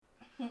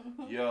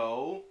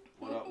Yo,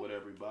 what up with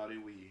everybody?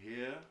 We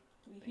here.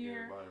 We Thank here.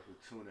 everybody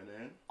for tuning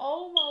in.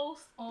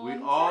 Almost on We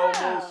time.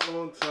 almost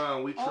on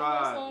time. We Almost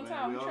tried, on man.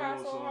 time. We We tried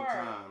almost so on hard.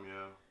 time,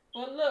 yeah.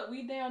 But look,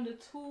 we down to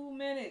 2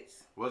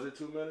 minutes. Was it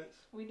 2 minutes?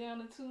 We down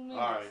to 2 minutes.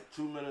 All right,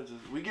 2 minutes is.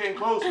 We getting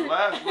closer.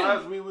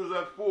 Last we was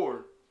at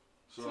 4.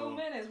 So 2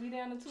 minutes. We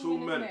down to 2 2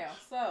 minutes minutes.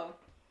 now. So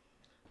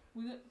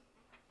we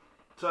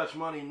Touch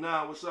money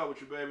now. What's up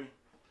with you, baby?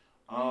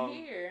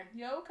 here.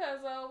 Yo,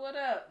 Cuzzo, what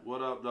up?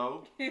 What up,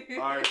 though? All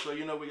right, so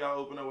you know we gotta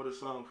open up with a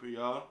song for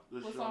y'all.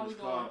 This What song song is we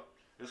called.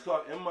 It's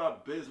called "In My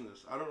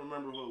Business." I don't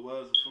remember who it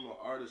was. It's from an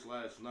artist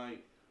last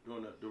night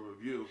during the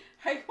review.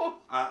 Hey,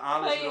 I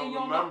honestly play it, you don't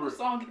don't know remember. who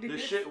song it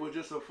This is. shit was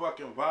just a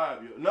fucking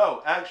vibe.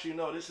 No, actually,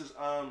 no. This is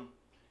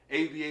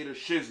Aviator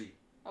Shizzy.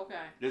 Okay.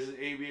 This is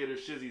Aviator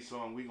Shizzy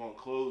song. We gonna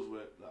close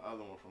with the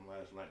other one from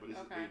last night, but this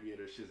Okay. is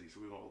Aviator Shizzy.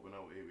 So we gonna open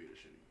up with Aviator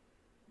Shizzy.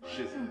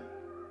 Shizzy.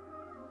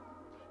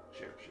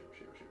 Share.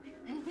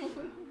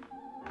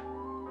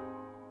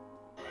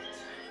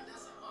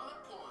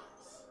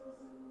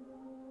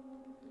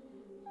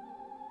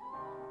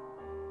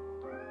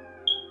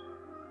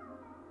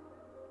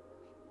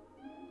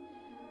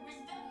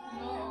 You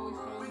know, it always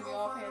throws me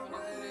off having to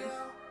do this.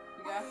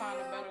 We gotta find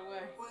a better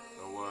way.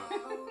 Or what?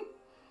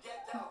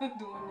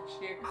 Doing the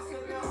chair.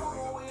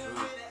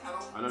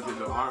 I know that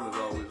your arm is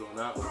always on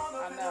that one.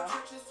 I know.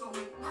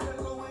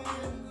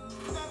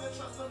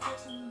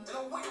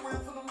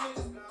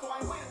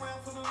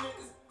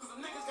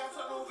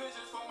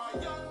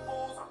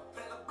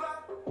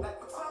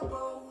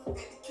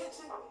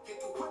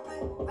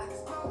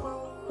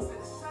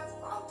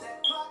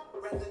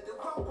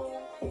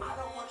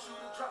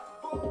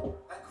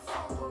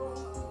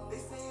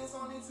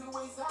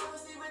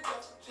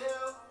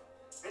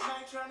 And I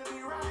ain't trying to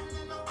be riding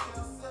in no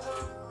jail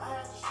cell. I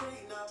have to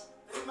straighten up.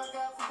 Thank my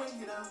God for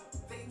waking up.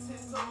 They 10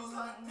 toes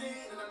locked in,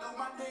 and I know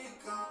my day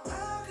come.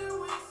 How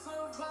can we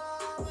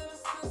survive in a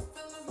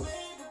system that's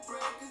made to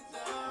break us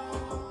down?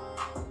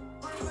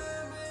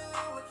 Remember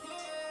we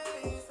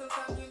can't.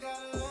 Sometimes you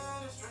gotta learn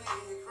to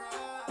straighten your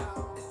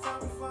crown. It's time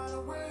to find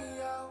a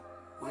way out.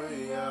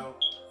 Way out.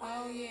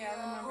 Oh yeah,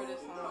 I remember this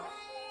song.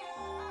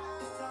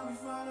 It's time to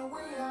find a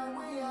way out,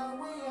 way out,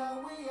 way out,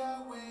 way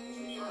out,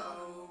 way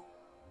out.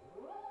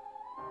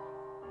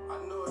 I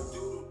know a dude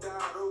who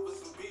died over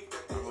some beef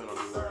that didn't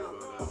concern him.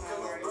 Cause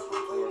his brother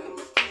played in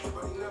the streets,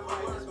 but he never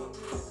worked him.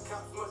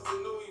 Cops must have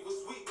knew he was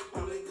weak,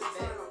 and they could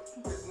turn him.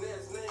 His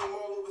dad's name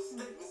all over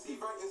statements, he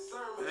writing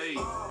sermons. Hey.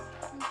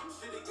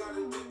 Shit, he got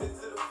addicted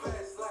to the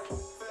fast life.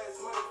 Fast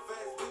money,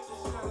 fast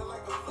bitches shining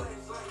like a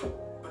flashlight.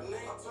 But now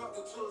he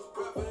talking to his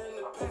brother in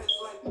the past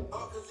life.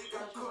 All cause he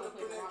got caught up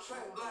in that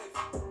trap life.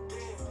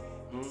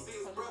 Damn. See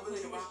his brother,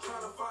 he was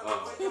trying to find a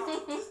way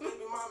out. His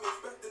baby mom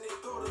expecting their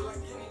daughter like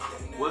any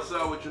day now. What's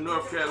up with your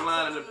North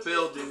Carolina in the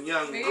building,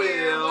 young Yeah,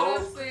 Will?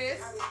 what up, sis?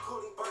 How he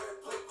caught him by that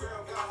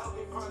playground, God help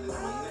me find his way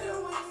now.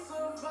 We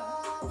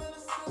survive in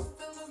a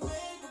system that's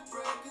made to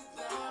break us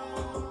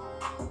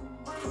down.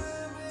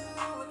 Remember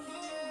we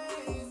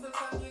can't.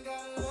 Sometimes you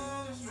gotta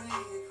learn to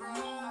straighten your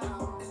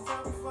crown. It's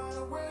time to find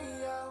a way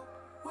out,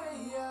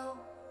 way out,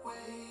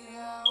 way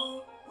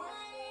out.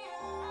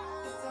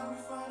 It's time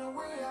to find a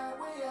way out,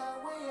 way out,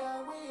 way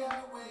out, way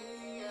out,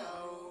 way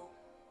out.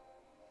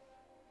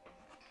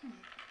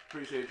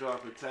 Appreciate y'all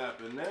for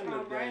tapping in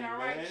All today,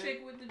 right, man.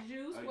 Chick with the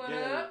juice. What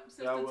Again, up?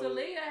 Sister that was-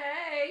 Talia,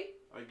 hey.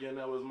 Again,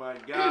 that was my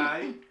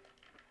guy,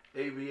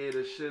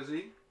 Aviator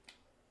Shizzy.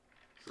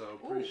 So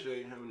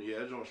appreciate him. Yeah,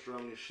 that joint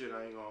strong as shit.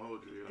 I ain't gonna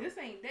hold you. This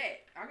ain't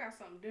that. I got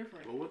something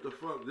different. But what the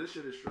fuck? This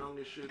shit is strong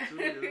as shit too.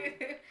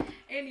 Yeah.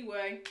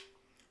 Anyway,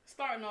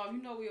 starting off,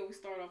 you know we always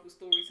start off with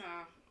story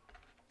time.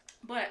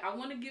 But I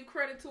want to give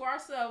credit to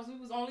ourselves. We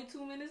was only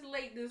 2 minutes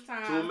late this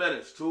time. 2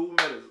 minutes. 2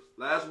 minutes.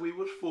 Last week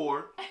was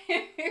 4.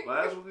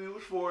 Last week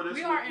was 4. This we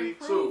week are week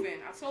 2. improving.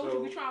 I told So,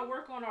 you we trying to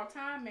work on our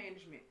time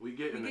management. We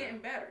getting We there.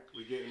 getting better.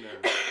 We getting there.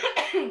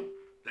 Damn.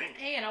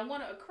 And I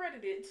want to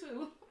accredit it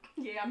too.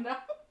 Yeah, I'm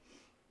not.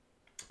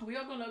 We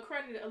are going to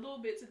accredit it a little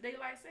bit to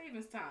daylight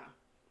savings time.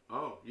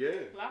 Oh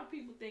yeah. A lot of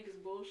people think it's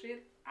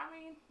bullshit. I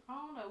mean, I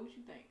don't know. What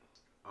you think?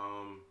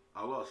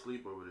 I lost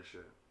sleep over this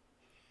shit.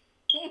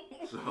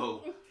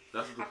 So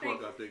that's what the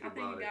fuck I think I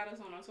think about it it. got us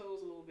on our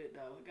toes a little bit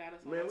though. It got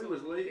us on Man, our we toes was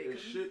a little late bit,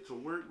 as 'cause shit to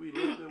work. We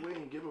left and we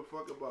didn't give a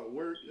fuck about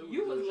work.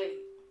 You was late.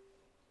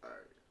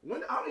 Alright.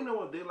 When I don't even know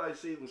when daylight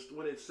savings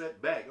when it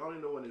set back. I don't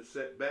even know when it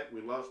set back.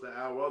 We lost the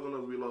hour. All I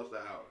know is we lost the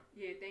hour.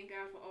 Yeah, thank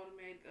God for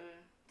automatic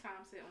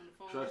time set on the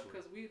phone Trust me.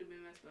 because we would have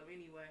been messed up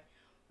anyway.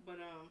 But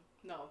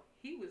no,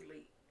 he was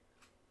late.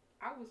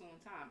 I was on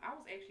time. I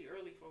was actually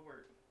early for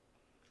work.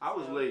 I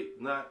was So-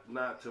 late, not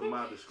to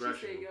my She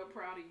discretion. said, "You're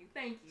proud of you."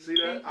 Thank you. See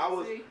that? Thank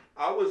you.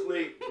 I was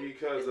late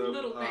because It's of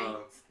little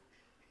things.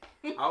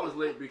 I was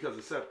late because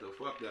of SEPTA.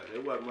 Fuck that.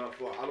 It wasn't my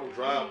fault. I don't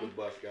drive the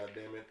bus,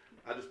 goddammit.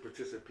 I just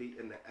participate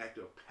in the act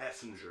of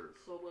passengers.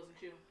 So it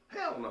wasn't you.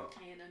 Hell no.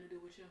 I had nothing to do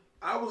with you.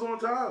 I was on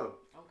time.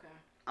 Okay.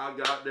 I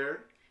got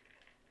there.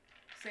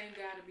 Same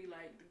guy to be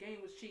like, the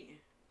game was cheating.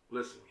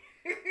 Listen,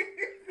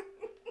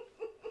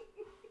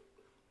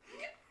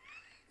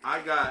 I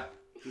got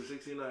to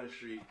 69th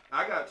Street.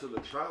 I got to the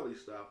trolley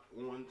stop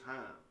on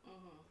time.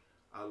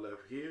 I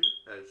left here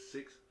at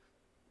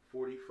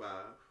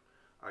 6:45.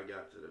 I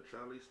got to the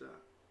trolley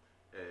stop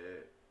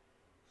at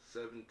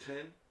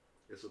 7:10.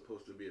 It's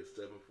supposed to be at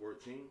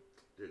 7:14.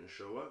 Didn't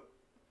show up.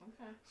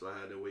 Okay. So I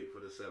had to wait for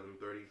the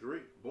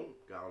 7:33. Boom.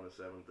 Got on the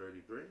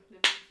 7:33. Then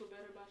you feel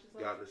better about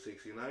yourself? Got to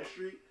 69th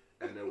Street.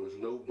 And there was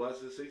no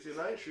bus at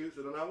 69th Street.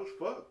 So then I was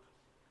fucked.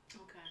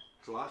 Okay.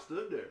 So I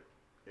stood there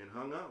and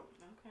hung out.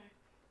 Okay.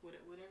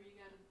 Whatever you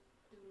gotta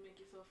do to make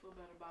yourself feel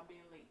better about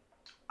being late.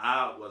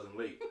 I wasn't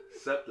late.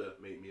 SEPTA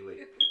made me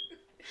late.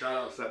 Shout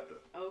out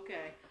SEPTA.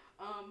 Okay.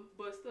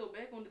 But still,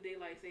 back on the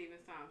daylight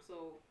savings time.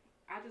 So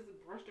I just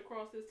brushed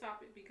across this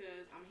topic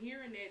because I'm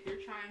hearing that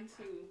they're trying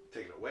to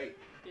Take it away.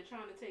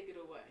 take it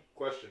away.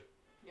 Question.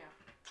 Yeah.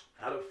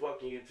 How the fuck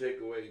can you take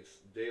away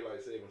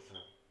daylight savings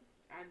time?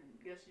 I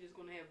guess you're just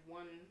gonna have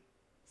one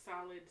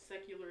solid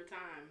secular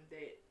time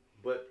that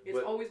But it's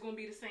always gonna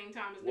be the same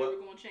time. It's never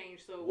gonna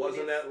change. So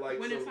wasn't that like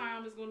winter some,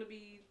 time is gonna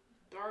be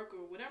dark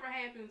or whatever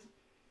happens.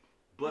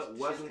 But it's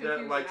wasn't just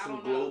that like confusing. I some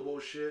don't know. global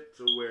shit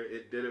to where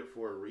it did it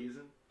for a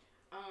reason?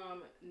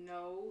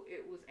 No,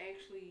 it was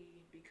actually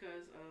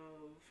because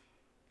of,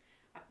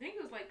 I think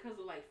it was like because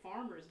of like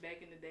farmers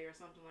back in the day or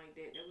something like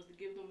that. That was to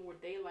give them more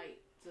daylight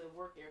to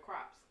work their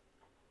crops.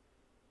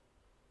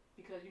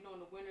 Because, you know, in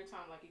the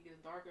wintertime, like, it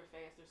gets darker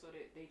faster, so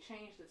that they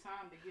changed the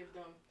time to give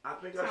them I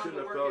think I time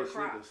shouldn't to have work fell their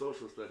asleep in crops.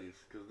 social studies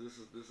because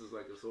this is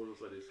like a social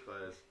studies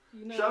class.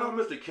 You know, Shout out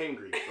Mr.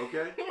 Kingry,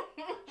 okay?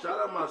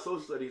 Shout out my social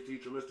studies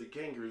teacher, Mr.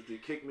 Kingry, to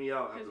kick me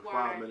out after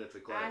 5 minutes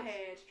of class. I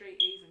had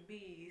straight A's and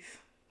B's.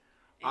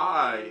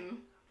 I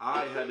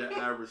had to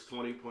average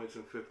 20 points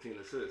and 15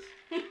 assists.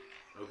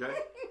 Okay?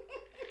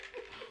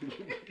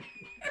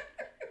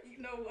 You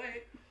know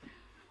what?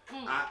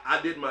 I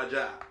did my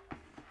job.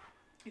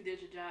 You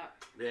did your job.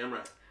 Damn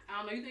right. I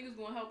don't know. You think it's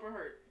going to help or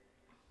hurt?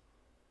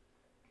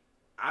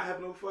 I have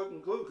no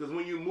fucking clue. Because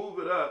when you move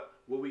it up,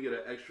 we get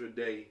an extra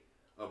day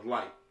of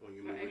light when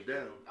you move it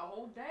down. A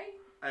whole day?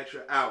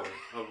 Extra hour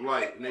of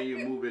light. And then you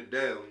move it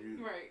down.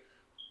 Right.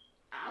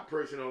 I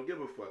personally don't give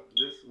a fuck.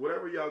 Just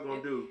whatever y'all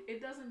gonna do. It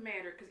doesn't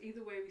matter because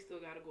either way, we still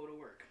got to go to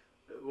work.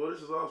 Well,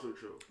 this is also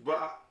true.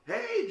 But,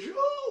 hey,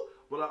 Jewel!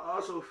 But I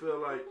also feel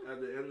like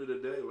at the end of the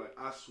day, like,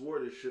 I swore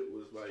this shit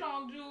was like.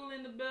 Strong Jewel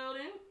in the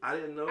building. I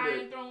didn't know Iron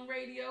that. Throne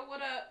Radio.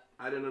 What up?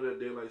 I didn't know that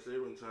daylight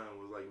saving time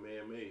was like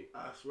man-made.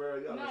 I swear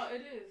to God. No,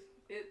 it is.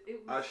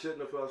 It was, I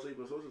shouldn't have fell asleep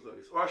in social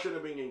studies. Or I shouldn't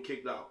have been getting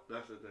kicked out.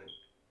 That's the thing.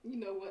 You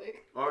know what?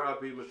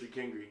 R.I.P. Mr.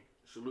 Kingry.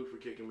 Salute for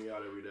kicking me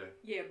out every day.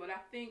 Yeah, but I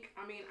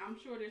mean, I'm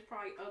sure there's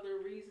probably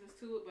other reasons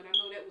to it, but I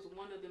know that was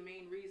one of the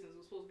main reasons.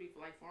 It was supposed to be for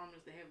like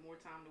farmers to have more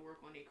time to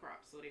work on their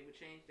crops, so they would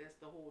change. That's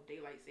the whole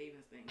daylight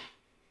savings thing.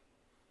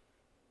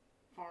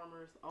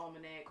 Farmers,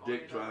 almanac, all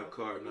Dick that drive other-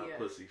 car, not yeah.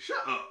 pussy.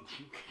 Shut up.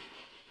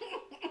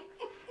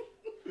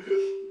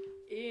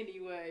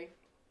 Anyway,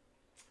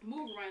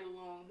 move right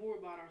along.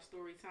 More about our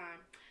story time.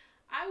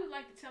 I would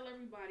like to tell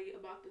everybody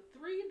about the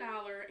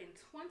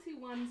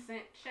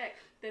 $3.21 check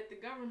that the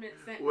government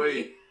sent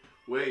me.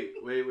 Wait.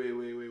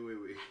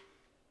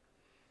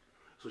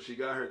 So she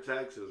got her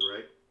taxes,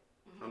 right?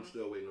 Mm-hmm. I'm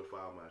still waiting to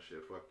file my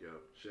shit. Fuck y'all.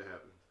 Shit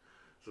happens.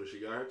 So she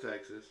got her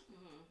taxes,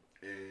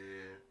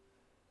 and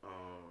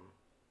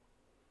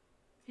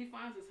he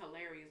finds this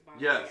hilarious, by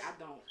the yes. way. I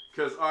don't.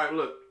 Cause all right,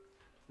 look.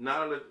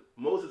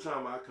 Most of the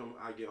time I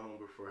get home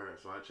before her,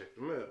 so I check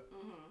the mail.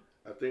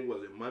 I think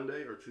was it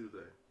Monday or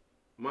Tuesday?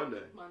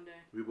 Monday.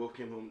 We both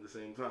came home at the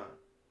same time.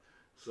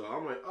 So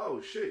I'm like,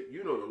 oh shit,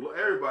 you know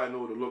everybody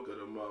know the look of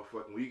the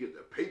motherfucking when you get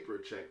the paper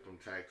check from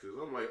taxes.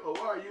 I'm like, oh,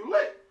 are you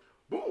lit?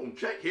 Boom,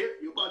 check here.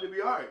 You about to be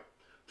all right.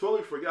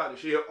 Totally forgot that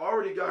she had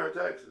already got her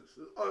taxes.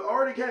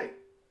 Already came.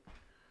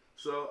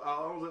 So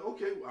I was like,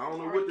 okay, I don't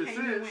know what this is.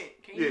 Came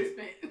and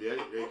spent.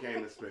 Yeah, it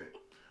came and spent.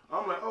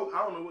 I'm like, oh,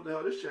 I don't know what the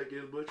hell this check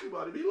is, but you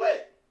about to be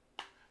lit.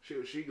 She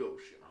goes, shit,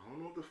 I don't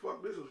know what the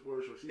fuck this is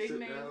for. So she Big sit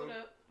man, down. what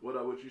up? What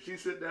up with you? She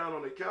sit down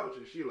on the couch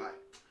and she like,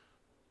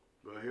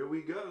 well, here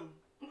we go.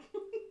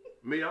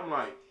 Me, I'm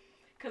like,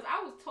 cause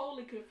I was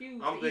totally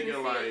confused. I'm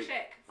thinking like,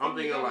 check I'm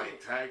thinking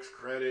like tax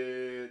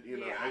credit, you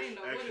know, I didn't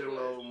know extra what it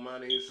low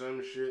money,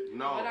 some shit.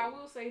 No. But I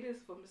will say this: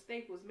 if a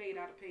mistake was made,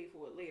 I'd have paid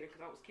for it later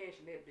because I was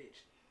cashing that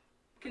bitch.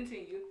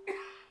 Continue.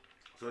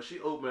 So she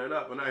opened it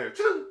up and I hear,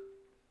 choo!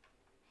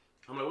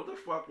 I'm like, what the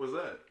fuck was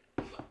that?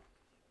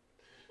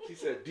 She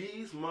said,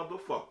 these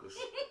motherfuckers.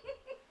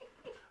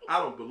 I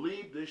don't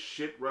believe this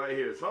shit right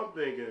here. So I'm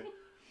thinking,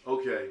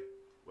 okay,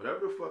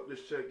 whatever the fuck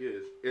this check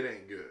is, it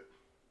ain't good.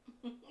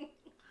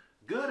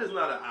 Good is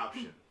not an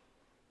option.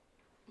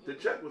 The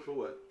check was for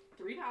what?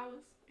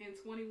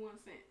 $3.21.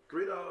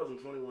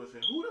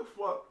 $3.21. Who the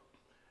fuck?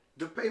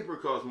 The paper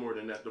costs more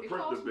than that. To print the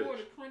costs bitch. more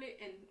to print it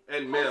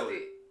and mail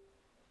it.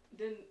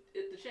 Than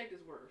the check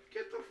is worth.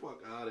 Get the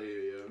fuck out of here,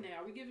 yo.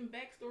 Now, are we giving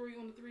backstory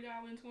on the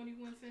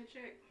 $3.21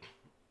 check?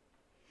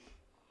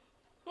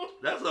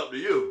 That's up to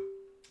you.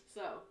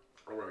 So.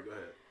 All right, go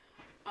ahead.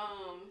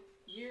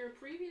 Year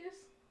previous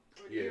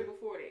or year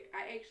before that,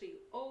 I actually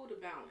owed a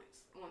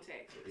balance on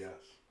taxes.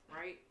 Yes.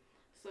 Right?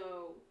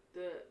 So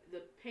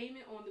the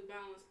payment on the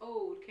balance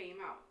owed came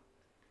out.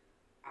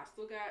 I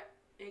still got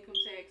income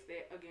tax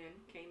that again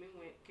came and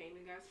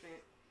got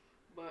spent.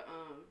 But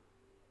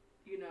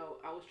you know,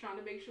 I was trying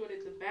to make sure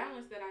that the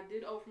balance that I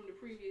did owe from the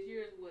previous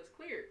years was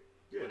cleared.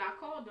 Yeah. When I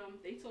called them,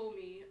 they told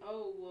me,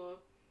 oh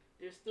well,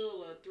 there's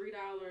still a $3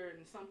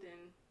 and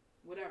something,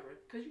 whatever.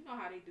 Cause you know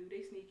how they do,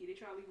 they sneaky. They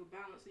try to leave a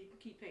balance so you can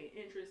keep paying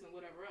interest and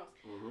whatever else.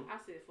 Mm-hmm. I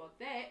said, fuck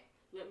that.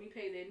 Let me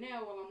pay that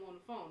now while I'm on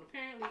the phone.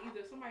 Apparently,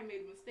 either somebody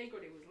made a mistake or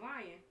they was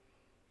lying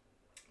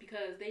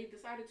because they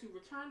decided to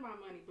return my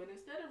money. But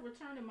instead of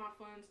returning my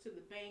funds to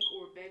the bank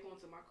or back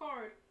onto my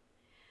card,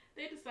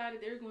 they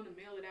decided they were going to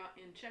mail it out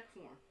in check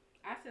form.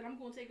 I said,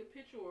 I'm going to take a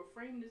picture or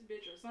frame this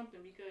bitch or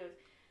something because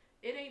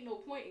it ain't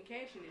no point in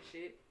cashing this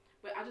shit.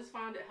 But I just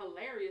found it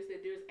hilarious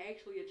that there's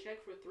actually a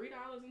check for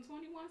 $3.21.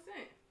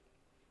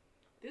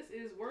 This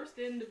is worse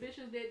than the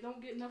bitches that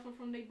don't get nothing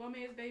from their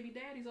bum-ass baby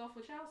daddies off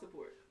of child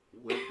support.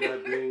 With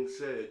that being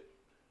said,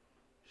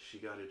 she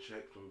got a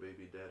check from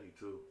baby daddy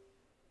too.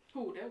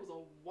 Ooh, that was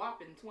a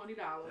whopping $20.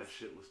 That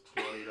shit was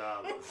 $20.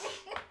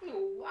 A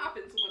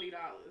whopping $20.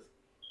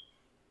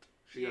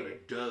 She got a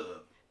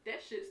dub.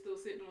 That shit's still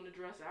sitting on the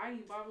dresser. I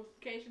ain't bother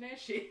cashing that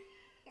shit.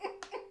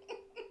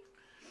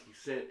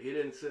 He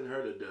didn't send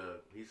her the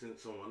dub. He sent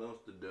someone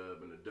else the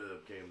dub, and the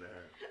dub came to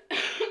her.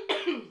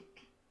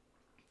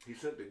 He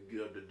sent the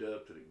dub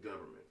to the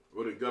government.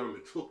 Or the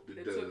government took the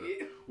dub. Took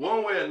it.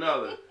 One way or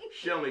another,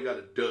 she only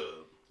got a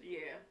dub.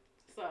 Yeah.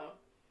 So,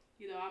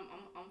 you know,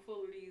 I'm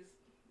full of these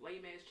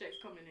lame ass checks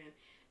coming in.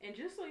 And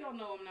just so y'all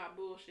know I'm not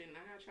bullshitting,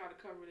 I gotta try to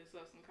cover this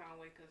up some kind of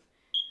way, because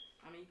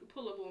I mean, you can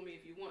pull up on me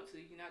if you want to.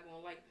 You're not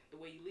gonna like the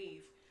way you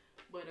leave.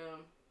 But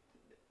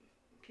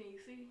can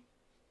you see?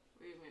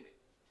 Wait a minute.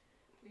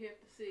 We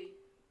have to see.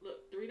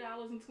 Look,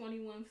 $3.21.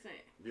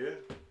 Yeah,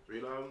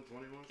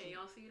 $3.21. Can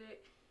y'all see that?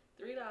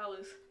 $3.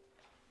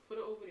 Put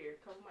it over there.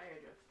 Cover my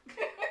address.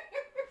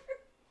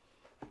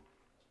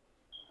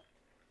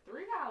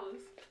 $3.21.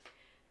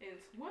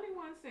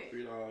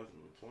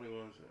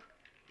 $3.21.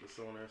 It's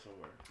on there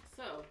somewhere.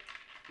 So.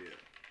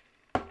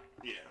 Yeah.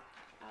 Yeah.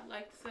 I'd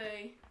like to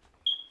say,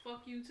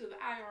 fuck you to the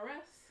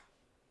IRS.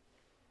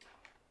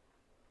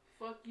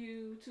 Fuck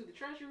you to the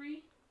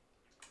Treasury.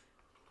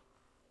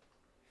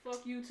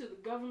 Fuck you to the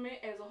government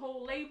as a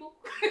whole label.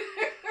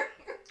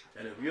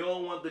 And if you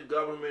don't want the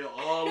government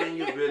all in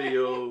your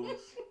videos,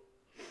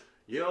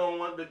 you don't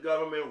want the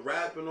government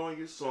rapping on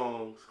your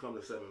songs, come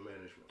to Seven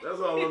Management. That's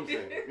all I'm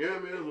saying. You know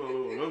what I mean? That's what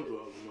I'm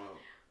talking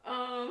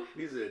about.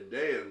 He said,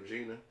 damn,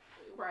 Gina.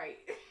 Right.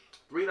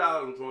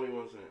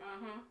 $3.21.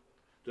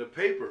 The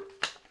paper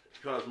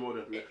costs more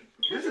than $3.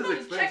 This is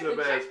expensive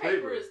ass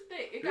paper. Is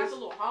thick. It got the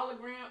little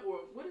hologram,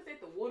 or what is it,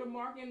 the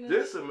watermark in there?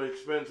 This is some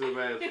expensive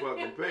ass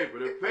fucking paper.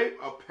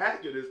 A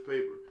pack of this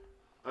paper,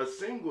 a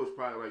single is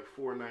probably like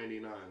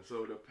 $4.99.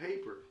 So the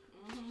paper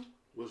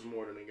was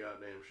more than the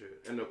goddamn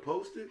shit. And the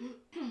postage,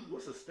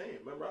 what's a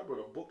stamp? Remember, I brought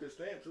a book of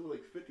stamps. It was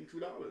like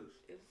 $52.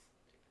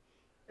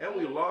 And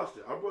we lost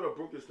it. I brought a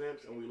book of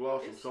stamps and we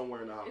lost them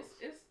somewhere in the house.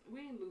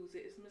 We didn't lose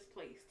it. It's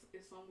misplaced.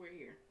 It's somewhere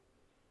here.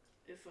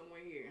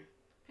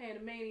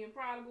 Panamanian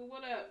Prodigal,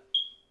 what up?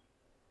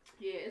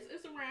 Yeah,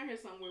 it's around here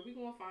somewhere. We're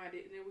going to find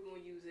it and then we're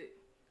going to use it.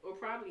 Or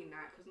probably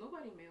not, because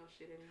nobody mails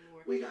shit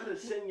anymore. We got to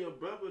send your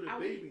brother the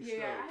baby stuff.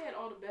 Yeah, I had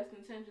all the best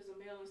intentions of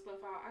mailing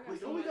stuff out.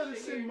 Don't we got to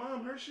send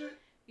Mom her shit?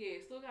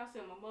 Yeah, still got to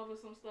send my mother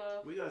some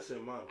stuff. We got to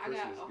send Mom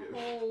Christmas gift. I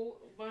got a whole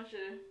bunch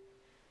of...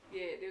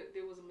 Yeah,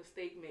 there was a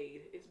mistake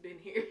made. It's been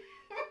here.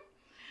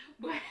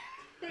 But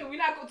we're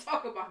not going to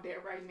talk about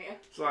that right now.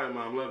 Sorry,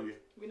 Mom. Love you.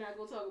 We're not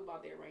going to talk about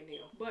that right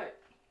now. But...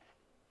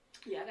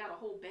 yeah, I got a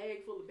whole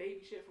bag full of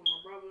baby shit from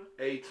my brother.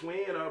 Hey,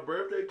 twin, our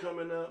birthday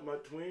coming up. My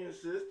twin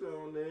sister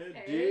on there.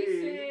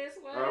 Hey, sis,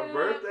 what our up?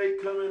 birthday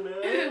coming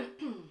up.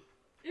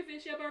 If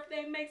it's your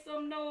birthday, make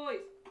some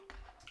noise.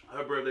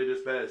 Her birthday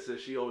just passed.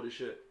 Says she old as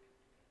shit.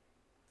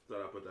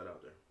 Thought I'd put that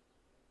out there.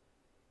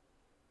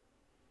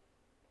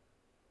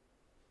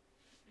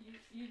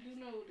 You do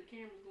know the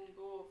camera's going to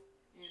go off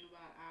in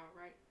about an hour,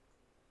 right?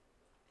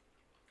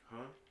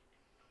 Huh?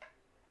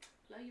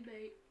 Love you,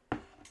 babe.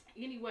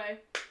 Anyway...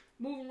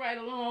 moving right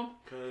along.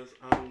 Cause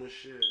I'm the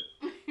shit.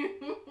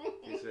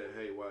 He said,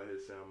 hey, why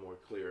his sound more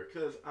clear?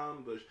 Cause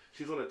I'm the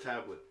she's on a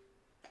tablet.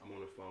 I'm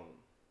on the phone.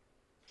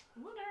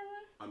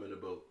 Whatever. I'm in a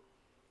boat.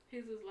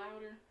 His is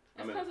louder.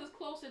 That's because it's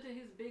closer to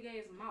his big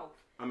ass mouth.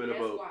 I'm in a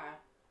boat. That's why.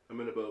 I'm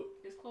in a boat.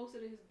 It's closer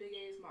to his big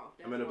ass mouth.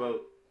 That's I'm in a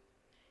boat.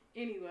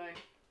 Anyway,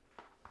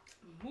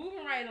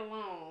 moving right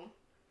along.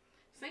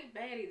 St.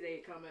 Patty's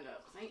Day coming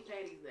up. St.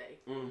 Patty's Day.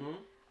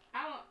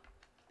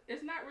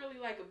 It's not really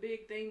like a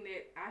big thing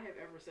that I have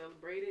ever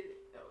celebrated,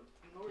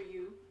 nor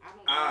you.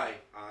 I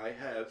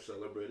have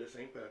celebrated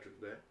St.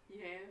 Patrick's Day. You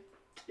have?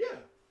 Yeah.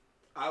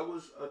 I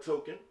was a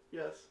token,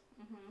 yes.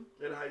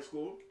 In high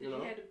school. Did you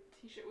have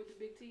a t-shirt with the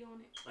big T on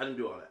it? I didn't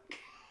do all that.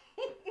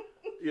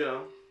 You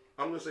know,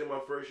 I'm going to say my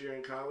first year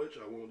in college,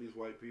 I went with these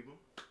white people.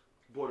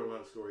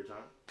 Borderline story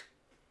time.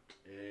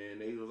 And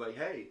they was like,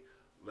 hey,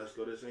 let's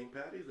go to St.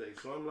 Patty's Day.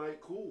 So I'm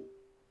like, cool.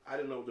 I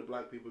didn't know what the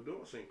black people do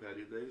on St.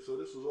 Patty's Day, so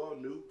this was all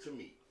new to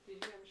me.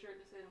 Did you have a shirt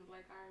that said I'm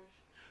Black Irish?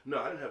 No,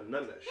 I didn't have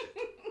none of that shit.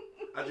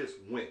 I just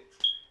went.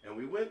 And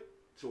we went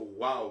to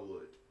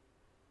Wildwood.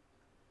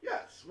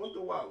 Yes, went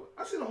to Wildwood.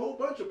 I seen a whole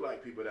bunch of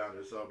black people down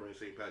there celebrating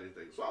St. Patty's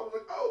Day. So I was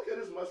like, oh, okay,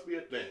 this must be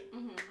a thing.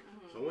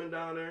 So I went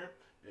down there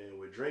and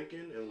we're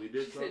drinking and we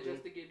did She something. said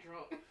just to get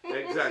drunk.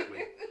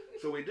 Exactly.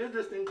 So we did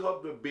this thing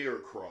called the beer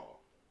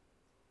crawl.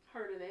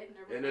 Heard of that,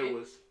 never And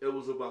it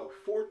was about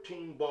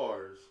 14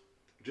 bars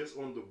just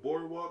on the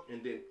boardwalk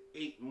and then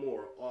 8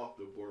 more off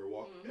the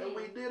boardwalk. And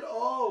we did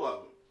all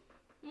of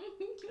them.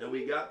 And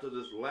we got to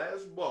this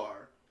last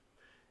bar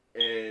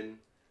and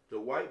the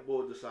white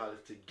boy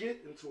decided to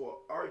get into an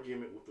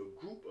argument with a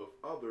group of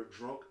other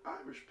drunk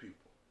Irish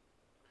people.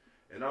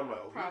 And I'm like,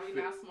 oh, probably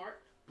not smart.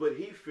 But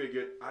he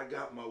figured I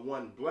got my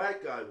one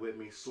black guy with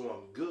me, so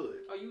I'm good.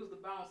 Oh, you was the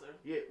bouncer.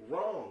 Yeah,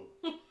 wrong.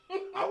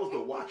 I was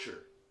the watcher.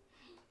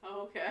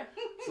 Oh, okay.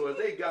 So as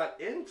they got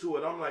into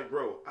it, I'm like,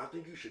 bro, I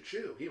think you should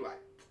chill. He like,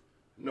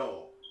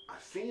 no, I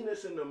seen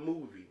this in the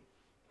movie.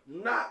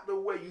 Not the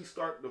way you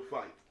start the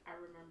fight. I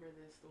remember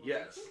this story.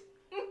 Yes.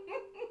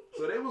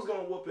 So they was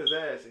going to whoop his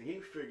ass, and he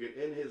figured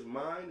in his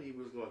mind he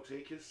was going to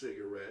take his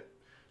cigarette,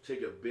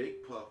 take a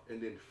big puff,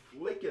 and then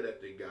flick it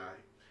at the guy.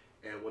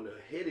 And when it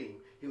hit him,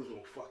 he was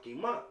going to fuck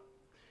him up.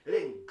 It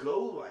didn't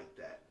go like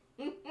that.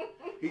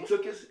 He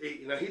took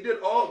he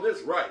did all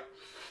this right.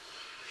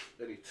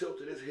 Then he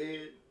tilted his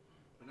head,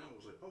 and I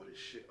was like, oh, this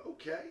shit,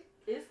 okay.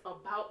 It's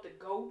about to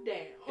go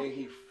down. And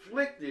he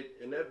flicked it,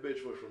 and that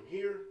bitch went from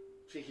here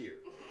to here.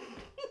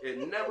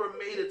 It never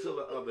made it to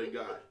the other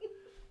guy.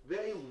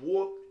 They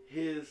whooped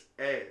his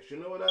ass. You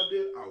know what I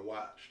did? I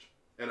watched.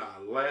 And I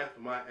laughed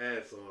my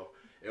ass off.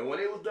 And when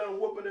they was done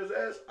whooping his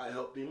ass, I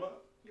helped him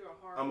up. You're a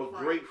horrible I'm a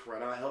friend. great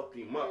friend. I helped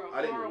him up.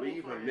 I didn't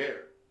leave him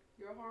there.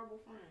 You're a horrible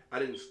friend. I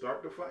didn't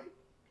start the fight.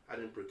 I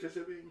didn't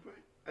participate in the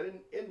fight. I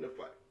didn't end the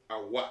fight. I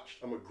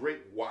watched. I'm a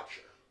great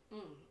watcher.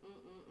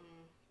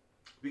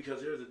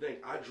 Because here's the thing.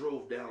 I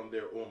drove down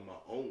there on my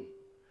own.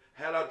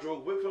 Had I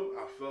drove with him,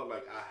 I felt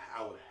like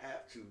I would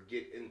have to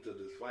get into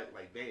this fight.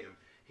 Like, damn,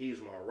 he's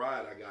my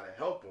ride. I got to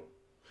help him.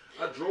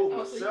 I drove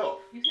myself. So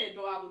you had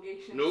no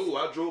obligations. No,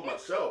 I drove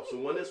myself. So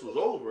when this was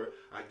over,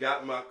 I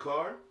got in my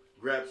car,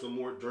 grabbed some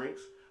more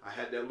drinks. I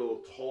had that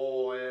little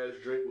tall ass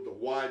drink with the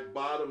wide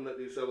bottom that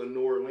they sell in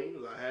New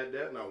Orleans. I had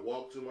that and I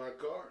walked to my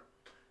car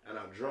and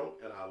I drunk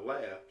and I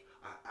laughed.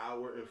 An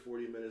hour and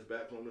 40 minutes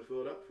back home to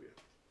Philadelphia.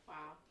 Wow.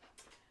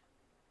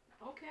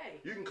 Okay.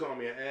 You can call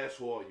me an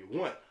asshole all you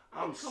want.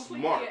 I'm completely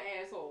smart.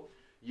 An asshole.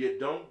 You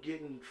don't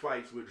get in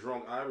fights with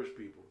drunk Irish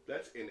people.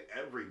 That's in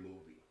every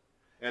movie.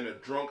 And a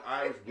drunk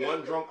Irish,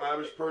 one drunk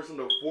Irish person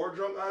or 4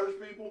 drunk Irish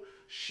people,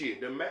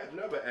 shit, the math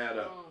never add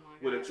up. Oh my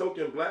God. With a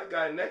token black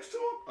guy next to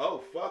him,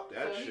 oh fuck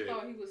that so shit. he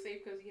thought he was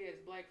safe because he had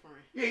his black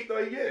friend. Yeah, he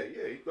thought,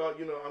 he thought,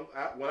 you know,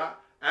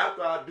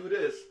 after I do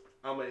this,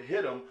 I'm gonna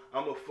hit him,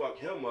 I'm gonna fuck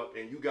him up,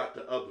 and you got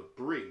the other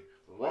 3.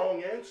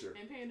 Wrong answer.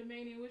 And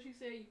Pandemania, what you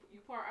say? You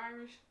part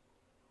Irish?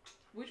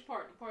 Which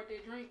part? The part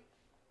that drink?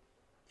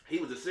 He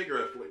was a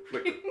cigarette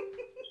flicker.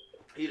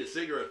 He the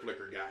cigarette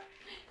flicker guy.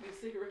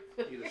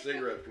 He the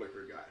cigarette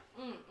flicker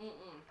guy.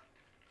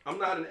 I'm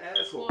not an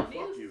asshole. Well,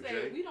 fuck you,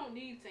 Jay. We don't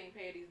need St.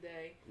 Patty's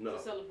Day to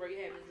celebrate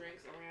having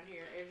drinks around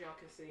here, as y'all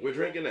can see. We're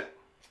drinking that.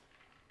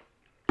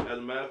 As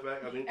a matter of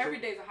fact, I think every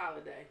day's a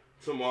holiday.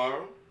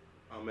 Tomorrow,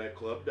 I'm at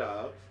Club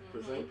Dobbs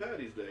for St.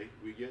 Patty's Day.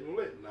 We getting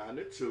lit, 9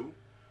 to 2.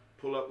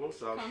 Pull up on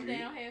South Street. Come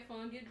down, have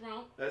fun, get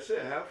drunk. That's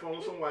it. Have fun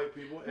with some white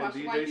people and Watch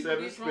DJ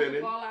 7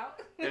 spinning.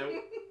 Out.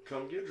 And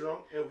come get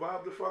drunk and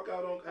vibe the fuck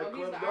out at Club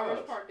He's the Dobbs.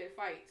 Irish part that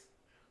fights.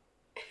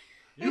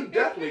 You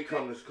definitely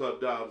come to Club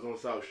Dobbs on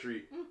South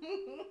Street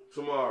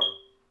tomorrow,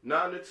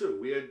 9 to 2.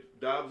 We at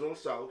Dobbs on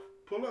South.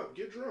 Pull up,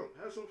 get drunk,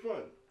 have some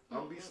fun.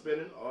 I'm be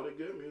spinning all the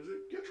good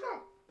music. Get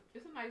drunk.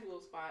 It's a nice little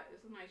spot.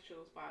 It's a nice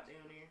chill spot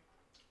down there.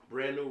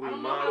 Brand new remodel. I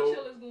don't know how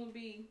chill it's gonna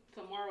be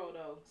tomorrow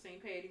though.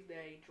 St. Patty's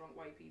Day, drunk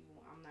white people.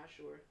 I'm not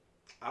sure.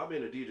 I'll be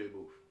in the DJ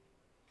booth.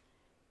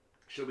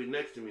 She'll be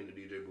next to me in the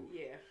DJ booth.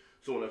 Yeah.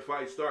 So when the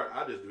fight start,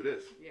 I just do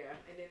this. Yeah,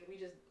 and then we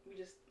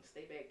just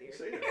stay back there.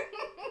 Say that.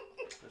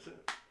 That's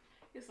it.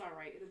 It's all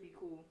right. It'll be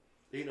cool.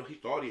 You know, he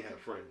thought he had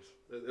friends.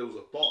 It was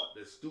a thought.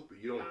 That's stupid.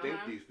 You don't think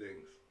these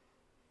things.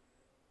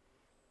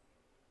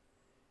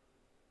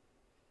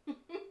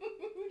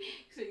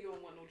 So you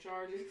don't want no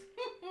charges.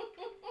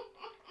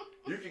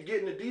 You can get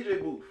in the DJ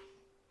booth.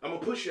 I'm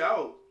gonna push you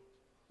out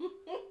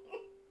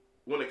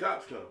when the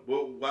cops come.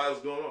 Well, while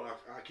it's going on,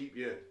 I keep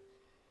you in.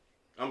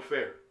 I'm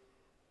fair.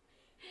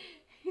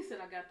 He said,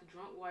 I got the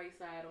drunk white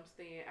side. I'm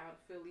staying out of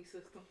Philly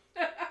system.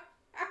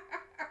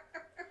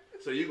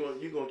 So you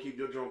gonna keep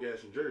your drunk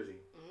ass in Jersey?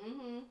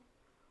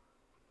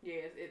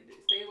 Yes,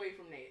 stay away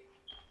from that.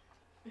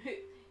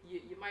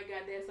 you might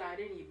got that side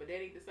in you, but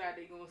that ain't the side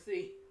they gonna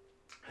see.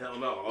 Hell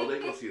no. All they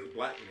gonna see is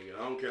black nigga.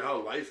 I don't care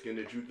how light skinned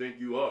that you think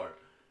you are.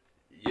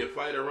 You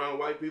fight around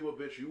white people,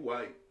 bitch, you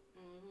white.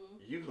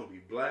 You gonna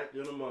be black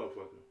than a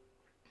motherfucker.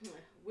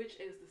 Which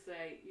is to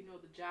say, you know,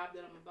 the job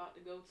that I'm about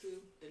to go to,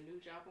 the new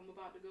job I'm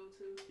about to go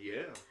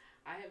to..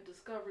 I have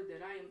discovered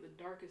that I am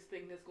the darkest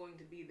thing that's going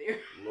to be there.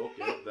 Look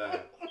at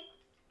that.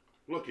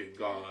 Look at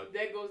God.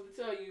 That goes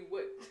to tell you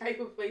what type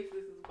of place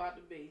this is about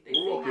to be.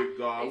 Look at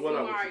God. What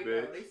up with you,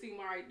 Biggs? They seem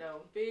alright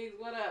though. Biggs,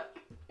 what up?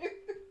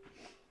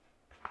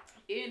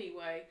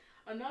 Anyway,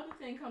 another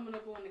thing coming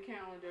up on the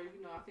calendar,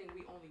 you know, I think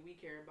we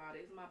care about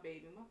it, is my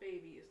baby. My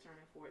baby is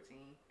turning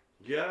 14.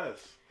 Yes.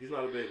 He's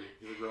not a baby.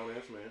 He's a grown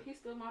ass man. He's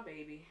still my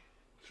baby.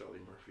 Charlie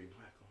Murphy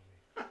black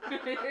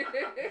on me.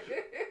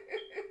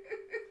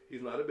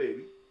 He's not a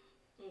baby.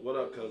 What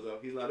up, cuz?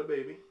 He's not a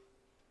baby.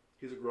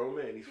 He's a grown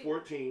man. He's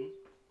 14.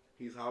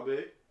 He's how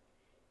big?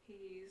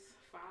 He's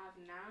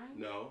 5'9".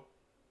 No.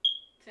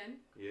 10?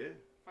 Yeah.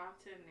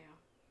 5'10" now.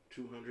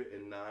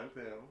 209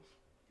 pounds.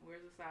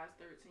 Wears a size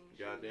 13 shoes.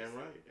 Goddamn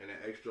right. And an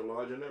extra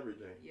large and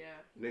everything.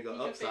 Yeah. Nigga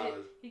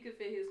upsize. He could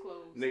fit his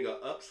clothes. Nigga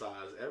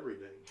upsize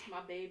everything.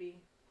 My baby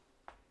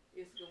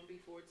is going to be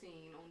 14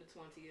 on the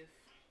 20th.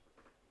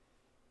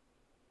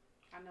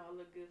 I know I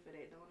look good for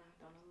that, don't I?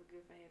 Don't I look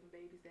good for having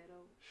babies that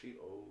old? She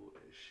old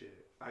as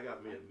shit. I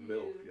got me a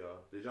MILF,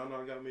 y'all. Did y'all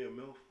know I got me a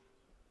MILF?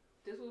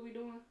 This what we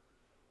doing?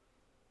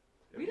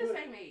 And we the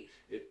same age.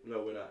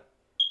 No, we're not.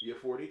 You're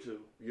 42.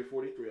 You're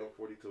 43. I'm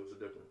 42. It's a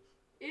difference.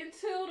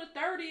 Until the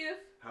 30th.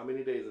 How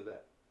many days is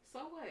that? So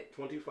what?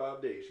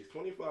 25 days. She's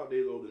 25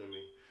 days older than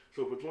me.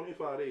 So for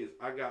 25 days,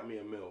 I got me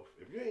a MILF.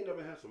 If you ain't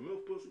never had some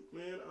MILF pussy,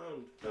 man,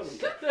 I'm telling you.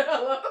 Shut the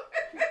hell up.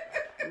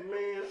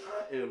 Man,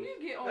 I am. You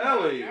get on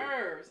my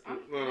nerves. I'm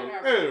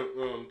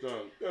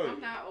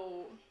not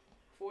old.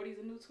 40's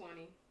a new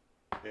 20.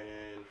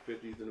 And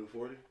 50's the new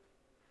 40?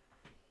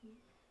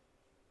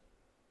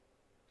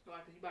 Why,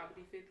 because you about to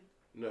be 50?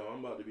 No,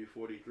 I'm about to be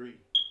 43.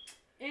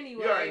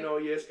 Anyway. You already know,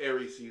 yes,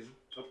 Aries season.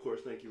 Of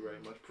course, thank you very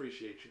much.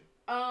 Appreciate you.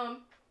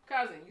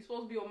 Cousin, you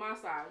supposed to be on my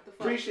side. What the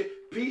fuck? Appreciate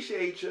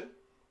you.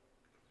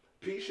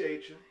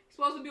 Appreciate you. You're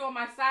supposed to be on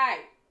my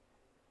side.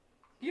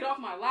 Get off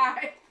my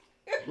life.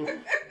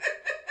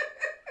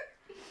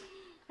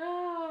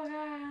 Oh,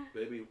 God.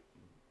 Baby,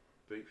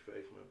 big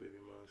face, my baby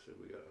mom said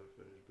we got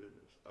unfinished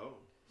business. Oh.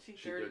 She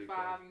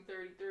 35, you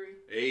 33.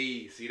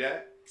 Hey, see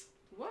that?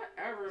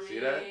 Whatever, man. See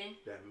that?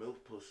 That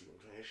MILF pussy, I'm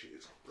saying, that shit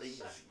is crazy.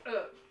 Shut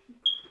up.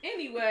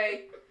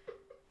 Anyway,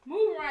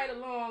 moving right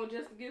along,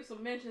 just to give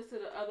some mentions to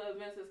the other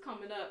events that's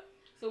coming up.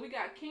 So we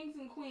got Kings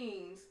and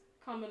Queens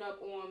coming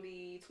up on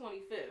the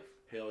 25th.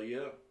 Hell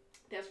yeah.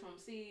 That's from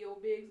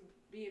CEO Biggs,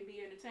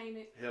 B&B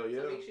Entertainment. Hell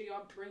yeah. So make sure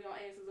y'all bring y'all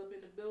asses up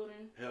in the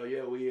building. Hell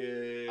yeah,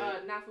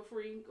 not for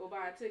free. Go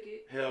buy a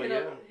ticket. Hell hit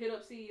yeah. Hit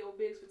up CEO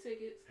Biggs for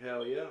tickets.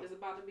 Hell yeah. It's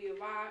about to be a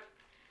vibe.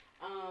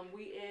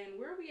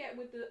 Where are we at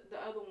with the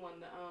other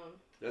one?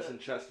 That's in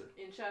Chester.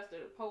 In Chester,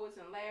 Poets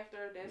and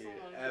Laughter. That's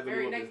on the Avenue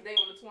very next day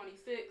on the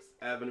 26th.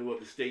 Avenue of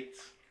the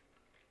States.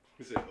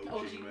 He said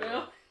OG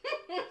Mel.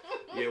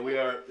 Yeah, we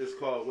are. It's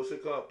called, what's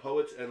it called?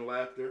 Poets and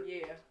Laughter.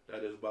 Yeah.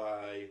 That is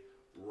by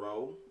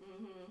Roe.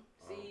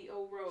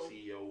 CEO Roe.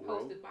 CEO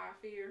Roe. Hosted by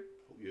Fear.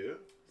 Yeah.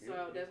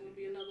 So that's gonna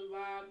be another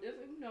vibe. There's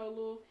a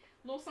little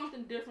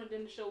something different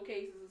than the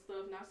showcases and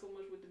stuff. Not so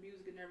much with the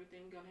music and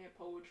everything. We're gonna have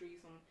poetry,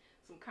 some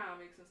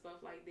comics and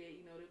stuff like that.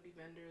 You know, there'll be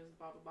vendors,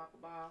 blah blah blah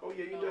blah blah. Oh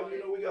yeah, you definitely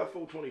know we got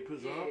 420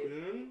 up.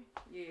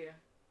 Yeah.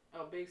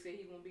 Oh, Big said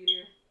he gonna be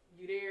there.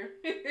 You there?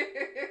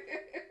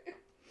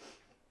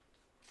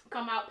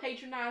 Come out,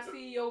 patronize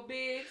CEO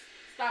Biggs.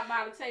 Stop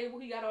by the table.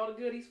 He got all the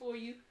goodies for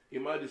you. He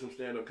might do some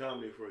stand-up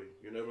comedy for you.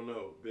 You never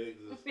know. Biggs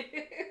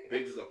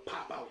is a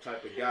pop-out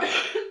type of guy.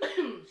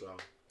 So.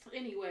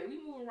 Anyway, we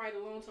moving right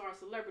along to our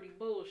celebrity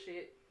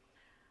bullshit.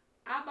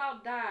 I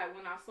about died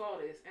when I saw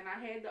this, and I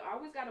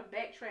always got to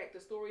backtrack the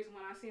stories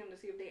when I see them to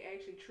see if they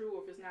actually true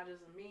or if it's not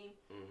just a meme.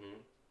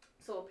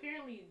 So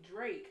apparently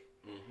Drake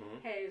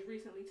has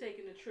recently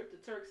taken a trip to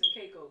Turks and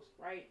Caicos,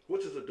 right?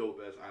 Which is a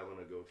dope-ass island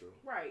to go to.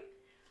 Right.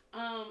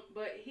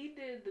 But he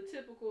did the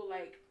typical,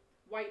 like,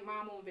 white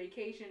mama on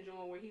vacation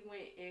joint where he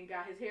went and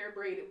got his hair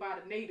braided by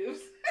the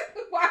natives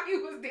while he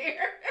was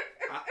there.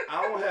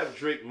 I don't have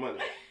Drake money.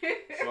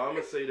 So I'm going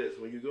to say this.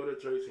 When you go to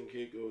Turks and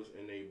Caicos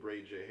and they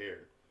braid your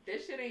hair.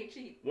 That shit ain't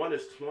cheap. One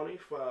is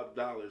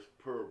 $25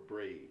 per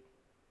braid.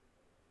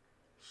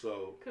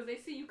 So. Because they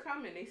see you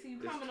coming. They see you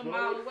coming a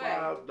mile away.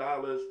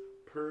 $25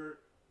 per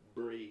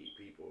braid,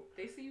 people.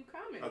 They see you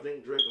coming. I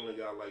think Drake only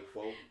got like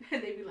 4.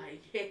 And they be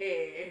like,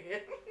 yeah.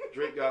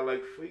 Drake got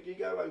like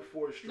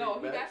 4 straight No,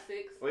 backs. he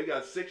got 6. Oh, he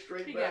got 6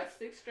 straight he backs?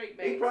 He got 6 straight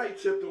backs. He probably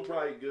tipped them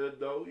probably good,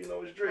 though. You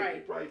know, it's Drake. Right.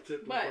 He probably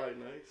tipped them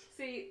probably nice.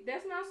 See,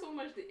 that's not so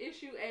much the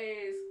issue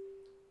as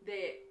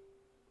that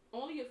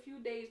only a few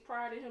days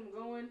prior to him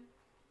going,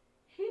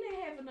 he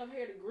didn't have enough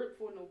hair to grip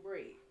for no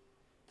braid.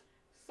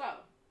 So,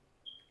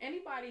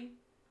 anybody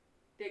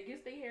that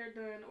gets their hair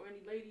done or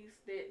any ladies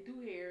that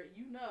do hair,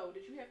 you know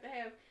that you have to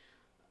have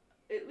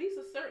at least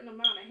a certain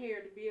amount of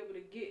hair to be able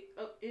to get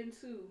up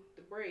into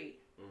the braid.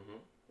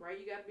 Right?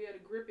 You got to be able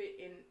to grip it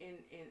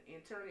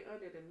and turn it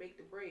under to make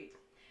the braid.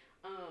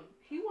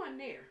 He wasn't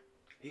there.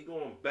 He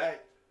going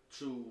back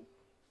to,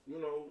 you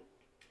know,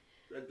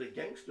 the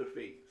gangster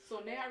phase.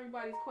 So now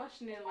everybody's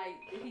questioning, like,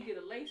 did he get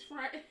a lace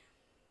front?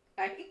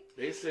 Like,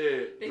 They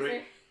said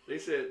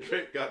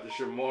Drake got the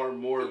Shamar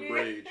Moore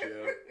braids,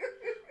 yeah.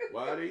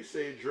 Why they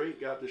say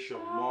Drake got the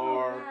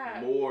Shamar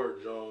Oh, Moore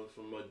Jones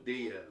from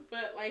Medea?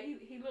 But like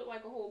he looked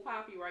like a whole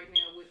poppy right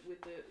now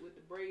with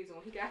the braids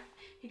on. He got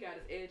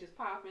his edges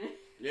popping.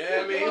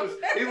 Yeah, I mean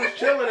he was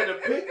chilling in the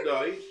pic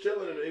though. He's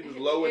chilling. He was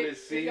low in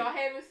his seat. If y'all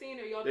haven't seen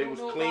it, y'all they don't was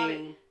know clean. about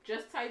it.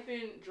 Just type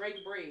in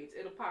Drake braids.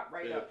 It'll pop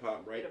right up. It'll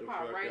pop right It'll the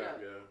pop fuck right up.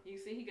 up. Yeah. You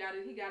see, he got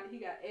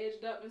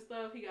edged up and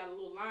stuff. He got a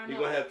little line He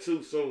up. gonna have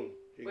two soon.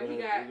 He But he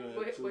got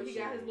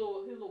his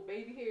little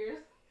baby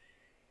hairs.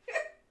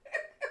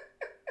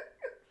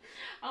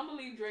 I'm gonna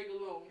leave Drake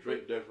alone.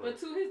 Drake different. But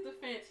to his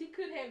defense, he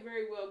could have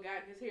very well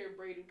gotten his hair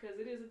braided because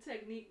it is a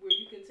technique where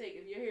you can take,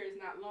 if your hair is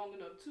not long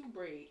enough to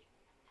braid,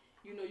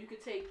 you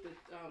could take the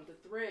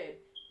thread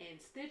and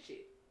stitch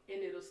it,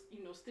 and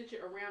it'll stitch it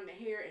around the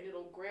hair and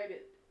it'll grab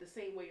it the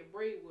same way a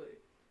braid would,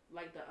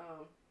 like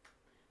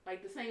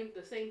the same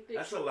thick.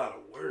 That's a lot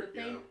of work,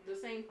 The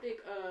same thick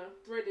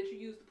thread that you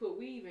use to put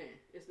weave in.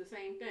 It's the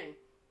same thing.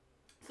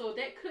 So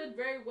that could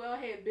very well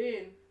have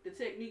been the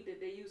technique that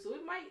they used. So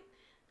it might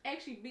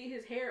actually be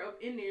his hair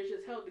up in there, it's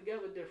just held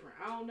together different.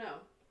 I don't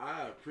know.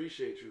 I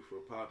appreciate you for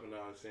popping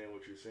out and saying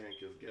what you're saying,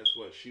 because guess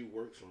what? She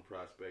works in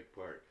Prospect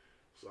Park,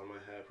 so I'm going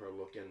to have her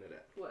look into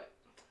that. What?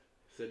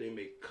 Said they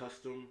make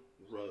custom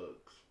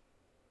rugs.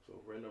 So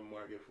if we're in the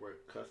market for a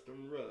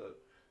custom rug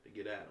to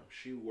get at them.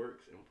 She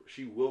works, and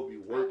she will be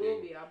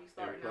working I'll be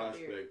starting in out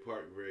there. Prospect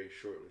Park very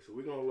shortly. So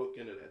we're going to look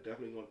into that.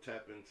 Definitely going to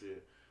tap into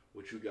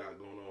what you got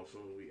going on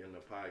soon as we end the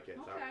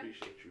podcast. Okay. I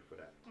appreciate you for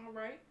that. All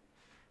right.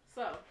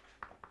 So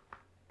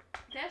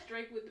that's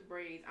Drake with the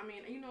braids. I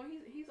mean,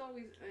 he's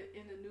always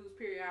in the news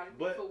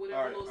periodically for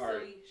whatever little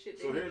silly shit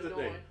that so here's the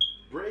doing. thing.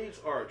 Braids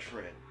are a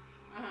trend.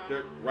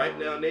 Uh-huh. Right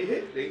now they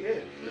hit.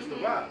 It's the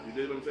vibe. You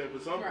dig what I'm saying?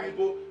 For some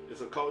people,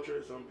 it's a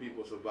culture. Some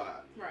people, it's a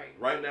vibe.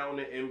 Right now in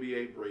the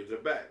NBA, braids are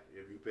back.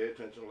 If you pay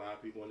attention, a lot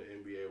of people in the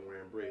NBA are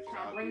wearing braids.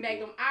 Trying to bring back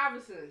them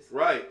Iversons.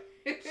 Right.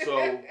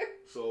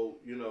 So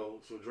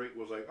Drake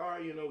was like, all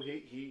right,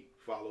 he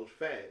follows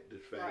fad.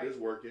 This fad is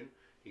working.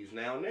 He's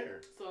now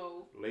there.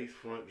 So lace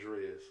front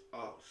dreads.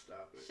 Oh,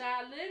 stop it.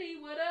 Shy Liddy,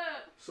 what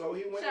up? So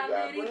he went Shy and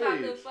got Liddy braids.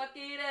 about to fuck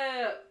it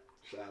up.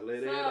 Shy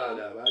Liddy,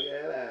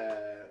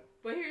 that.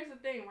 But here's the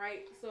thing,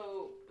 right?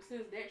 So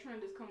since that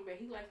trend is coming back,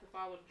 he likes to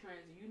follow the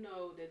trends. You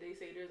know that they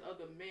say there's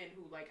other men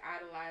who like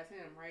idolize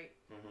him, right?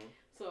 Mm-hmm.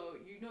 So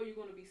you're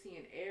going to be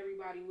seeing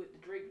everybody with the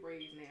Drake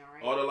braids now,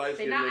 right? All the light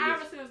skinned niggas. They're not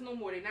Iversons no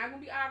more. They're not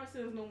gonna be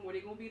Iversons no more.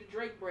 They're gonna be the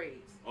Drake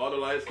braids. All the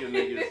light skinned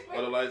niggas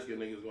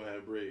gonna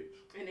have braids.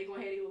 And they're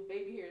gonna have their little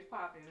baby hairs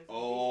popping. It's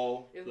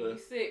gonna be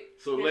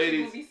sick. So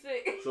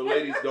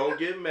ladies, don't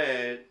get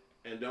mad.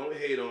 And don't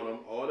hate on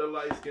them. All the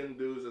light skinned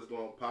dudes that's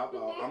gonna pop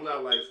out. I'm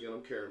not light skinned,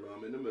 I'm caramel.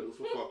 I'm in the middle,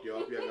 so fuck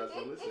y'all if y'all got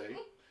something to say.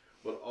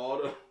 But all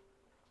the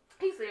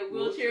he said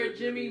wheelchair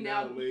Jimmy,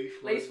 now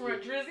lace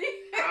front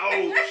Drizzy.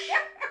 Ouch.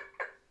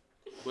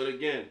 But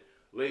again,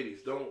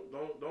 ladies,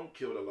 don't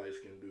kill the light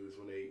skinned dudes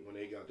when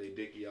they got their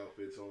dicky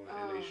outfits on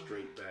and they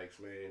straight backs,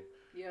 man.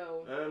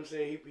 Yo. You know what I'm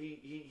saying?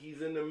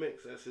 He's in the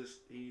mix.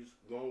 He's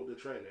going with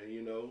the trend,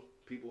 and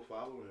people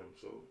follow him,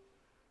 so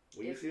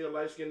when you see a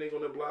light skinned nigga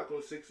on the block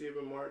on 60th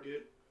and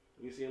Market,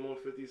 when you see him on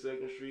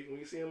 52nd Street, when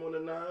you see him on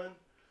the 9,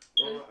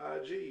 on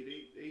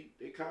IG,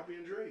 they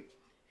copying Drake.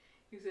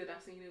 You said I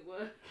seen it,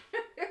 what?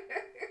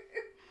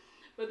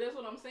 But that's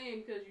what I'm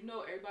saying, because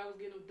everybody was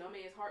getting them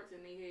dumbass hearts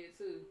in their head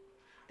too.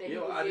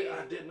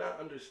 I did not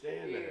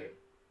understand that.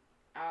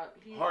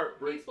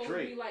 Heartbreak he's supposed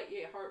Drake. to be like,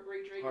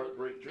 Heartbreak Drake.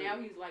 Heartbreak Drake. Now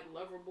he's like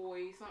Lover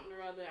Boy, something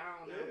or other. I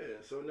don't know.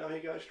 Yeah, so now he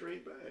got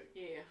straight back.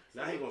 Yeah.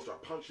 Now he gonna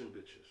start punching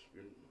bitches.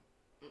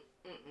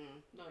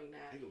 No, he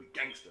not. He gonna be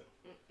gangster.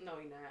 No,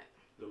 he not.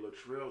 The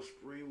Latrell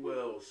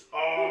Sprewells.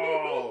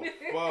 Oh,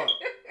 fuck.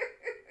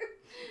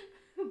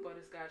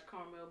 Butterscotch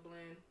caramel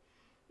blend.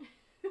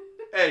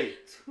 Hey.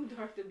 Too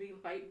dark to be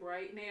light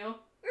bright now.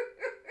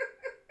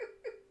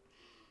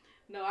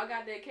 No, I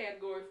got that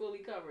category fully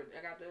covered.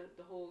 I got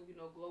the whole,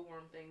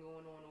 glowworm thing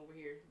going on over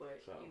here. But,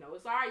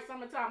 it's all right.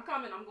 Summertime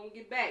coming. I'm going to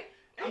get back.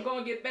 I'm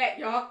going to get back,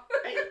 y'all.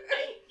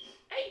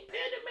 Ain't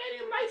Panda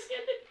Man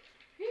light-skinned?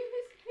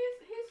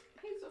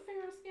 He's a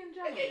fair-skinned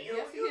gentleman.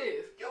 Yes, he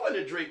is. You in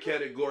the Drake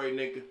category,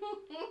 nigga.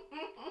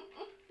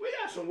 We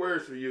got some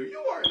words for you. You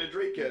are in the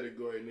Drake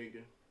category,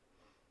 nigga.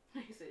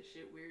 He said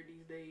shit weird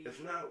these days.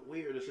 It's not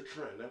weird. It's a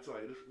trend. That's all.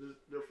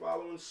 They're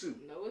following suit.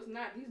 No, it's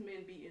not. These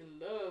men be in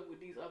love with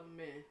these other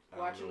men.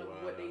 Watching them,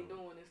 what they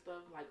doing and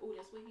stuff. Like, oh,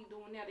 that's what he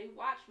doing now. They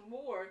watch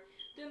more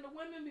than the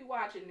women be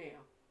watching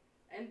now.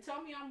 And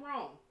tell me I'm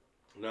wrong.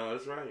 No,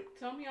 that's right.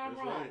 Tell me I'm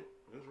wrong. Right.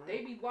 That's right.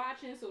 They be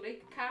watching so they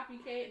can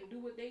copycat and do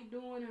what they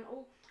doing. And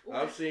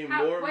I've seen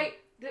more. Wait,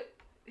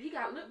 he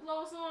got lip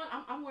gloss on.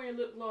 I'm wearing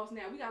lip gloss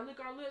now. We got to lick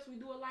our lips. We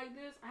do it like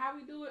this. How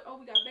we do it? Oh,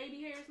 we got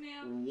baby hairs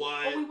now.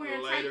 What? Oh, we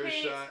wearing tight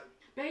pants. Shot.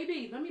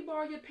 Baby, let me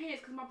borrow your pants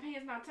because my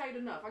pants not tight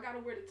enough. I got to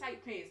wear the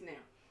tight pants now.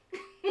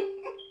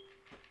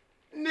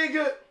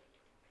 Nigga.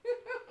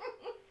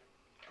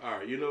 All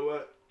right, you know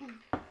what?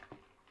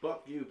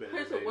 Fuck you,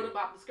 baby. So what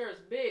about the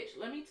skirts? Bitch,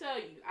 let me tell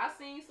you. I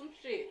seen some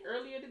shit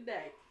earlier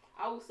today.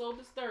 I was so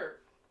disturbed.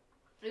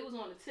 It was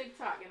on the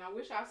TikTok, and I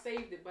wish I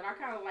saved it, but I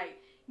kind of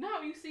like,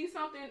 No, you see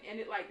something and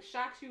it like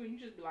shocks you and you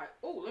just be like,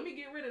 oh, let me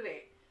get rid of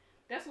that.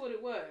 That's what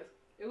it was.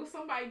 It was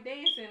somebody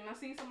dancing and I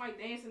seen somebody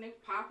dancing, they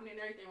popping and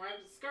everything, right?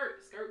 It was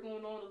a skirt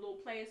going on, a little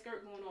plaid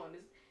skirt going on.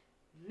 This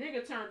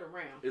nigga turned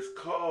around. It's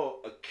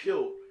called a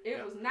kilt.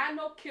 It was not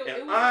no kilt. And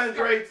it was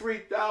Andre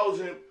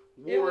 3000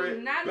 wore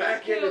it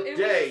back in the day. It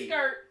was a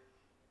skirt.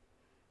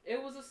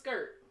 It was a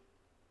skirt.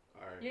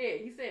 All right. Yeah,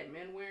 he said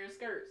men wearing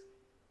skirts.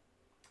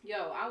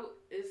 Yo,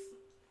 it's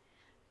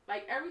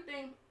like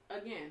everything,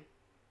 again,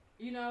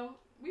 you know,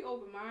 we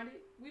open-minded.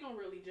 We don't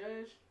really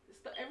judge.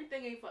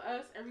 Everything ain't for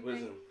us. Everything.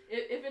 Listen,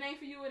 if it ain't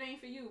for you, it ain't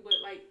for you. But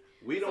like,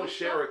 we don't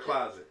share a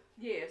closet.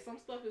 Yeah, some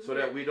stuff is so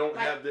weird. That we don't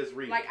have this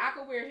reason. Like I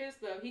could wear his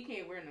stuff. He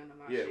can't wear none of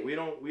my shit. Yeah, we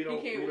don't. He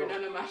can't wear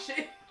none of my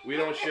shit. We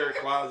don't share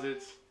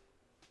closets.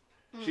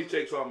 She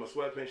takes off my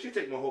sweatpants. She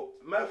takes my whole.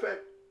 Matter of fact,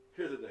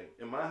 here's the thing.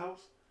 In my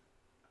house,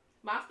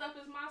 my stuff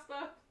is my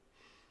stuff.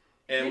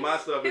 And my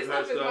stuff is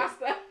her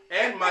stuff.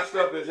 And my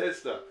stuff is his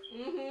stuff.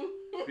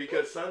 Mm-hmm.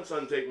 Because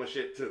Sun take my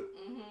shit too.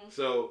 Mm-hmm.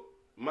 So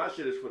my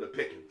shit is for the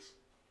pickings.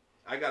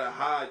 I gotta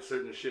hide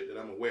certain shit that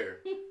I'm gonna wear.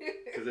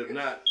 Because if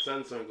not,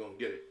 Sun gonna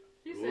get it.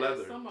 She said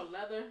leather. Some are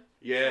leather.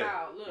 Yeah.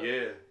 Child, look.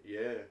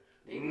 Yeah.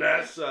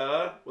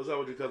 NASA. What's up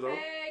with you, cousin?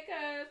 Hey,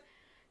 cuz.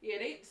 Yeah,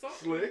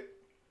 slick.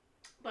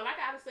 But I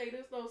gotta say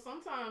this though,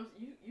 sometimes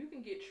you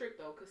can get tricked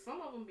though, because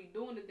some of them be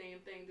doing the damn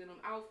things in them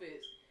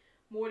outfits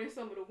more than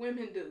some of the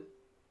women do.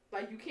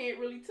 Like you can't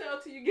really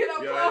tell till you get up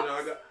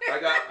close.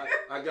 Yeah,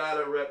 I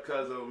got a rep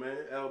cousin, man.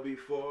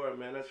 LB4,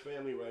 man, that's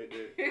family right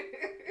there.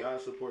 Gotta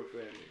support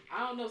family.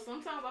 I don't know.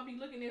 Sometimes I be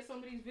looking at some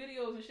of these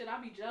videos and shit.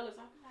 I be jealous.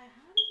 I be like,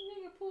 how does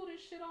nigga pull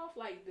this shit off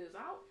like this?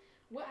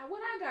 What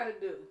I gotta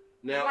do?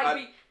 Now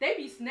like they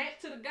be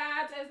snatched to the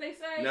gods, as they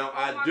say. Now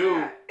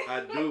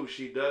I do.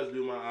 She does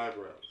do my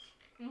eyebrows.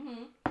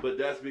 Mm-hmm. But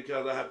that's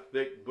because I have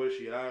thick,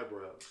 bushy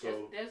eyebrows.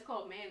 So that's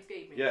called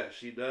manscaping. Yeah,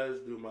 she does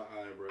do my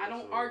eyebrows. I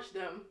don't arch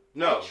them.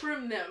 No, I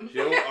trim them. She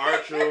don't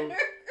arch them.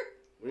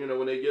 You know,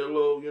 when they get a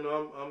little, you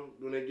know,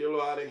 when they get a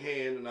little out of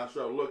hand, and I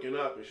start looking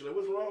up, and she's like,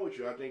 "What's wrong with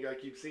you?" I think I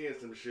keep seeing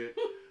some shit,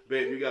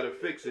 babe. You gotta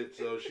fix it.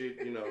 So she,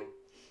 you know.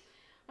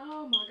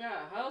 Oh my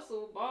God,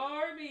 hustle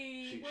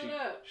Barbie. What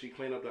up? She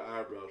cleaned up the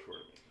eyebrows for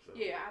me. So.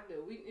 Yeah, I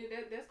do.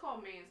 That's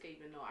called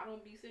manscaping. though. I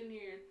don't be sitting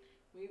here.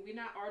 We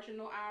not arching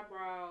no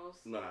eyebrows.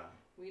 Nah.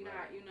 We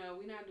not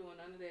doing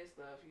none of that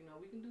stuff. You know,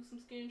 we can do some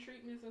skin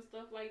treatments and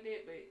stuff like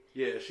that, but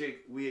yeah,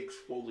 we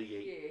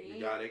exfoliate. Yeah, you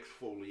gotta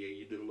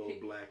exfoliate. You do a little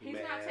black mask.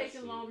 He's not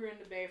taking longer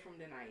in the bathroom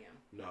than I am.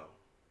 No.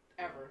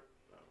 Ever.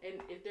 No. And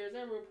if there's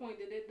ever a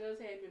point that it does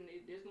happen,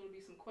 there's gonna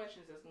be some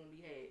questions that's gonna be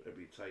had. There'd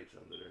be tights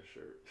under their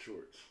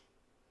shorts.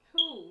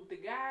 Who?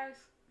 The guys?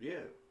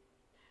 Yeah.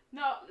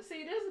 No,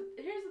 see,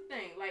 here's the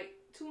thing. Like,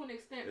 to an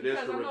extent, it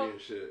because I know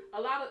shit. a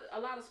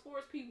lot of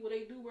sports people,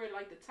 they do wear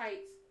like the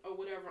tights or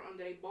whatever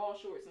under their ball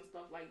shorts and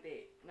stuff like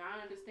that. Now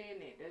I understand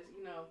that. That's,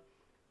 you know,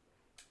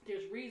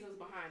 there's reasons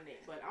behind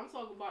that. But I'm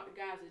talking about the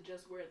guys that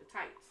just wear the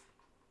tights,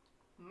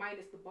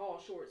 minus the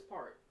ball shorts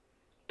part.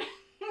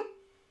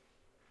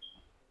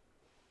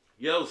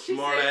 Yo,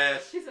 smart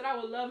ass. She said I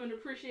would love and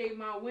appreciate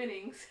my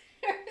winnings.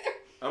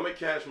 I'm gonna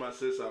cash my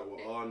sis out with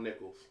all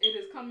nickels. It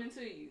is coming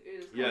to you.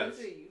 It is coming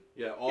to you.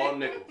 Yeah, all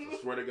nickels. I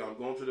swear to God, I'm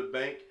going to the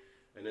bank,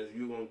 and then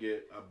you're gonna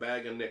get a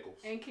bag of nickels.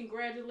 And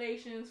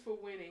congratulations for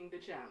winning the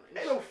challenge.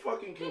 Ain't no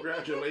fucking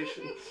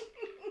congratulations.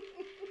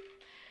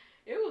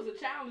 It was a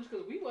challenge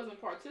because we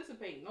wasn't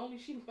participating. Only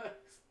she was.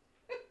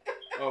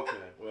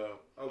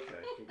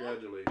 Okay.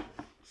 Congratulations.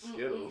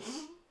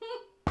 Skittles.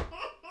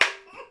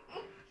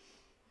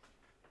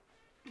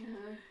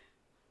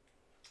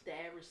 The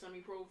average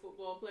semi-pro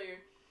football player.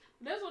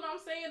 That's what I'm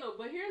saying though.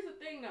 But here's the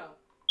thing though.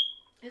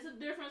 It's a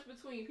difference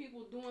between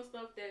people doing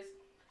stuff that's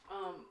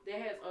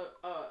that has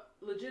a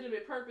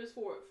legitimate purpose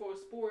for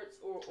sports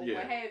or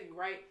what have you,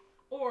 right?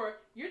 Or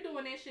you're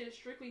doing that shit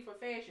strictly for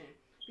fashion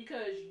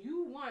because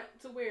you want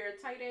to wear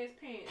tight ass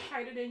pants,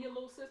 tighter than your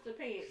little sister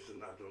pants,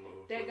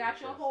 that got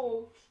your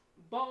whole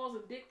balls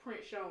and dick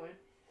print showing.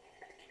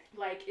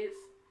 Like it's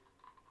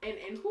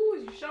and who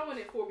is you showing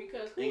it for?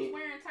 Because who's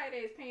wearing tight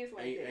ass pants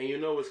like that? And you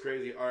know what's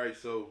crazy? All right,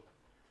 so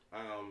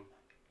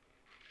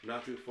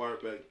not too far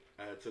back,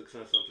 I took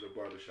Son to the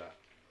barbershop.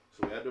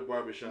 So we're at the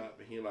barbershop,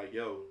 and he like,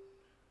 yo,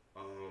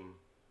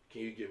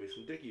 can you get me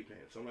some Dickie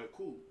pants? I'm like,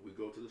 cool. We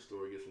go to the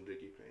store, get some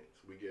Dickie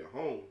pants. We get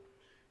home.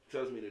 He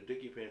tells me the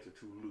Dickie pants are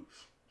too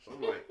loose. So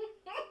I'm like,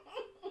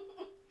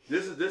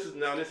 this is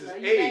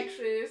age.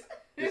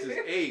 This is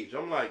age.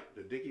 I'm like,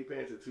 the Dickie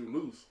pants are too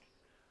loose.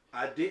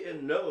 I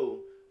didn't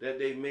know that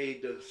they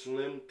made the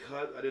slim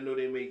cut. I didn't know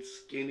they made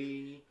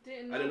skinny. I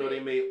didn't know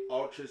they made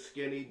ultra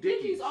skinny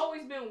Dickies. Dickies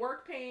always been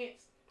work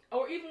pants.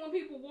 Or even when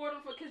people wore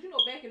them for, because, you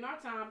know, back in our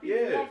time, people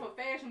wore them for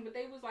fashion, but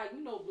they was like,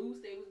 you know, loose,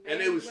 they was bad.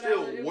 And they was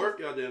still work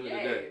at the end of the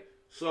day.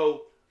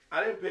 So,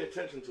 I didn't pay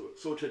attention to it.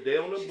 So, today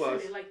on the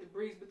bus. Said they like the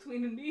breeze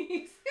between the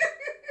knees.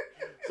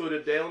 So,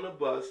 today on the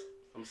bus,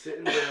 I'm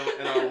sitting down,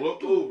 and I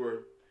look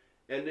over,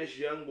 and this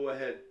young boy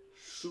had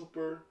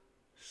super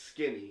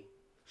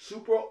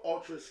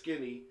ultra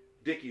skinny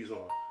Dickies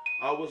on.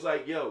 I was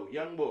like, yo,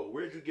 young boy,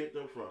 where'd you get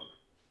them from?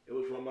 It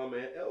was from my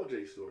man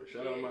LJ store.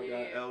 Shout out my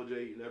guy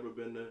LJ. You never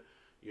been to,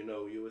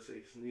 USA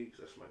Sneaks.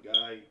 That's my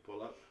guy. You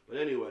pull up. But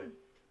anyway,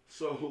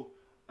 so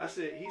I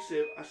said,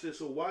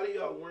 so why do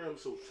y'all wear them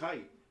so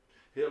tight?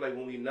 He was like,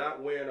 when we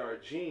not wearing our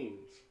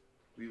jeans,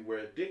 we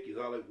wear Dickies.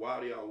 I was like,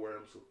 why do y'all wear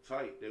them so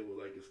tight? They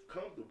were like, it's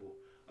comfortable.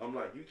 I'm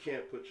like, you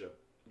can't put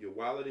your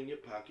wallet in your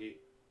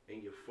pocket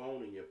and your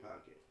phone in your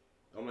pocket.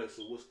 I'm like,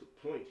 so what's the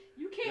point?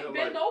 You can't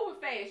bend over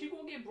fast. You're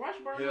going to get brush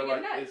burn on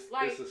your nuts.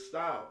 It's a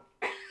style.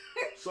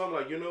 So I'm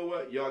like, you know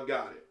what? Y'all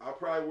got it. I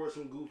probably wore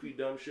some goofy,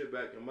 dumb shit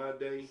back in my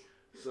day,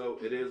 so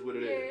it is what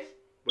it is.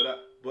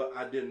 But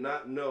I did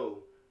not know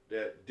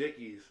that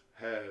Dickies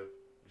have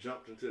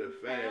jumped into the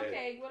fad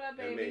what up,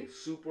 baby? and made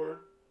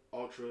super,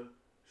 ultra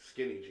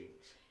skinny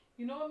jeans.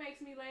 You know what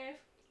makes me laugh?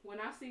 When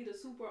I see the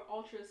super,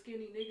 ultra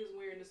skinny niggas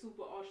wearing the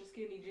super, ultra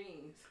skinny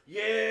jeans.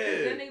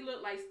 Yeah. Then they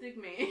look like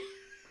Stickman.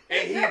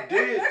 And he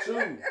did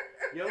too.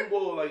 Young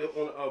boy, like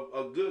on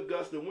a good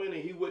gust of wind,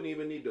 and he wouldn't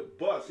even need to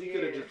bust. He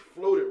could have just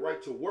floated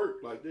right to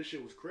work. Like this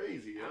shit was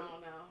crazy. Yeah?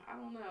 I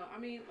don't know. I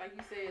mean, like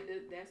you said,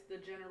 that's the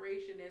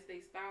generation. That's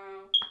their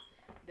style.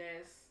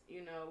 That's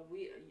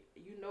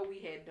we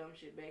had dumb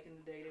shit back in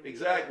the day.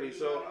 Exactly.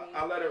 So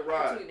I let it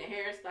ride. Between the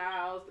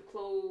hairstyles, the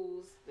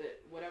clothes, the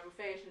whatever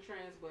fashion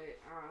trends, but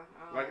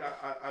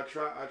I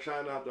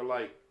try not to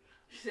like.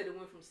 She said it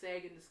went from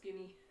sagging to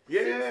skinny.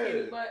 Yeah.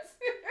 Skinny butts.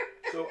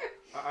 So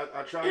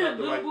I try not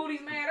to little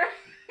booties matter.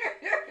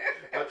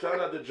 I try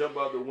not to jump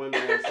out the window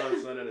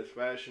on Son and his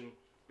fashion,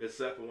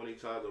 except for when he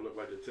tries to look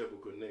like the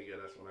typical nigga.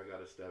 That's when I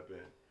gotta step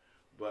in.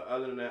 But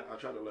other than that, I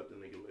try to let the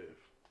nigga live.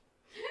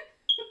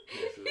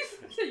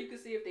 So you can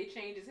see if they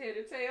change his head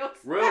or tails.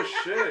 Real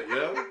shit,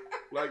 yo.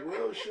 Like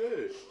real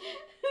shit.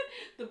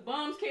 The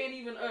bums can't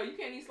even you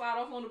can't even slide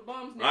off on the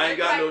bums now. I ain't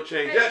got no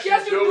change. That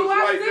shit shows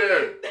right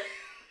there.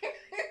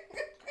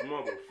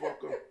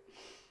 Motherfucker.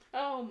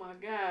 Oh my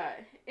God.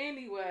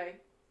 Anyway.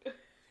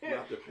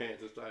 Not the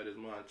pants as tight as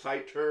mine.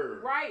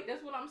 Tighter. Right.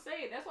 That's what I'm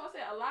saying. That's what I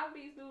said. A lot of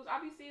these dudes,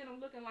 I be seeing them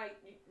looking like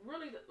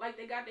really like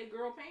they got their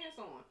girl pants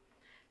on.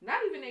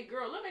 Not even their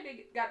girl. Look like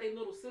they got their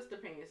little sister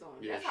pants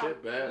on. Yeah, that's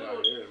shit bad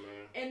out here,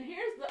 man. And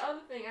here's the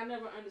other thing I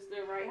never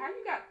understood, right? How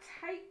you got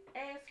tight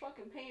ass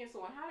fucking pants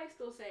on? How they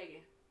still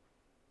sagging?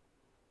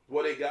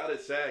 Well, they got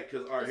it sag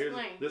because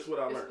this is what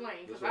I learned.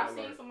 Explain, because I've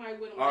seen somebody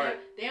with them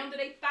down to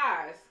their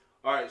thighs.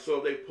 All right, so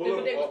if they pull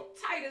them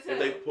tight as hell. if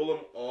they pull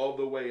them all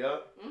the way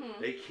up,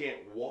 they can't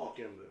walk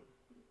in them.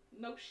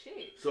 No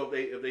shit. So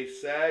if they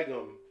sag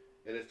them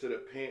and it's to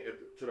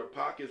the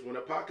pockets, when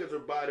the pockets are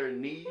by their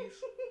knees,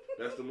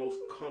 that's the most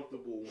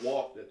comfortable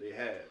walk that they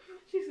have.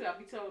 She said I'll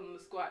be telling them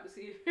to squat to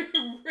see if they're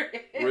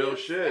red. Real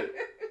shit.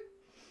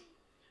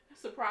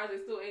 Surprised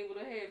they're still able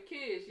to have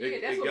kids. Yeah,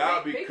 it that's what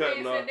gotta be Big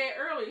cutting Man up, said that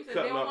earlier. He said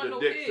cutting they don't up want the no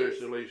dick kids.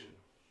 circulation.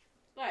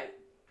 Like,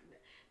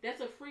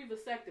 that's a free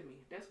vasectomy.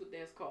 That's what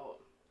that's called.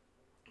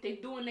 They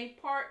doing their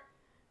part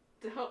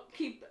to help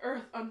keep the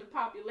earth under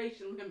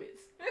population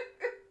limits.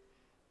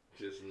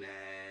 Just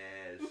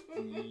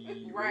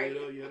nasty. Right.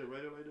 You had to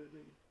write it like that,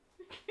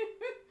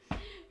 nigga?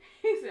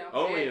 He said, I'm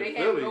only sad in they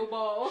Philly. have no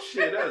balls.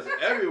 Shit, that's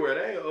everywhere.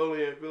 That ain't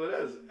only in Philly.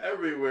 That's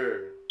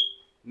everywhere.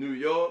 New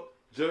York,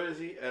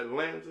 Jersey,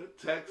 Atlanta,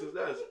 Texas.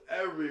 That's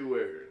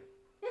everywhere.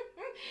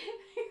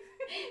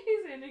 He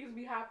said niggas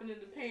be hopping in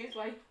the pants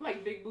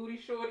like big booty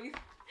shorties.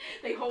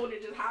 They holding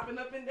it just hopping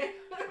up and down.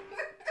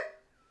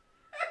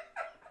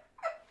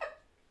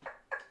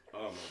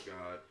 Oh my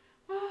God.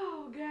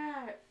 Oh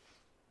God.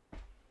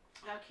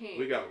 I can't.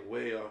 We got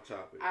way off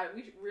topic.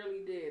 We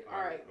really did. All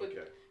right, but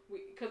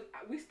because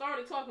we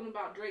started talking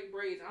about Drake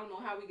braids. I don't know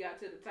how we got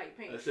to the tight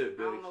pants. That's it,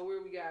 bitch. I don't know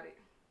where we got it.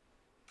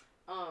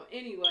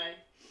 Anyway,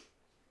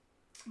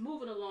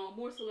 moving along,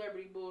 more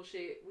celebrity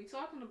bullshit. We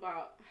talking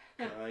about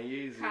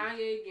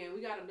Kanye again.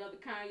 We got another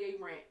Kanye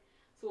rant.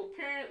 So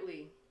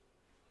apparently,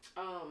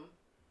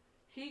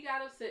 he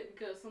got upset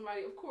because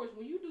somebody, of course,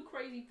 when you do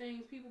crazy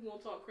things, people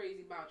gonna talk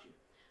crazy about you.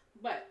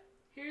 But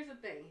here's the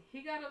thing.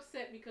 He got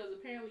upset because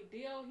apparently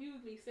D.L.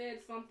 Hughley said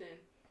something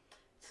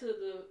to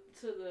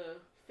the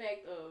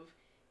fact of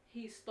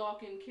he's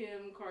stalking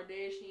Kim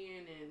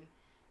Kardashian and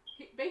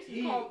he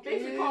basically called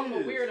him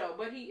a weirdo,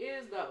 but he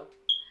is though.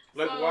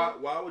 Like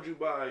why would you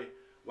buy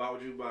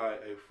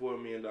a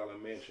 $4 million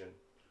mansion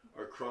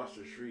across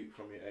the street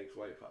from your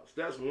ex-wife's house?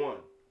 That's one.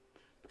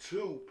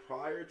 Two,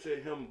 prior to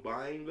him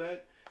buying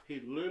that,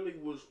 he literally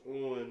was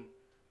on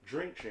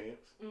Drink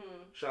Champs.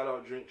 Shout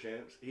out Drink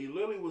Champs. He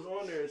literally was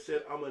on there and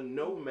said, I'm a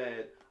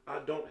nomad. I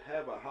don't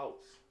have a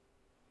house.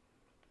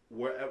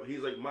 Wherever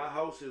he's like, my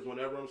house is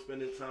whenever I'm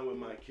spending time with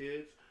my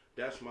kids.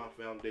 That's my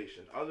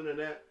foundation. Other than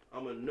that,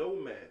 I'm a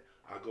nomad.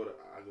 I go to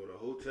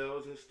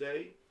hotels and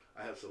stay.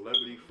 I have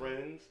celebrity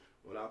friends.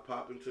 When I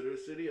pop into their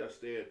city, I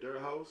stay at their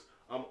house.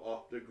 I'm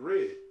off the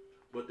grid.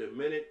 But the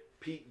minute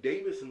Pete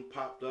Davidson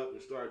popped up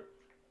and started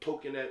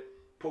poking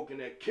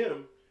at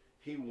Kim,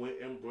 he went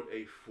and bought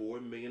a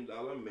 $4 million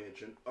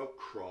mansion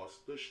across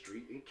the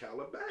street in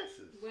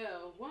Calabasas.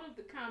 Well, one of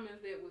the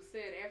comments that was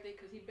said after,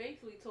 because he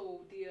basically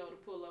told DL to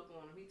pull up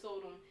on him. He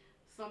told him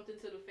something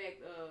to the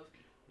fact of,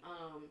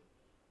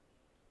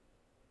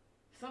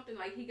 something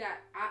like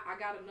I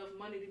got enough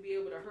money to be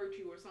able to hurt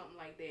you or something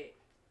like that.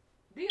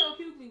 D.L.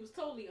 Hughley was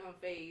totally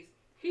unfazed.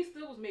 He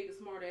still was making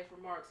smart ass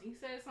remarks. He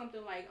said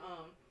something like,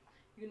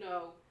 you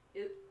know,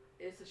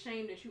 it's a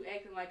shame that you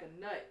acting like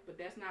a nut, but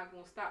that's not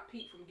gonna stop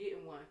Pete from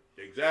getting one.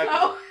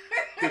 Exactly.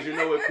 Because you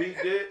know what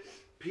Pete did?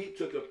 Pete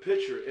took a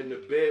picture in the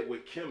bed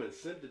with Kim and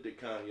sent it to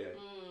Kanye.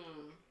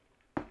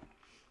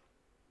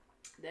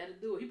 That'll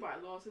do it. He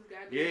probably lost his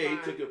goddamn Yeah, mind.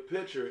 he took a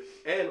picture,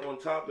 and on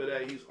top of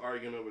that, he's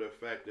arguing over the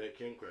fact that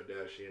Kim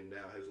Kardashian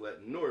now has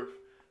let North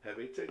have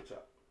a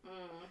TikTok.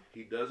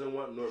 He doesn't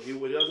want North. He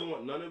doesn't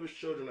want none of his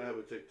children to have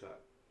a TikTok.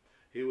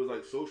 He was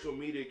like, social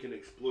media can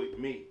exploit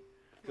me.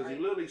 Because he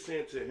literally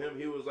said to him,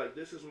 he was like,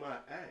 this is my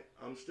act.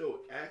 I'm still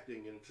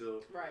acting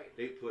until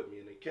they put me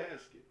in a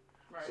casket.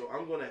 Right. So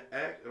I'm going to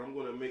act, and I'm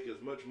going to make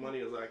as much money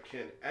as I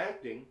can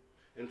acting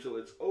until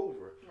it's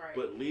over. Right.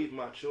 But leave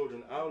my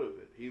children out of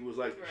it. He was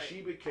like,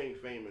 she became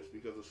famous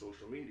because of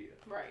social media.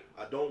 Right.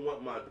 I don't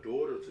want my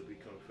daughter to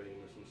become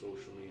famous on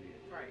social media.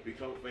 Right.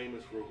 Become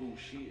famous for who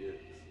she is.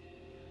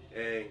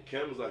 And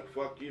Kim's like,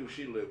 fuck you,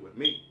 she lived with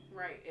me.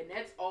 Right, and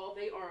that's all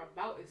they are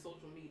about is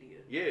social media.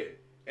 Yeah,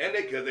 and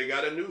because they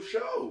got a new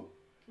show.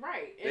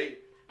 Right. And,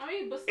 I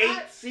mean, besides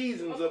 8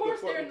 seasons of the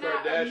fucking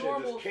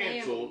Kardashians just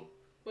canceled. Family,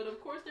 but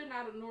of course they're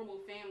not a normal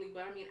family.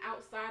 But I mean,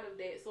 outside of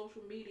that,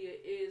 social media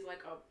is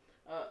like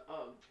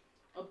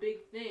a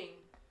big thing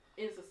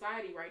in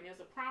society right now.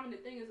 It's a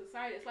prominent thing in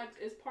society. It's like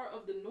it's part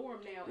of the norm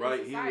now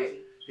in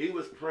society. He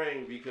was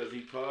praying because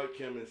he called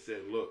Kim and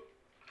said, look,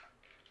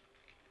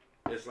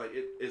 it's like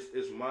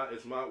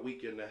it's my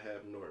weekend to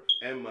have North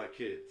and my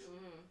kids.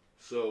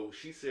 So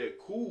she said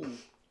cool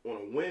on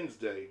a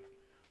Wednesday.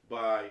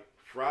 By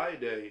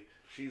Friday,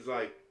 she's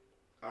like,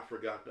 I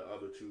forgot the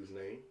other three's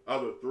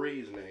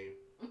name,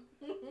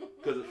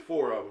 because it's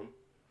 4 of them.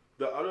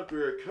 The other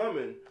 3 are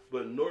coming,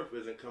 but North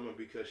isn't coming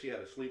because she had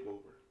a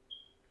sleepover.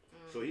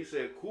 So he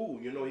said cool.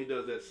 You know he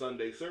does that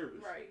Sunday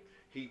service. Right.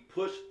 He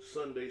pushed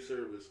Sunday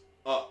service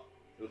up.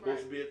 It was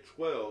supposed to be at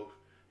 12.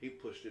 He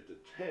pushed it to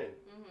 10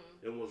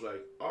 and was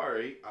like, all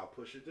right, I'll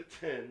push it to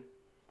 10.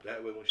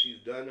 That way when she's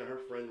done and her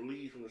friend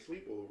leaves from the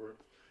sleepover,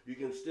 you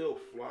can still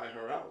fly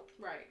her out.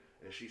 Right.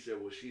 And she said,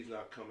 well, she's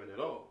not coming at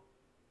all.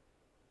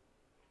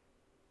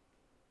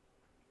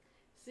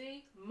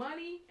 See,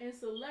 money and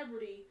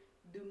celebrity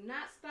do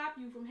not stop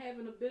you from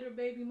having a bitter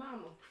baby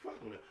mama. Fuck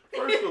no.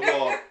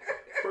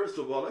 First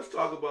of all, let's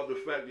talk about the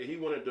fact that he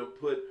wanted to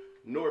put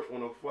North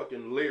on a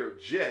fucking Lear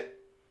jet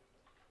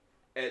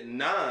at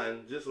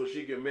 9 just so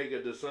she can make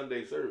it to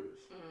Sunday service.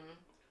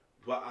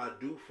 But I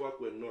do fuck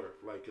with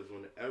North, like, cause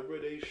whenever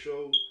they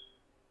show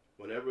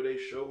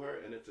her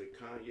and it's a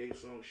Kanye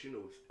song, she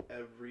knows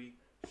every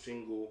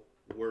single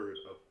word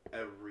of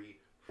every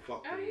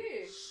fucking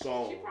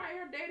song. She probably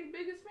her daddy's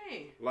biggest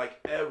fan. Like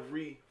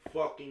every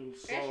fucking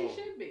song. As she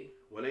should be.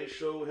 When they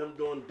showed him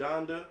doing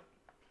Donda,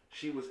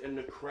 she was in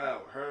the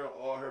crowd. Her and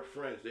all her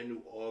friends, they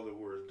knew all the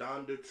words.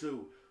 Donda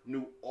too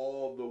knew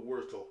all the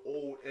words to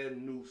old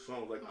and new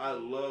songs. Like I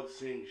love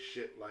seeing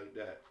shit like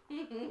that.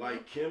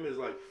 Like Kim is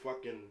like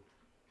fucking.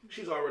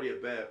 She's already a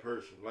bad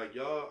person. Like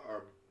y'all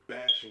are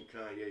bashing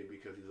Kanye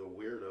because he's a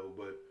weirdo,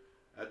 but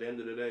at the end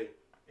of the day,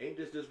 ain't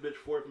this bitch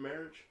 4th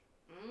marriage?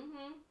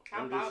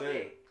 How about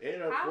that?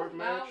 Ain't her 4th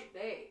marriage?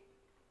 That?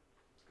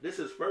 This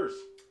is first.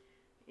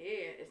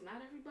 Yeah, it's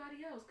not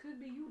everybody else. Could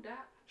be you,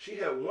 Doc. She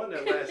had one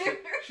that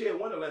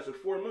lasted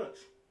 4 months.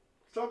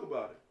 Let's talk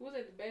about it. Was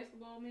it the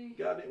basketball man?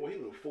 Goddamn, well, he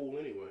was a fool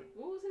anyway.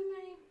 What was his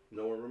name?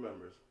 No one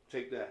remembers.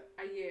 Take that.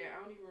 Yeah,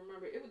 I don't even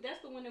remember.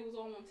 That's the one that was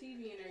all on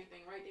TV and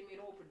everything, right? They made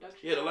a whole production.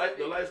 Yeah, the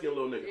light skinned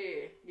little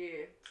nigga.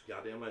 Yeah.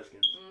 Goddamn light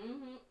skin.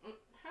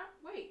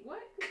 Wait,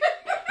 what?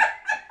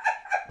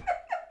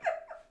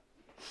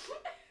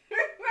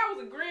 I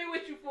was agreeing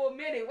with you for a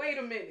minute. Wait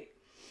a minute.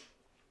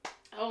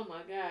 Oh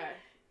my God.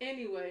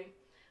 Anyway,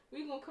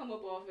 we gonna come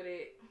up off of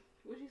that.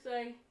 What'd you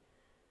say?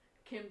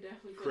 Kim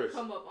definitely could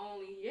come up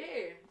only.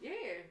 Yeah.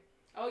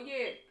 Oh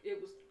yeah, it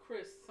was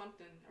Chris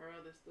something or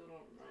other. Still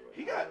don't remember.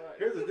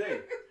 Here's the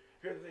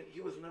thing.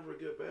 He was never a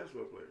good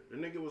basketball player. The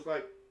nigga was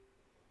like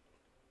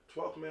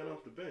 12th man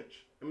off the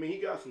bench. I mean, he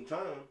got some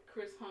time.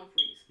 Chris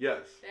Humphries.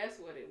 Yes. That's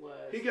what it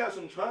was. He got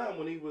some time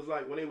when he was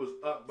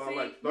up by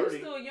like 30.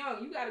 You still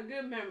young. You got a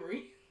good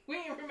memory. We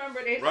ain't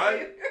remember that right?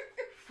 shit.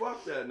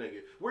 Fuck that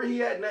nigga. Where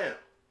he at now?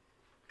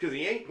 Because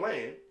he ain't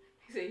playing.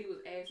 He said he was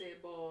ass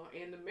at ball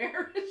in the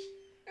marriage.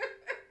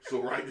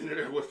 So right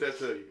there, what's that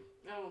tell you?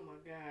 Oh my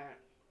God.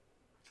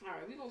 All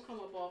right, we're going to come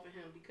up off of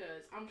him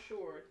because I'm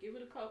sure, give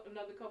it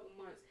another couple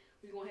months,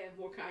 we're going to have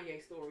more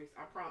Kanye stories.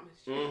 I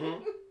promise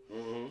you.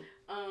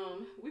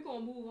 We're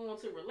going to move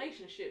on to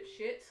relationship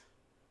shit.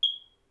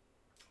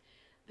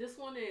 This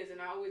one is,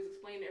 and I always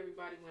explain to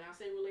everybody when I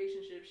say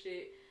relationship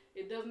shit,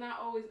 it does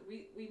not always,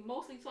 we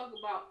mostly talk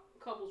about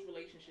couples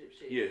relationship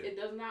shit. Yeah. It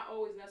does not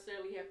always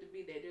necessarily have to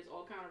be that. There's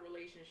all kind of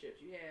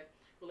relationships. You have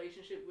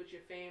relationship with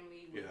your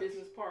family, with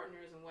business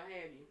partners, and what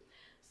have you.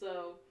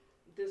 So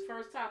this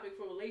first topic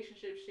for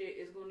relationship shit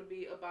is going to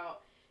be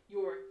about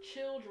your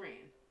children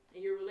and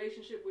your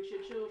relationship with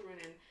your children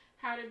and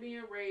how they're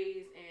being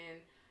raised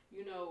and,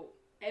 you know,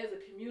 as a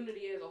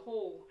community as a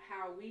whole,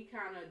 how we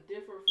kind of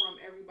differ from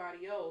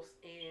everybody else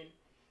and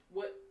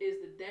what is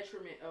the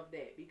detriment of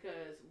that.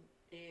 Because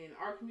in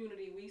our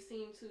community, we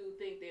seem to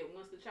think that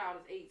once the child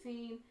is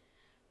 18,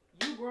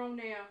 you grown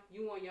now,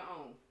 you on your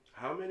own.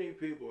 How many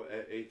people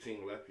at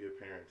 18 left your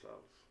parents'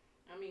 house?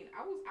 I mean,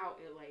 I was out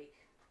at like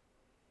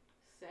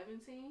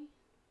 17.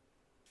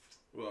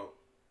 Well,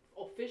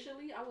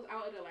 officially, I was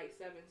out at like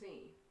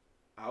 17.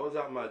 I was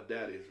out my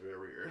daddy's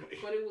very early.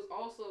 But it was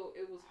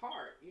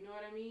hard. You know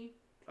what I mean?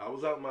 I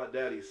was out my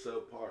daddy's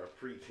subpar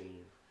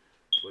preteen,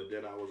 but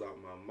then I was out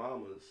my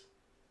mama's.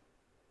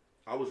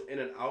 I was in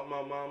and out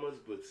my mama's,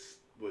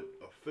 but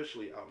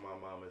officially out my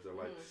mama's at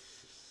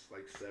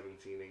like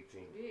 17,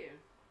 18.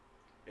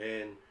 Yeah.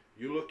 And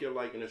you look at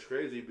like, and it's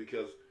crazy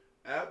because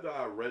after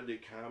I read the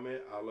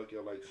comment, I look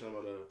at like some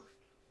of the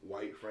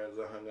white friends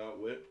I hung out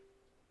with,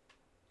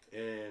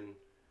 and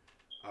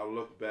I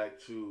look back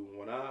to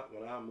when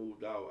I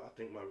moved out. I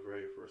think my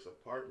very first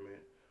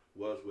apartment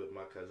was with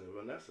my cousin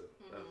Vanessa.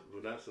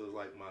 Vanessa is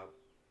like my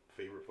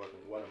favorite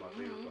one of my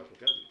favorite fucking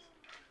cousins.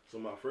 So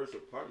my first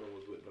apartment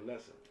was with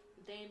Vanessa.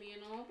 Damien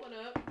on, what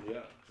up?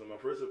 Yeah. So my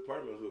first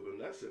apartment was with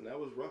Vanessa, and that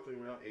was roughly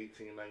around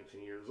 18,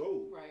 19 years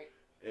old. Right.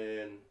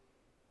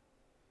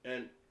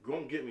 And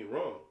don't get me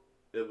wrong,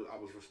 I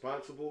was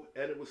responsible,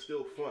 and it was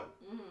still fun.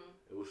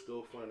 It was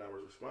still fun. I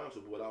was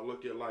responsible, but I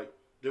look at like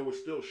there were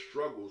still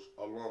struggles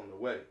along the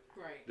way.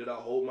 Right. Did I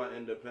hold my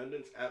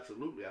independence?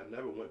 Absolutely. I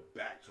never went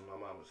back to my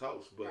mama's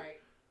house, but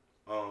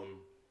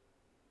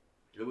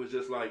it was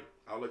just like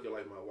I look at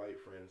like my white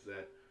friends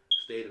that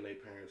stayed in their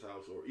parents'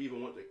 house or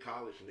even went to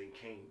college and then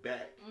came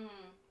back.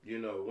 You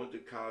know, went to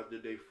college,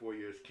 did their 4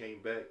 years,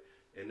 came back,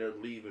 and they're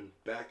leaving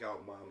back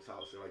out mom's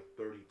house. They're like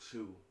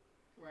 32.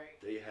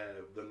 Right. They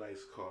have the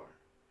nice car.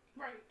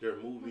 Right. They're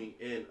moving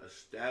in,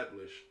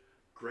 established,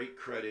 great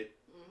credit,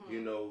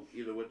 you know,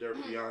 either with their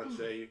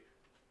fiance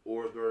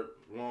or their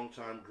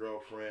longtime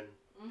girlfriend,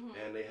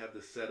 and they have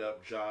the set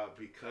up job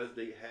because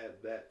they had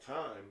that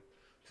time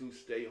to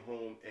stay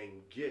home and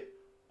get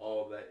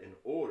all that in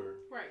order.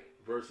 Right.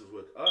 Versus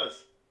with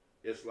us,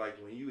 it's like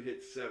when you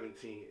hit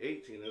 17,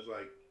 18, it's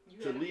like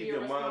you to leave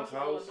your mom's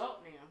house, now.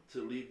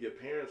 to leave your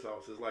parents'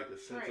 house is like a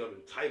sense Right. of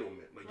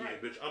entitlement. Like, Right.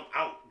 yeah, bitch, I'm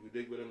out. You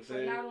dig what I'm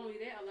saying? But not only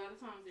that, a lot of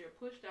times they're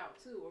pushed out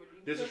too. Or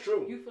This is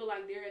true. You feel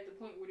like they're at the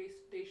point where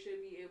they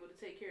should be able to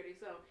take care of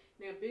themselves.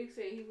 Now, Big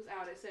said he was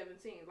out at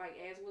 17, like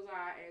as was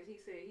I, as he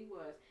said he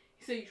was.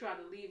 He said you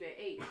tried to leave at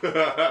 8.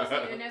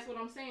 And that's what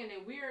I'm saying.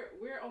 And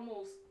we're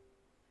almost,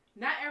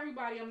 not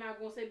everybody, I'm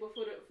not gonna say, but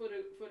for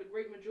the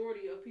great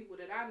majority of people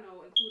that I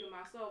know, including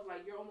myself,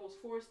 like you're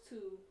almost forced to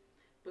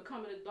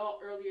become an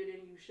adult earlier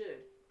than you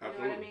should. You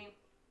Absolutely. know what I mean?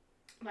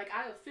 Like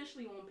I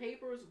officially on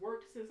papers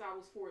worked since I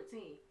was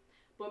 14.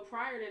 But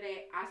prior to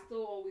that, I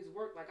still always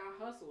worked. Like I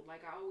hustled.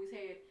 Like I always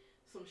had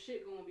some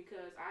shit going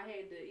because I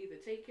had to either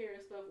take care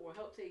of stuff or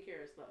help take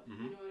care of stuff.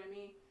 You know what I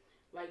mean?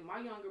 Like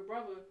my younger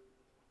brother,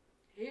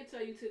 he'll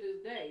tell you to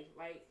this day,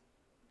 like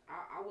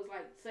I was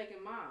like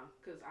second mom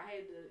because I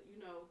had to,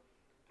 you know,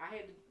 I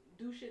had to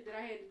do shit that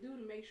I had to do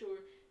to make sure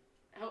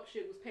help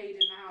shit was paid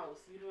in the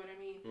house. You know what I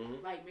mean?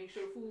 Like make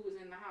sure food was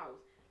in the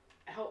house.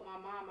 Help my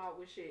mom out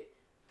with shit.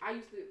 I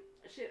used to,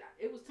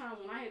 it was times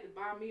when I had to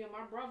buy me and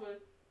my brother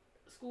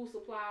school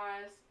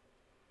supplies,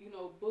 you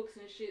know, books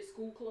and shit,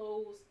 school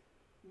clothes,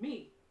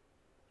 me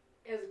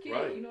as a kid.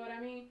 Right. You know what I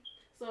mean?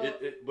 So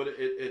but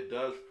it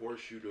does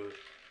force you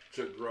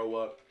to grow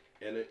up,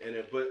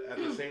 but at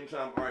the same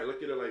time, all right,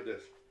 look at it like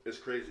this. It's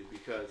crazy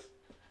because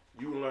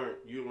you learned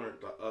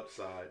the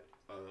upside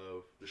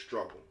of the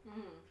struggle.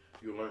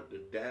 You learned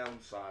the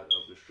downside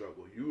of the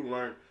struggle. You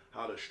learned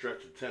how to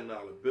stretch a $10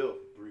 bill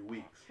for 3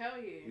 weeks. Hell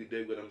yeah. You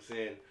dig what I'm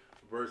saying?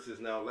 Versus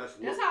now, let's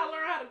look. That's how I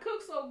learned how to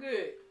cook so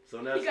good. So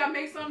you gotta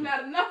make something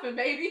out of nothing,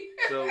 baby.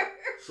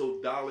 so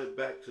dial it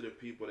back to the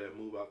people that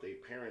move out their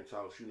parents'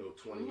 house, you know,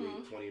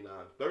 28, 29,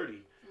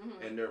 30,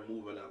 and they're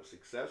moving out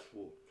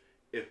successful.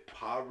 If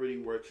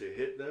poverty were to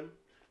hit them,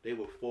 they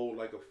would fold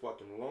like a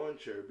fucking lawn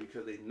chair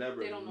because they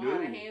never They don't knew. know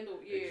how to handle.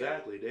 Yeah.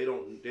 Exactly. They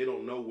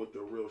don't know what the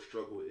real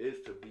struggle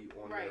is to be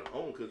on their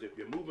own. Because if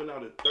you're moving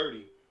out at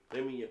 30,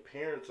 that means your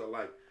parents are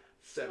like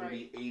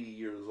 70, 80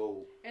 years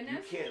old. And you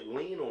can't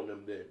lean on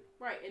them then.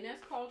 Right, and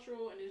that's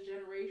cultural and it's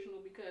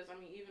generational because, I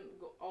mean, even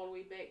go all the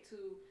way back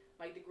to,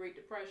 like, the Great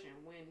Depression.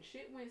 When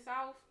shit went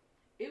south,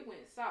 it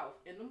went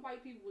south. And them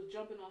white people was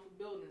jumping off of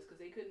buildings because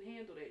they couldn't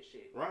handle that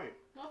shit. Right.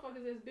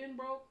 Motherfuckers that's been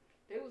broke,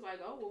 they was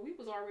like, oh, well, we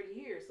was already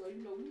here, so,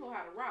 you know, we know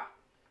how to rock.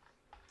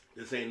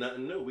 This ain't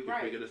nothing new. We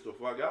can figure this the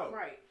fuck out.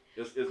 Right.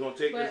 It's gonna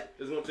take,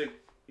 it's gonna take,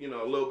 you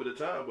know, a little bit of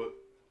time, but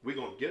we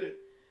gonna get it.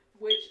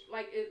 Which,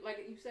 like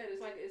you said,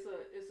 it's like it's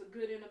a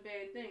good and a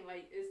bad thing.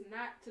 Like it's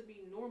not to be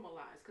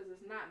normalized because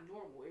it's not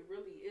normal. It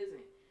really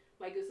isn't.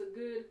 Like it's a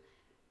good.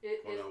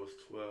 When I was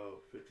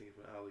 12, 15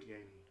 for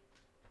Allegheny,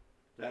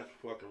 that's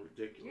fucking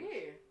ridiculous.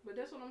 Yeah, but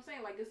that's what I'm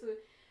saying. Like it's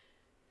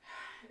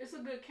a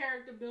good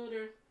character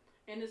builder,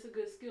 and it's a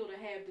good skill to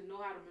have to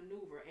know how to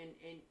maneuver and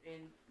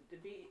to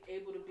be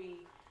able to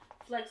be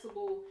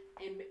flexible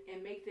and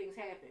make things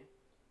happen.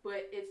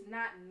 but it's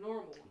not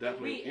normal.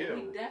 Definitely,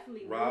 we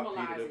definitely rob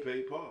normalize Peter to it.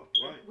 pay Paul.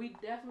 Right. We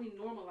definitely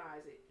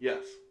normalize it.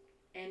 Yes.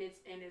 And it's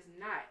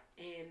not.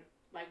 And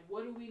like,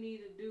 what do we need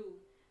to do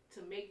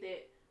to make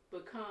that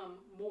become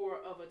more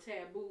of a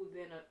taboo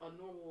than a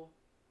normal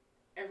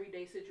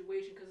everyday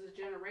situation? Because it's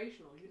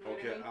generational. You know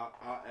Okay, what I mean?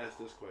 I'll ask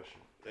this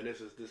question, and this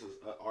is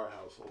our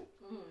household.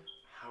 Mm-hmm.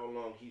 How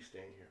long he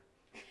staying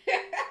here?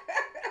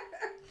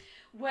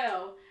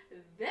 Well,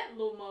 that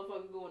little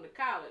motherfucker going to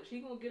college. He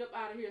gonna get up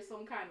out of here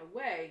some kind of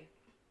way.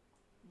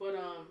 But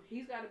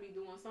he's got to be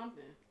doing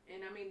something.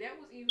 And I mean, that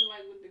was even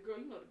like with the girl.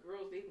 You know, the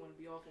girls, they want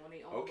to be off on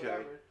their own. Okay.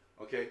 Whatever.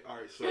 Okay. All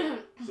right.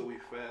 So we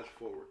fast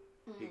forward.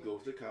 Mm-hmm. He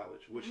goes to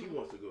college, which he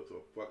wants to go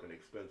to a fucking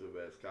expensive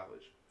ass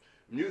college.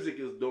 Music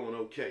is doing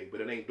okay,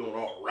 but it ain't doing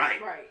all right,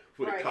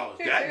 for the college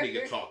that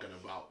nigga talking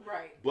about.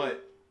 Right.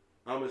 But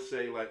I'm gonna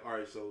say like, all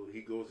right. So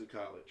he goes to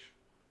college,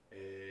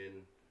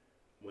 and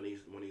when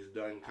he's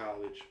done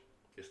college,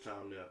 it's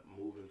time to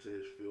move into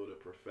his field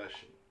of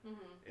profession.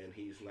 Mm-hmm. And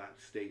he's not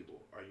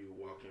stable. Are you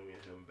welcoming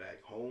him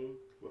back home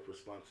with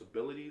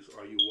responsibilities?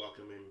 Or are you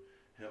welcoming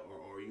him,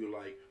 or are you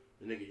like,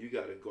 nigga, you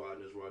gotta go out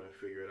in this world and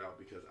figure it out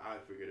because I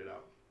figured it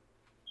out?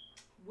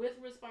 With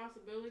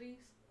responsibilities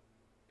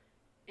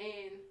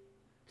and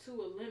to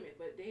a limit,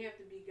 but they have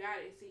to be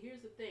guided. See,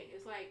 here's the thing.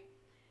 It's like,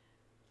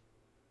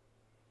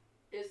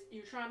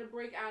 you're trying to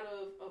break out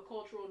of a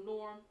cultural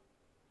norm,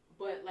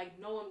 but like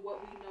knowing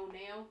what we know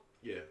now,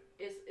 yeah,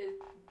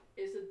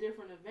 it's a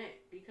different event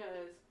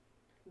because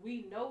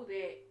we know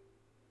that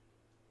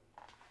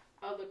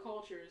other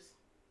cultures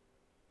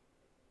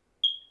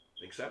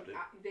accept it.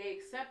 They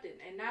accept it,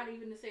 and not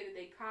even to say that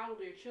they coddle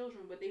their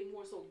children, but they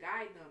more so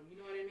guide them. You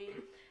know what I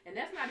mean? And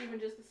that's not even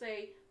just to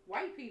say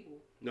white people.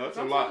 No, it's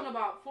I'm a lot. talking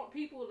about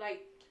people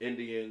like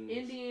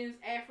Indians,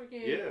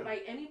 Africans,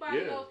 like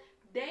anybody else.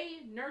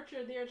 They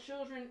nurture their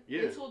children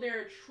until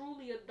they're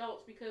truly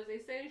adults, because they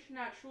say that you're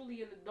not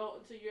truly an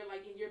adult until you're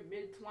like in your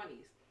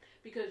mid-20s.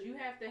 Because you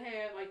have to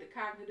have like the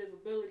cognitive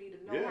ability to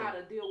know how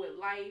to deal with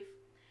life,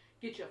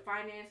 get your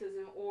finances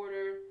in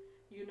order,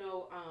 you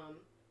know,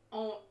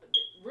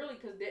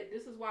 because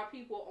this is why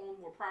people own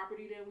more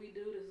property than we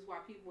do. This is why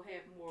people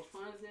have more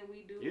funds than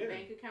we do,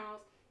 bank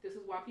accounts. This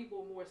is why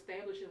people are more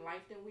established in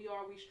life than we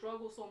are. We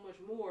struggle so much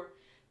more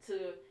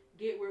to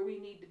get where we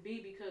need to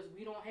be because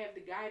we don't have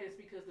the guidance,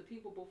 because the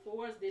people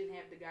before us didn't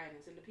have the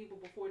guidance, and the people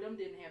before them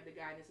didn't have the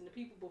guidance, and the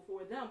people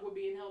before them were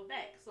being held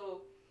back.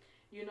 So,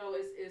 you know,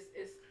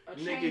 it's a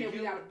chain that we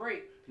gotta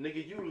break.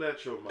 Nigga, you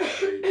let your mind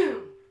be.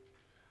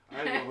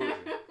 I ain't gonna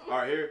hurt you. All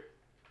right,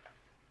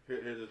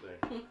 here's the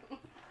thing.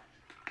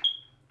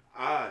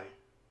 I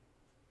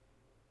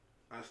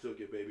still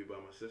get baby by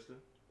my sister.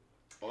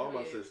 All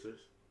my sisters.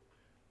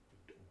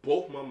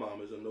 Both my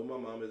mamas. I know my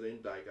mamas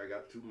ain't dyke. I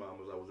got two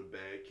mamas. I was a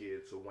bad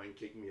kid, so one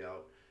kicked me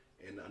out,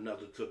 and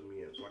another took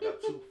me in. So I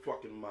got two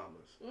fucking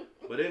mamas.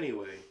 But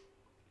anyway,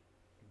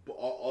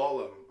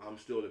 all of them, I'm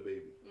still the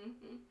baby.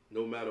 Mm-hmm.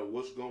 No matter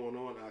what's going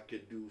on, I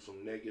could do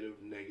some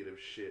negative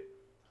shit.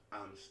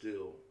 I'm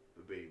still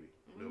the baby,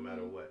 no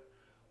matter what.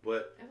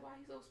 But that's why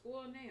he's so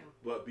spoiled now.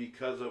 But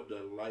because of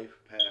the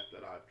life path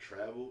that I've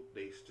traveled,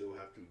 they still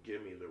have to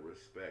give me the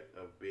respect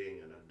of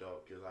being an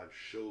adult, because I've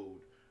showed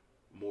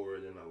more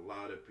than a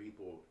lot of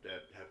people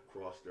that have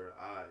crossed their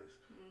eyes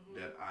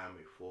that I'm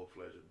a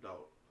full-fledged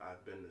adult.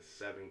 I've been to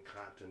 7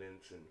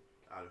 continents, and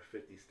out of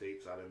 50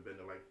 states, I've been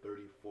to like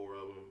 34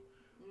 of them.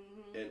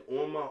 And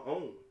on my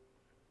own,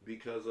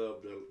 because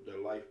of the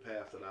life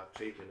path that I've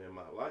taken in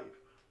my life.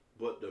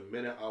 But the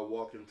minute I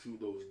walk into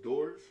those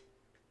doors,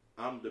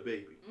 I'm the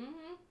baby.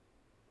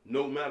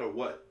 No matter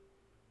what.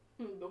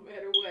 No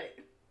matter what.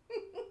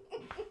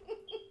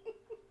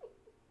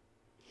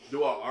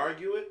 Do I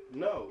argue it?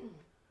 No.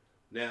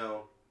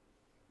 Now,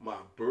 my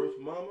birth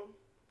mama,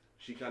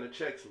 she kind of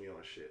checks me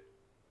on shit.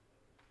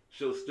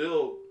 She'll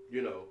still,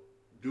 you know,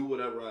 do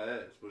whatever I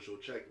ask, but she'll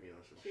check me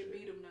on some shit. She'll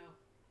beat him now.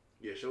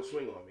 Yeah, she'll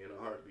swing on me in a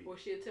heartbeat. Or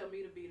she'll tell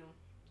me to beat him.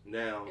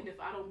 Now. And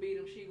if I don't beat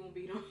him, she gonna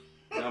beat him.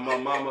 Now my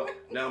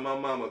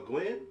mama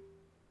Gwen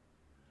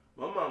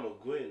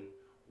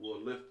will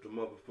lift the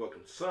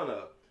motherfucking sun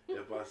up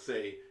if I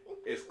say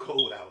it's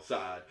cold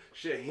outside.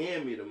 She'll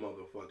hand me the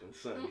motherfucking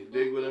sun. You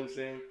dig what I'm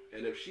saying?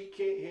 And if she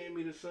can't hand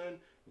me the sun,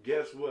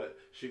 guess what?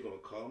 She gonna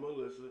call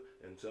Melissa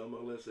and tell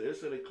Melissa,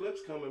 it's an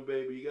eclipse coming,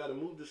 baby. You gotta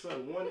move the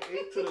sun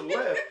 1/8 to the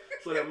left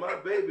so that my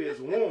baby is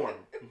warm.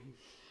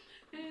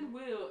 It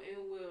will.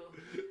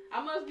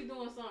 I must be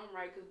doing something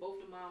right, because both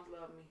the moms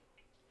love me.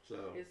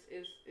 So it's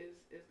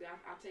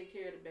I take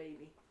care of the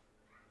baby.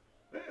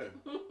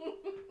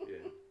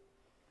 Yeah.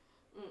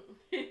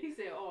 He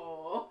said,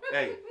 "Oh."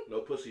 Hey,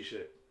 no pussy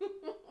shit.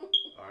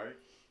 All right.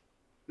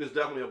 It's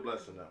definitely a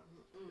blessing now.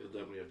 It's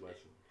definitely a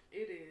blessing.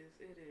 It is.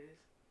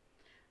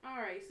 All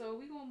right, so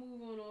we gonna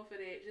move on off of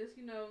that. Just,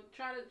 you know,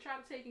 try to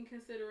take in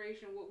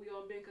consideration what we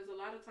all been, because a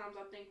lot of times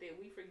I think that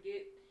we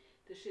forget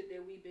the shit that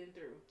we've been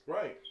through.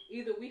 Right.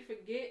 Either we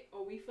forget,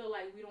 or we feel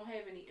like we don't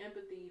have any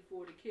empathy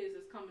for the kids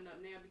that's coming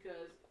up now,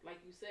 because, like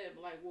you said,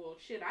 like, well,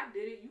 shit, I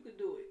did it, you could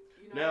do it.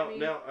 You know what I mean?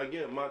 Now,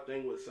 again, my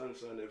thing with Sun,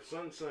 if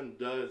Sun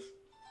does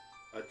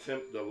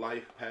attempt the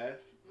life path,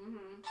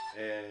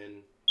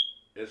 and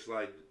it's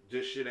like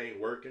this shit ain't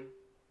working,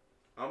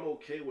 I'm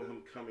okay with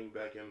him coming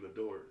back in the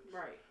doors.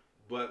 Right.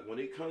 But when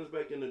he comes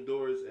back in the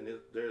doors and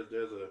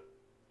there's a,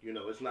 you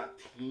know, it's not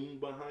teen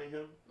behind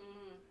him.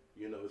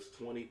 You know, it's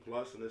 20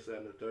 plus and this, that,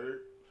 and the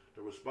third.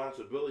 The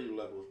responsibility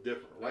level is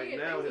different. Right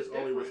now, his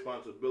only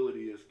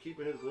responsibility is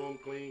keeping his room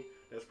clean.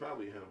 That's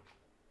probably him.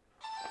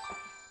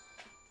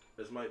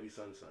 This might be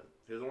Sun.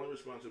 His only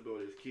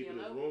responsibility is keeping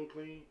his room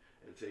clean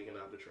and taking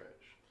out the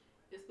trash.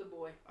 It's the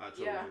boy. I told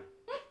you.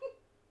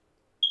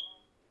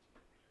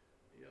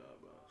 Y'all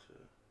about to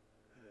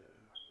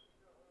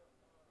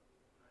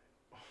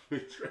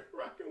have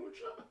rocking with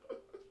y'all.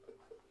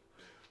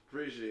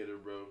 Appreciate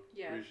it, bro.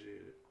 Yeah.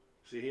 Appreciate it.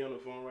 See, he on the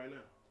phone right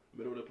now.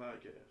 Middle of the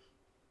podcast.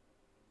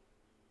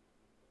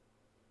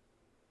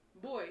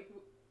 Boy,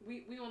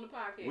 we on the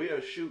podcast. We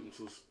are shooting,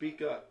 so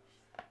speak up.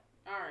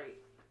 All right.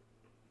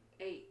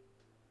 8.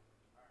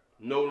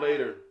 No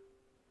later.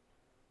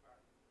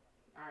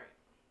 All right.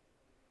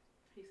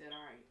 He said,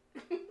 all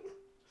right.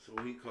 So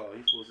he called.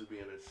 He's supposed to be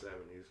in at 7.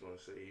 He's going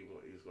to say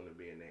he's going to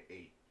be in at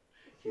 8.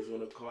 He's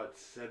going to call at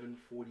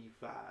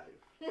 7:45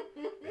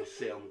 and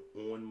say, I'm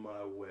on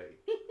my way.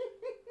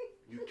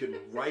 You can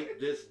write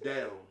this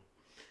down.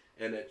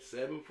 And at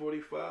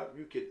 7:45,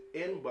 you can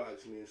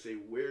inbox me and say,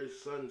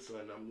 where's Sun?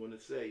 I'm going to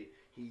say,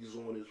 he's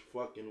on his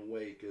fucking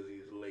way because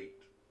he's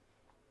late.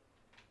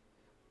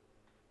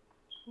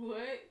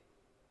 What?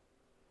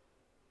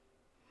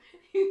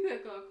 He's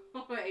like,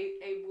 call him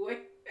a boy.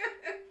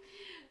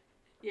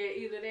 Yeah,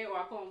 either that or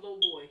I call him little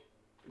boy.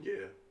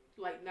 Yeah.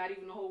 Like, not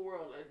even the whole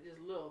world, like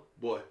just little.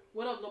 Boy.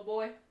 What up, little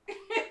boy?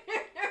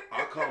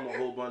 I'll call him a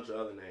whole bunch of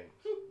other names.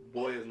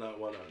 Boy is not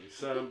one of them. You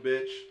son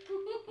bitch.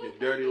 You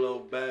dirty little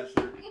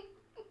bastard.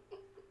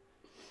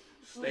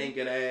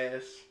 Stinking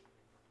ass.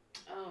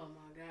 Oh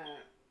my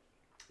God.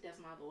 That's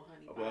my little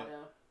honey pie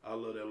though. I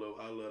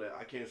love that.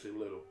 I can't say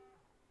little.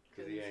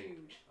 Because he ain't.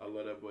 Huge. I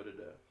love that boy to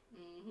death.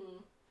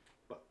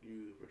 Fuck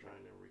you for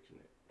trying to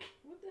reconnect.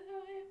 What the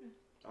hell happened?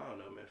 I don't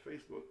know, man.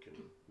 Facebook can.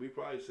 We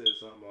probably said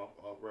something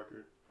off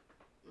record.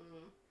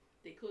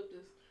 They clipped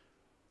us.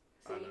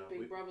 I See, know.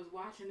 Big Brother's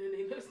watching and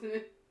they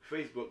listening.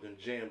 Facebook done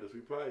jammed us.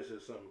 We probably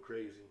said something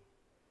crazy.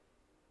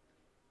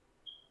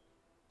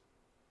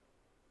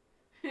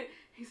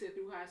 He said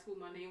through high school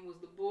my name was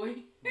the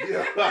boy.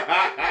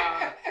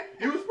 Yeah.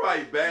 You was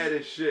probably bad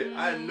as shit.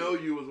 I know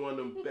you was one of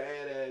them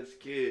badass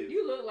kids.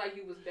 You look like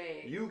you was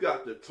bad. You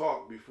got to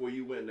talk before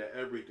you went into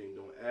everything.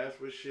 Don't ask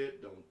for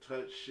shit. Don't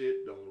touch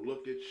shit. Don't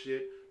look at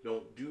shit.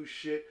 Don't do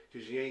shit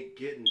because you ain't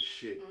getting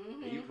shit.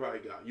 And you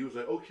probably you was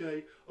like,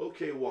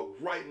 okay, walk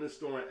right in the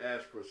store and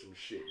ask for some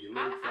shit. You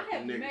little I fucking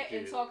have nigga met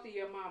kid. and talked to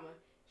your mama.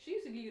 She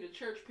used to give you the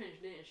church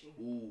pinch, didn't she?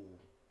 Ooh.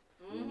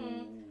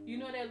 You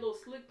know that little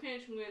slick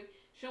pinch when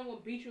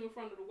someone beat you in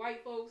front of the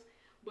white folks,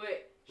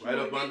 but right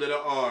up under the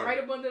arm. Right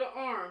up under the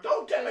arm.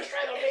 Don't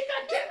demonstrate on me,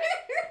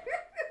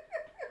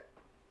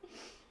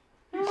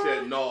 goddammit. He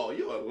said, no,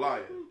 you're a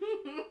liar.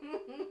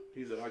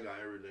 He said, I got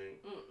everything.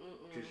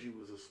 Because you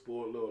was a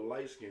spoiled little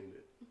light-skinned.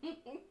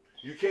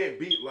 You can't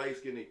beat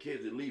light-skinned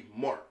kids that leave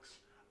marks.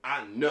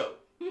 I know.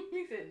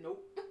 He said,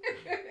 nope.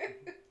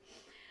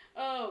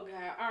 Oh,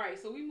 God. All right,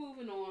 so we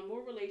moving on.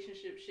 More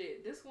relationship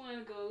shit. This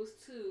one goes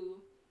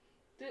to...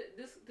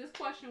 This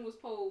question was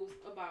posed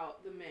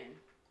about the men.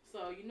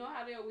 So, you know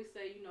how they always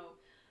say,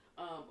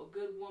 a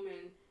good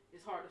woman,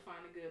 it's hard to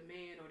find a good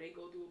man, or they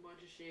go through a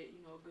bunch of shit,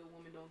 a good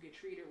woman don't get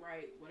treated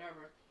right,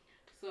 whatever.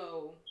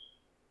 So,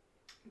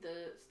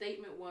 the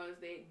statement was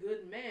that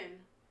good men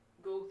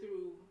go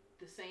through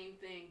the same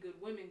thing good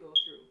women go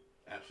through.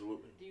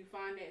 Absolutely. Do you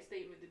find that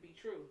statement to be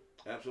true?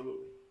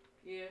 Absolutely.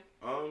 Yeah.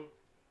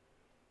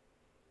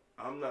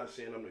 I'm not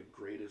saying I'm the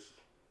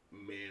greatest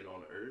man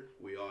on earth.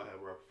 We all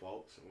have our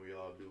faults and we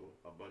all do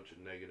a bunch of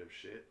negative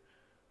shit.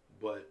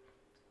 But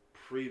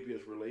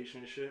previous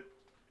relationship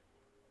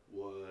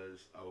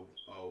was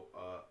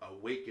a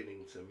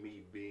awakening to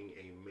me being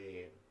a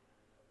man.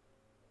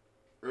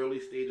 Early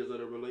stages of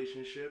the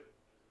relationship,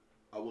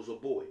 I was a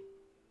boy.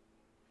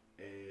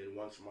 And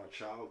once my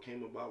child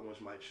came about,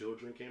 once my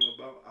children came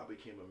about, I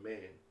became a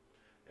man.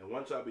 And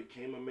once I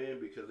became a man,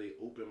 because they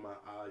opened my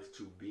eyes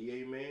to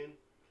be a man,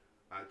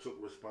 I took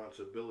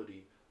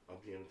responsibility of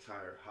the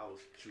entire house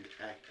to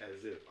act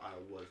as if I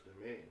was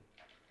the man.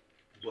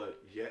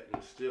 But yet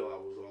and still, I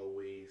was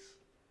always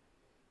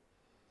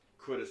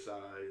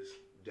criticized,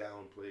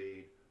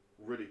 downplayed,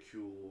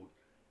 ridiculed,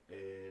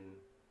 and,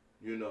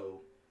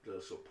 the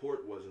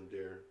support wasn't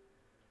there.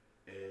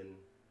 And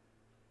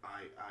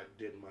I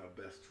did my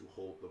best to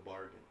hold the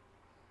bargain.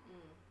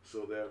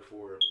 So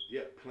therefore,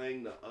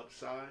 playing the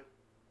upside,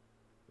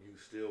 you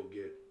still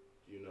get,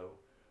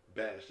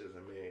 bashed as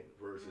a man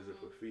versus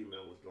if a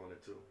female was doing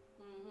it too.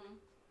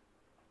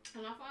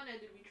 And I find that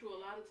to be true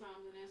a lot of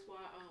times, and that's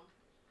why,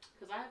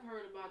 because I've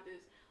heard about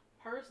this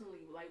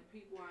personally, like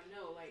people I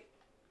know, like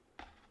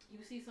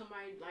you see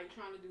somebody like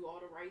trying to do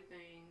all the right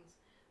things,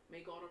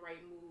 make all the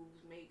right moves,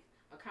 make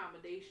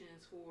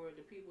accommodations for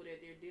the people that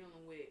they're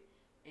dealing with,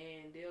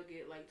 and they'll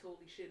get like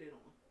totally shitted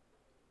on.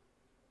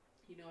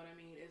 You know what I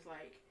mean? It's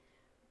like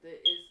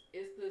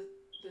it's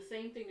the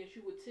same thing that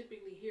you would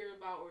typically hear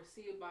about or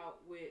see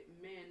about with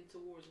men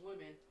towards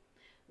women.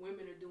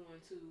 Women are doing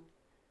to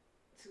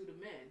the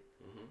men.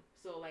 Mm-hmm.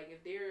 So like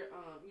if they're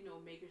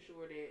making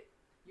sure that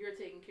you're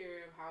taken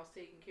care of, house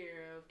taken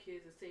care of,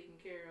 kids is taken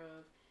care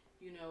of,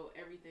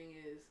 everything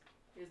is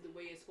the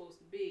way it's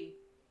supposed to be,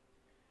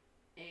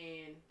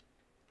 and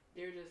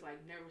they're just like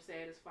never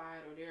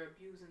satisfied, or they're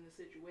abusing the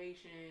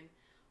situation,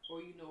 or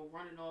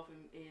running off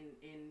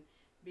and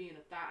being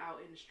a thought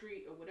out in the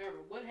street or whatever,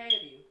 what have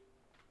you.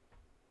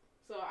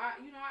 So I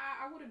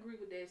would agree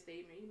with that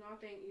statement. I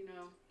think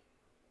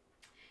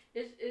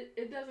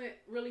it doesn't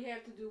really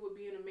have to do with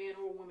being a man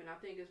or a woman. I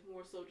think it's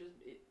more so just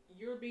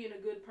you're being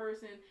a good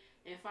person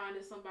and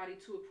finding somebody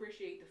to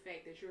appreciate the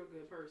fact that you're a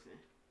good person.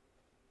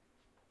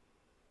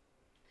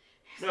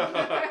 It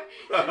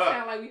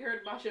sounds like we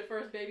heard about your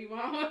first baby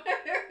mama.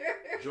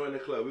 Join the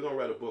club. We're gonna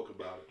write a book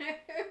about it.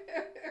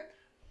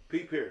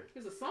 Peep here.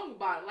 There's a song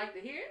about it. Like to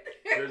hear it?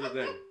 Here's the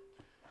thing.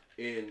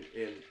 In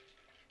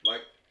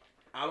like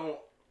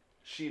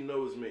she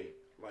knows me.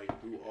 Like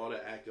through all the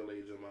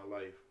accolades in my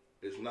life,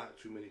 it's not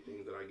too many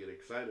things that I get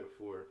excited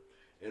for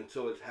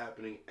until it's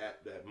happening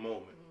at that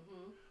moment.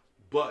 Mm-hmm.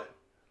 But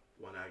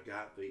when I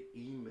got the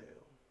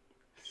email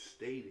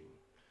stating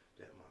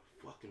that my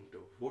fucking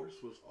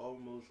divorce was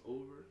almost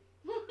over,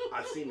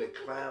 I seen the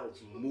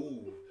clouds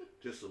move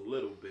just a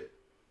little bit.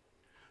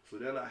 So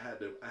then I had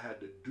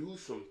to do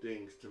some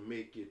things to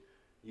make it,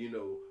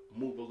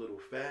 move a little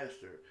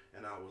faster.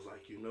 And I was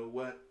like, you know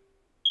what?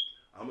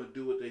 I'm going to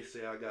do what they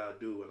say I got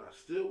to do. And I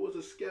still was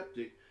a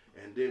skeptic.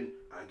 And then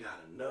I got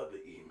another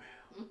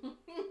email.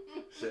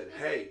 Said,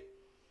 hey,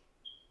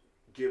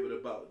 give it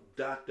about ...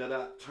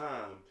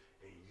 time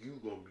and you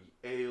going to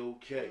be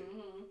A-okay.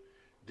 Mm-hmm.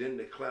 Then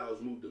the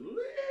clouds moved a little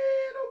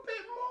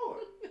bit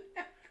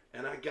more.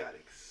 And I got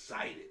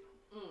excited.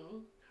 Mm-hmm.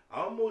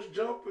 I almost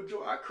jumped for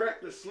joy. I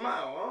cracked a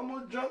smile. I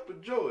almost jumped for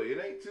joy. It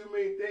ain't too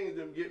many things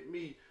that get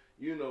me,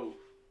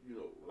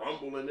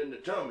 rumbling in the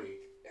tummy.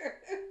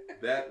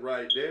 That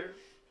right there.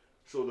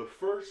 So the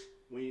first,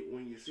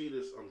 when you see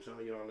this, I'm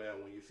telling y'all now,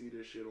 when you see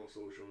this shit on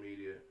social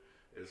media,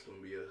 it's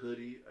going to be a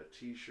hoodie, a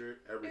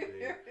t-shirt,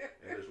 everything.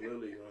 And it's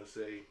literally going to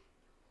say,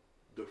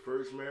 the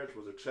first marriage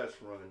was a test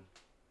run.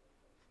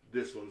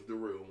 This one's the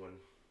real one.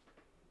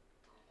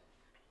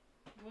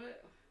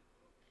 What?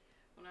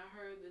 When I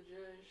heard the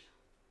judge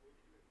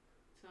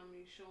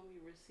show me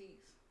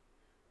receipts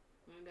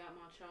when I got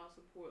my child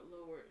support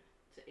lowered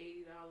to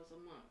 $80 a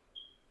month.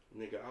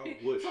 Nigga, I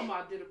wish.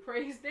 Somebody did a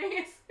praise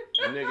dance.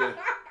 Nigga,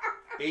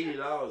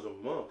 $80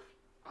 a month.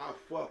 I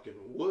fucking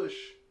wish.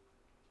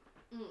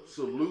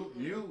 Salute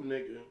you,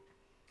 nigga.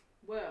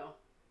 Well,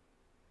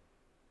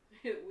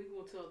 we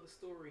gonna tell the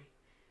story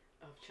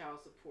of child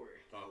support.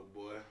 Oh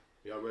boy,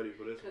 y'all ready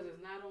for this? Because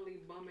it's not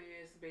only bum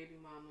ass baby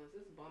mamas,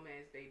 it's bum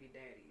ass baby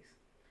daddies.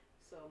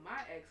 So my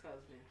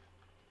ex-husband,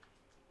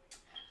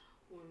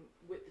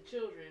 with the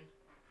children,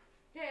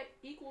 had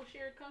equal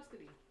shared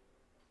custody,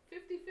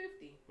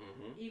 50-50,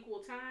 equal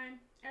time,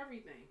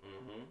 everything.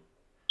 Mm-hmm.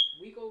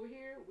 Week over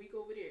here, week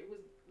over there. It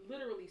was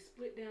literally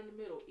split down the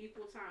middle,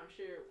 equal time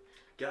shared.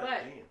 God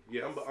damn.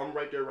 Yeah, I'm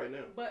right there right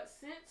now. But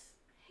since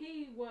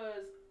he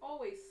was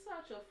always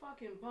such a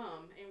fucking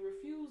bum and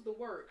refused to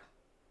work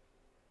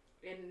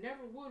and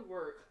never would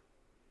work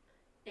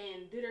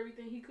and did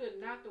everything he could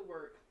not to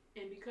work,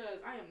 and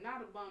because I am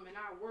not a bum and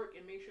I work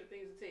and make sure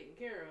things are taken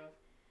care of,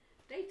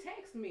 they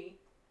taxed me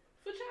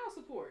for child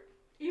support.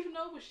 Even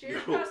though it was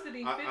shared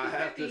custody, 50-50. I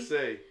have to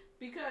say,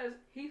 because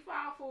he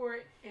filed for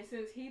it, and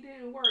since he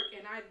didn't work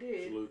and I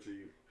did, salute to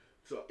you.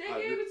 So they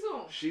gave it to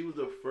him. She was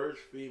the first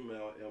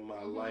female in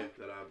my life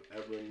that I've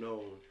ever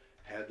known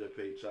had to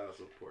pay child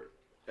support.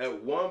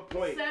 At one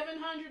point,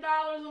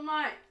 $700 a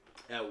month.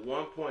 At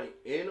one point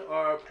in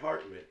our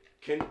apartment,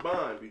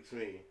 combined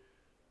between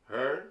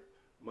her,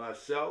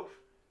 myself,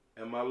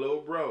 and my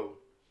little bro,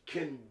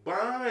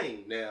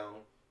 combined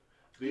now.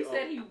 He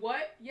said he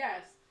what?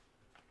 Yes.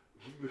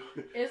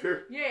 It's,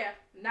 yeah,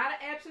 not an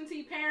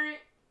absentee parent,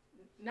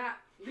 not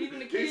leaving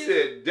the kids. He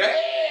said, damn!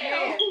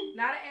 Yeah,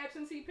 not an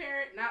absentee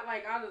parent, not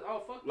like,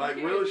 fuck like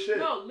kids. Real shit.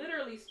 No,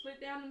 literally split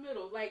down the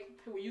middle. Like,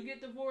 when you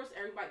get divorced,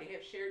 everybody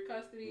have shared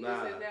custody.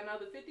 Nah. It says that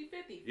another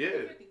 50-50. Yeah.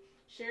 50-50.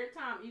 Shared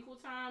time, equal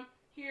time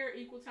here,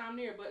 equal time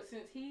there. But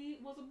since he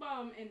was a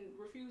bum and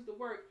refused to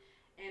work,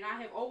 and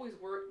I have always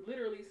worked,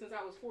 literally since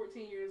I was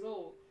 14 years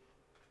old,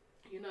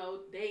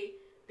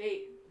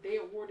 they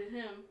awarded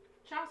him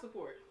child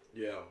support.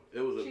 Yeah,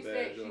 it was a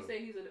bad job. She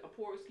said he's a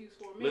poor excuse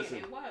for a man. Listen,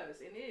 it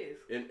was and is.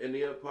 In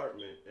the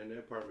apartment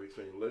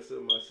between Lisa,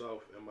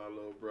 myself, and my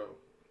little bro,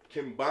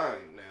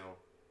 combined now,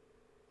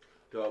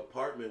 the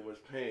apartment was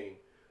paying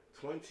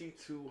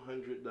 $2,200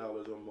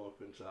 a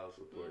month in child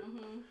support.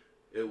 Mm-hmm.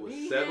 It was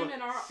him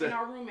and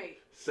our roommate.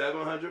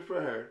 $700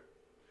 for her,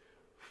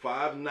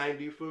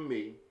 $590 for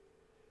me,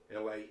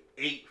 and like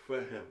 $8 for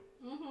him.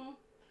 Mm-hmm.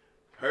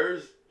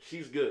 Hers,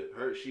 she's good.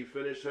 She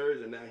finished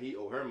hers, and now he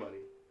owe her money.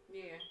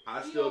 Yeah,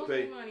 I still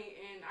pay money,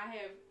 and I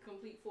have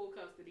complete full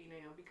custody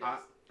now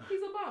because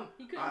he's a bum.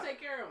 He couldn't take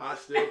care of him. I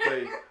still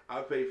pay.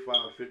 I pay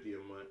 $5.50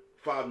 a month,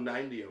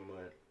 $5.90 a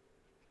month,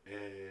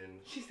 and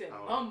she said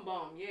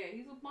bum. Yeah,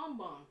 he's a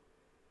bum.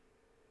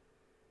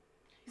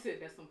 He said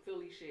that's some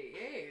Philly shit.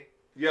 Yeah.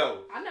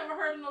 Yo, I never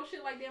heard of no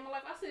shit like that in my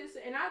life. I said,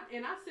 and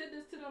I said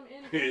this to them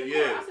in the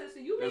yeah. car. I said, so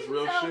you mean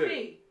to tell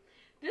me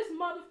this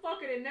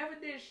motherfucker that never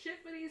did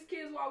shit for these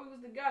kids while we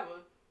was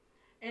together,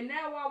 and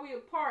now while we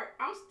apart,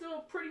 I'm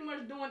still pretty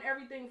much doing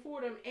everything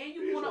for them, and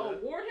you want to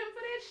award him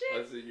for that shit?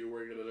 I see you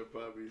working at a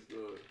poppy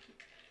store.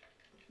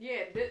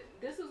 Yeah,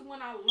 this is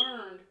when I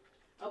learned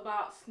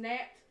about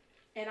Snapped,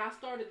 and I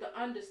started to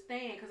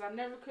understand, because I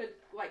never could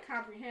like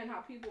comprehend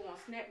how people on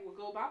Snap would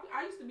go about.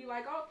 I used to be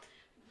like, oh,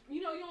 you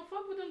know, you don't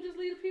fuck with them, just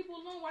leave the people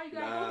alone. Why you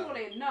gotta go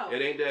through that? No.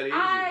 It ain't that easy.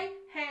 I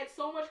had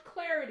so much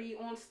clarity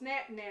on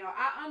Snap now.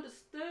 I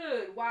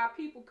understood why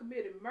people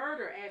committed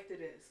murder after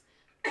this.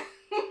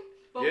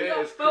 But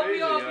it's crazy,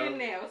 we all good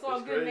now. It's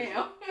all good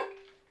now.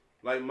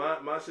 Like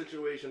my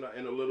situation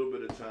in a little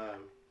bit of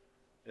time,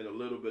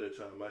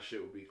 my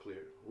shit will be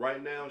clear.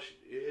 Right now,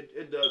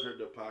 it does hurt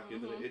the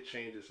pockets, and it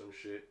changes some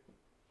shit.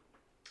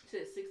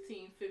 Said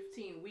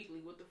 16-15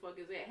 weekly. What the fuck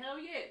is that? Hell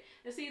yeah.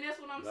 And see, that's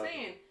what I'm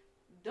saying.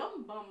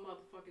 Dumb bum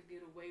motherfuckers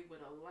get away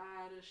with a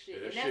lot of shit.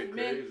 Yeah, and that's shit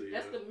men. crazy,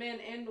 That's the men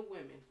and the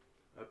women.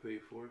 I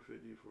paid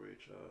 $4.50 for a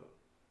child.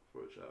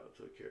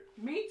 Took care.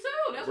 Me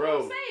too. That's what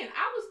I'm saying.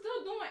 I was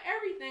still doing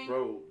everything.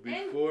 Bro,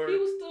 before he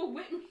was still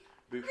with me.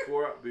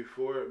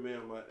 Before me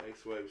and my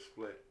ex-wife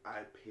split, I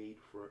paid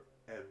for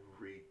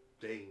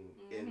everything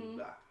in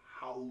the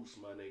house,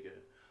 my nigga.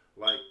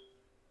 Like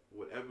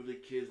whatever the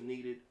kids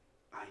needed,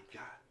 I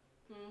got.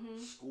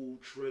 School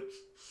trips,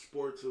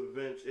 sports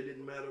events, it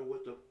didn't matter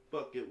what the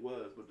fuck it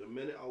was. But the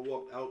minute I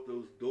walked out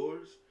those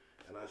doors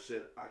and I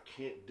said, I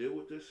can't deal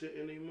with this shit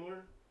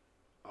anymore,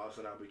 all of a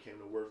sudden I became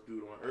the worst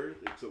dude on earth.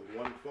 It took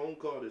one phone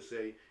call to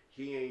say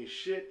he ain't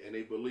shit, and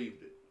they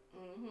believed it.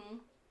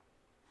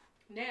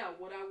 Now,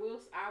 what I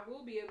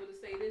will be able to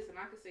say this, and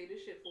I can say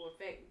this shit for a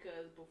fact,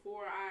 because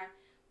before I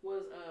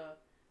was a,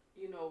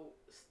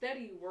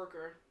 steady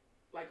worker,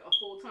 like a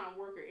full-time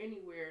worker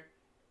anywhere,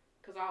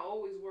 because I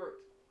always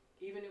worked.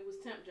 Even if it was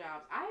temp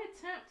jobs. I had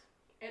temped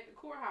at the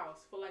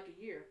courthouse for like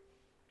a year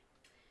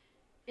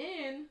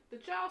in the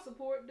child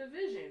support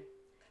division.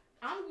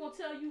 I'm going to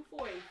tell you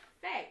for a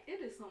fact,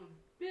 it is some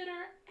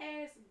bitter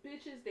ass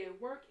bitches that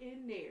work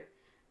in there.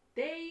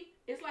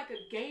 It's like a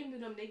game to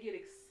them. They get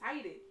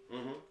excited.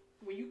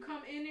 When you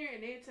come in there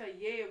and they tell you,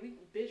 yeah,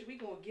 we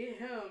going to get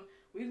him.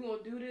 We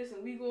going to do this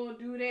and we going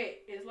to do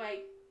that. It's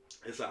like.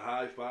 It's a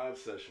high five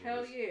session.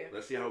 Hell yeah.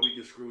 Let's see how we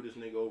can screw this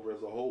nigga over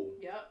as a whole.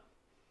 Yep.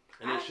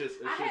 And it's just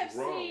wrong, yo. I have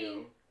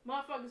seen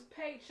motherfuckers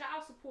pay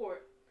child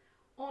support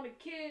on a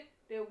kid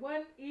that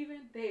wasn't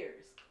even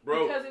theirs.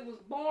 Bro. Because it was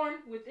born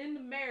within the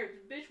marriage.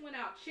 The bitch went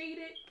out,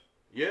 cheated.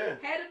 Yeah.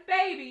 Had a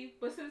baby,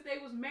 but since they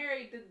was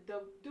married,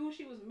 the dude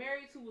she was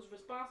married to was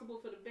responsible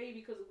for the baby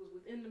because it was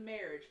within the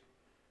marriage.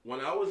 When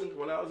I was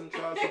in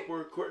child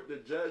support court, the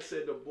judge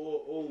said the boy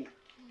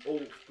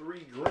owed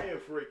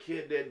 $3,000 for a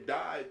kid that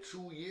died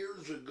 2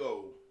 years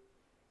ago.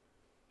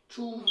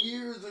 2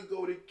 years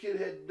ago, the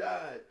kid had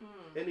died,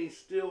 and he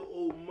still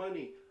owed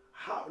money.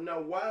 How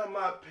now? Why am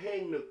I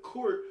paying the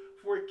court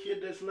for a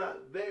kid that's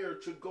not there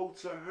to go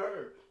to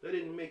her? That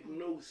didn't make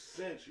no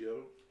sense,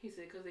 yo. He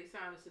said because they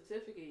signed a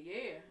certificate,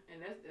 yeah,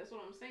 and that's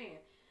what I'm saying.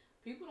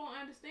 People don't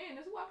understand.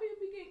 That's why people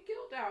be getting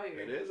killed out here.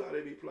 And that's how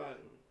they be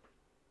plotting.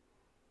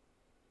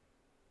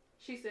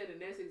 She said, and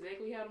that's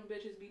exactly how them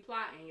bitches be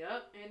plotting.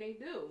 Yup, and they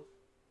do.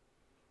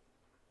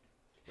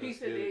 He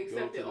said they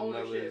accepted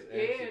ownership.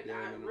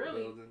 Yeah,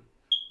 really.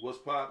 What's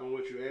popping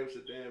with you,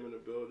 Amsterdam in the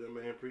building,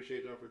 man?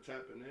 Appreciate y'all for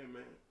tapping in,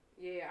 man.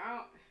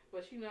 Yeah,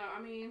 but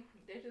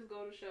they just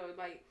go to show,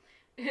 like,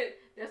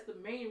 that's the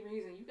main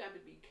reason you got to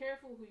be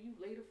careful who you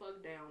lay the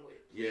fuck down with.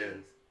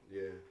 Please.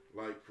 Yeah,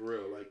 like for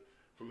real, like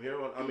from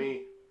here on. I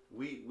mean,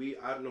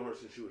 I've known her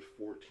since she was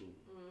 14.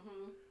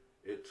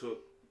 It took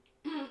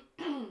I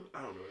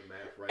don't know the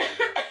math right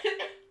now.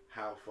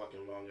 How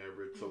fucking long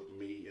ever it took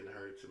me and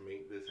her to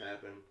make this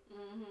happen.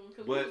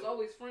 Because we was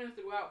always friends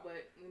throughout,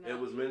 but it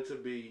was meant to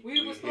be.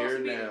 We were supposed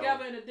to be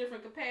together in a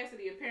different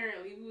capacity.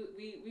 Apparently,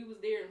 we was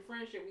there in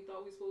friendship. We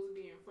thought we were supposed to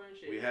be in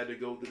friendship. We had to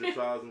go through the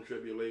trials and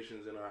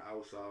tribulations in our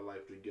outside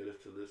life to get us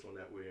to this one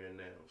that we're in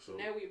now. So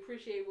now we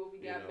appreciate what we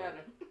got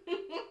better.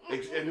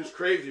 And it's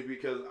crazy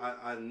because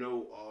I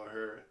know all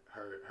her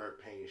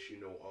pain. She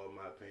know all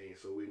my pain,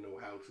 so we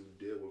know how to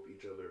deal with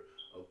each other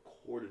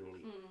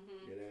accordingly.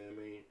 You know what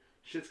I mean?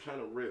 Shit's kind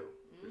of real.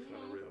 It's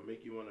kind of real.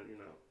 Make you want to,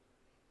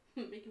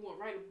 Make you want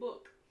to write a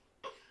book.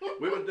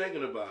 We've been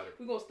thinking about it.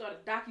 We're going to start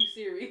a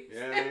docu-series.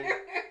 Yeah, I mean?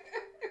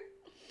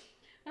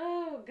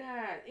 Oh,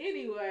 God.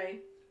 Anyway.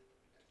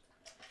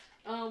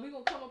 We're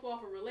going to come up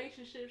off a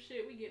relationship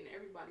shit. We getting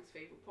everybody's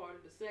favorite part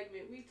of the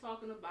segment. We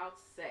talking about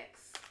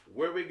sex.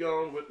 Where we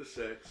going with the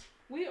sex?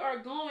 We are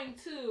going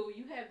to,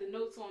 you have the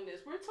notes on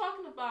this. We're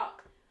talking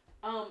about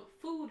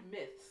food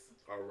myths.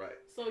 All right.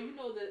 So,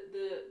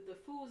 the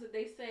foods that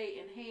they say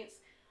enhance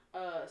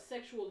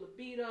sexual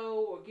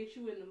libido or get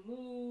you in the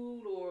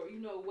mood or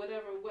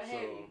whatever, what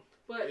have you.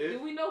 But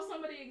do we know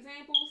some of the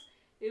examples?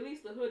 At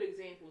least the hood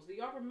examples. Do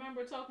y'all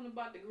remember talking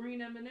about the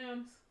green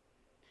M&Ms?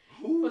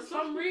 For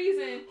some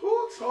reason,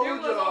 who told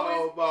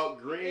y'all about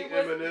green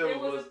M&Ms? There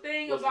was a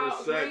thing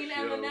about green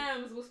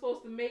M&Ms was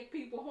supposed to make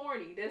people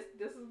horny. This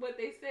is what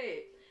they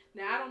said.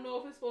 Now I don't know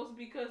if it's supposed to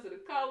be because of the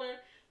color,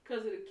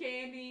 because of the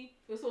candy.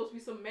 It's supposed to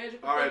be some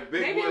magical thing.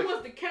 Maybe it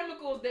was the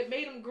chemicals that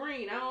made them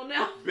green. I don't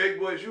know. Big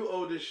boys, you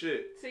owe this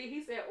shit. See,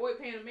 he said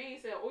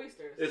Panamanian said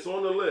oysters. It's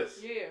on the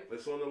list. Yeah.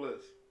 It's on the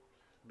list.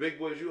 Big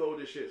boys, you owe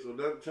this shit. So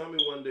tell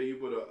me one day you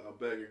put a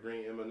bag of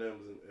green M&Ms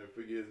and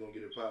figure it's gonna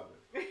get it popping.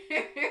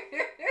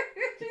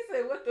 She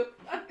said, "What the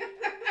fuck?"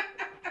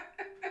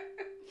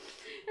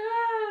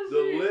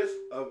 The list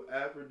of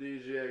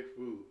aphrodisiac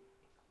food.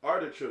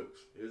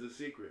 Artichokes. Here's a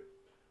secret.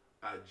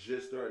 I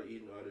just started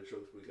eating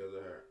artichokes because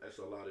of her. That's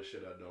a lot of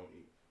shit I don't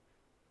eat.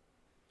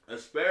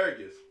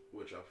 Asparagus,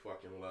 which I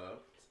fucking love.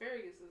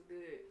 Asparagus is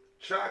good.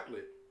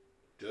 Chocolate.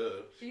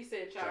 Duh. She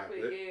said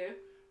chocolate. Yeah.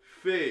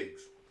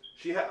 Figs.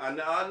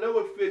 I know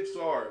what figs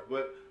are,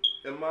 but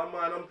in my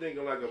mind, I'm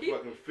thinking like a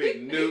fucking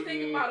fig Newton. He's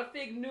thinking about a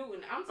fig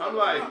Newton.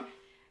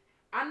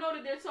 I know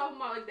that they're talking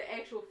about like the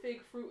actual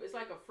fig fruit. It's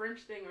like a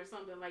French thing or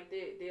something like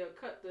that. They'll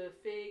cut the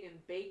fig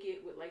and bake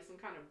it with like some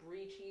kind of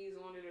brie cheese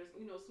on it or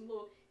some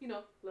little,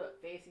 look,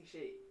 fancy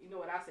shit. You know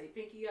what I say?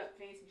 Pinky up,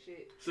 fancy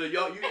shit. So you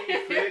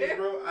eat figs,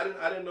 bro? I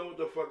didn't know what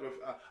the fuck.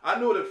 I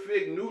knew what a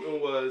fig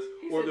Newton was,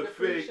 or the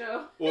fig,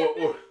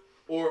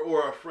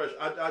 or a fresh.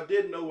 I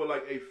did know what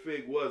like a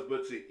fig was,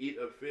 but to eat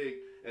a fig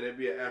and it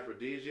be an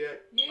aphrodisiac,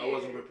 I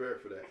wasn't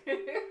prepared for that.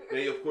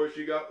 Then of course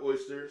you got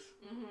oysters.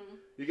 Mm-hmm.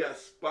 You got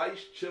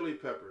spiced chili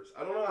peppers.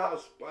 I don't know how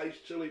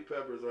spiced chili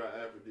peppers are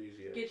an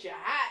aphrodisiac. Get you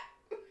hot.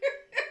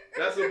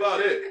 That's about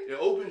it. It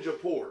opens your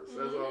pores.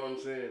 That's all I'm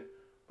saying.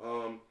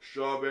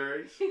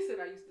 Strawberries. He said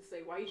I used to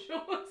say white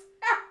shorts.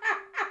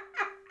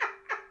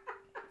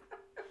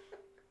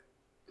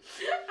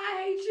 I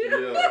hate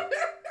you. Yeah.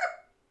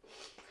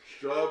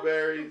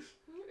 Strawberries.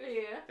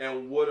 Yeah.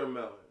 And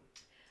watermelon.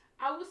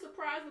 I was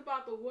surprised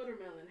about the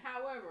watermelon.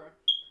 However,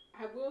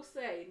 I will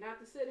say, not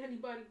to set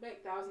anybody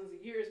back thousands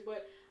of years,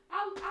 but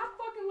I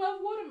fucking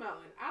love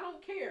watermelon. I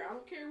don't care. I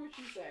don't care what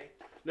you say.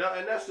 Now,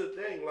 and that's the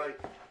thing.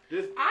 Like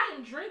this, I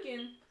am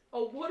drinking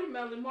a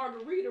watermelon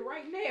margarita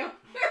right now.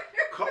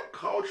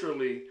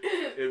 Culturally,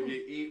 if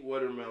you eat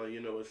watermelon,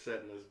 it's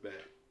setting us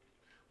back.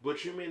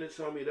 But you mean to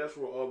tell me that's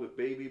where all the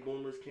baby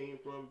boomers came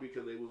from?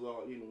 Because they was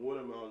all eating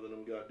watermelon in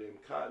them goddamn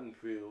cotton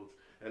fields,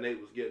 and they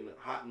was getting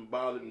hot and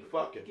bothered and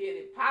fucking. Get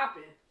it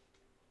popping.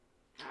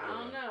 I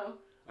don't know.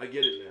 I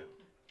get it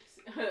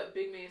now.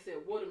 Big man said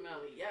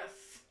watermelon,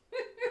 yes.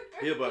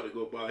 He about to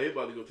go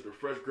to the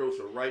fresh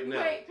grocer right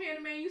now. Wait,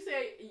 Panda Man, you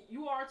said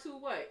you are too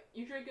what?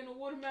 You drinking a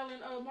watermelon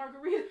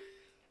margarita?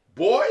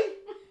 Boy!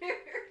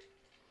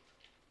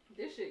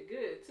 This shit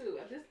good too.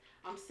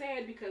 I'm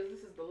sad because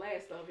this is the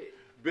last of it.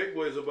 Big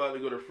Boy's about to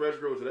go to fresh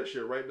grocer. That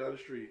shit right down the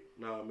street.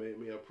 Nah, made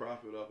me a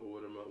profit off of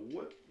watermelon.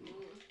 What?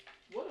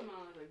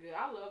 Watermelons are good.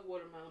 I love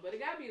watermelon, but it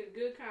gotta be the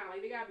good kind.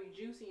 Like they gotta be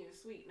juicy and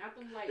sweet, not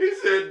them like. He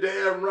said,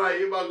 "Damn right,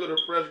 you about to go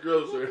to fresh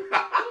grocer."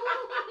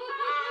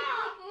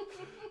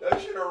 That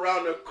shit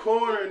around the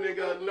corner,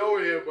 nigga. I know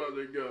he about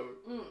to go.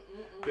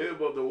 They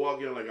about to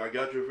walk in like, "I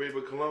got your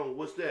favorite cologne.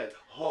 What's that?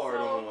 Hard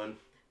on."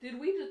 Did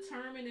we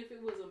determine if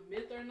it was a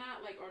myth or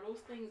not? Like, are those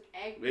things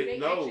active? They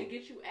actually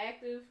get you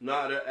active?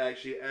 Nah, they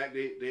actually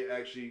they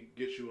actually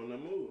get you in the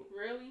mood.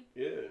 Really?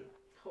 Yeah.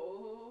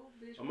 Oh,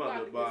 bitch, I'm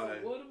about to buy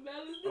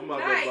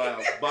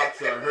a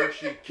box of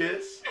Hershey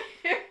Kiss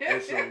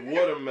and some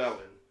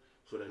watermelon.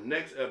 So the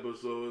next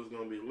episode is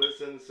gonna be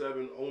Listen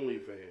 7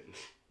 OnlyFans.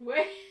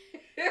 Wait,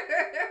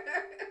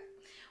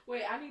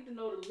 I need to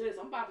know the list.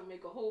 I'm about to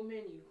make a whole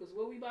menu because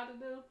what we about to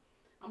do?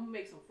 I'm gonna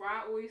make some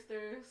fried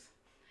oysters.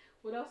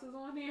 What else is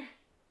on there?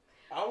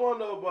 I want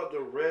to know about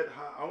the red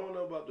hot. I want to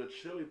know about the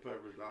chili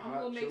peppers. I'm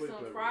gonna make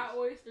some fried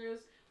oysters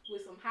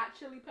with some hot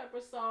chili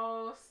pepper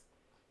sauce.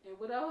 And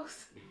what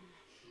else?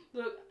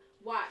 Look,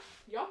 watch.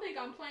 Y'all think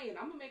I'm playing.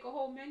 I'm gonna make a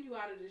whole menu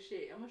out of this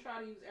shit. I'm gonna try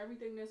to use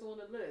everything that's on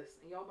the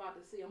list. And y'all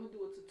about to see. I'm gonna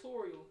do a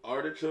tutorial.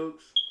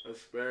 Artichokes,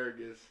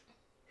 asparagus.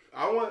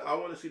 I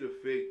want to see the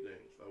fig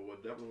things. I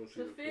would definitely want to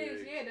see the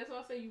figs. Yeah, that's why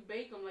I say you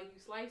bake them. Like you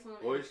slice them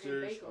oysters,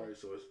 and bake them. Alright,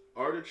 so it's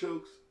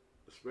artichokes,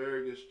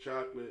 asparagus,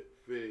 chocolate,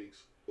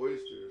 figs,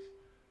 oysters,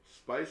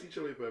 spicy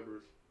chili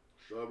peppers,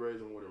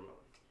 strawberries, and watermelon.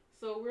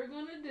 So we're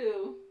gonna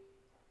do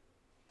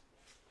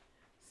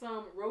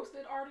some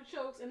roasted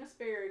artichokes and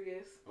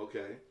asparagus.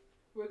 Okay.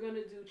 We're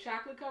gonna do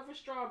chocolate covered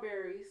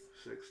strawberries.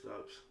 6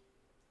 stops.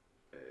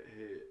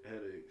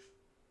 Headaches.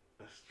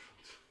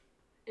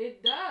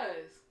 It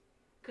does,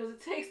 cause it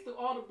takes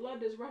all the blood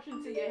that's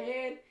rushing to your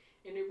head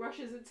and it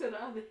rushes it to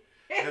the other.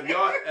 Have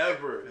y'all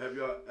ever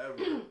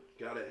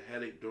got a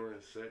headache during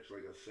sex,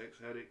 like a sex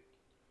headache?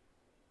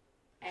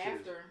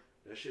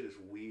 That shit is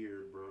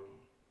weird, bro.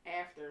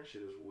 After. That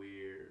shit is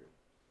weird.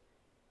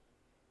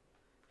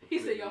 He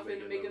said y'all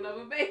finna make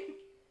another baby.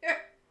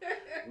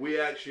 We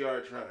actually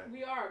are trying.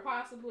 We are,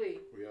 possibly.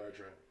 We are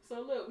trying. So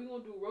look, we're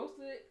gonna do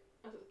roasted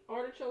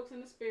artichokes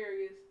and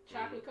asparagus,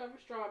 chocolate covered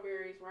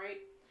strawberries, right?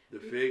 The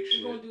fig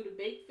shit. We're gonna do the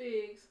baked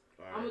figs.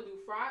 Right. I'm gonna do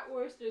fried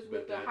oysters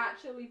with the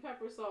hot chili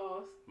pepper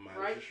sauce.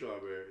 Minus the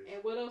strawberries.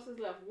 And what else is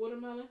left?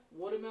 Watermelon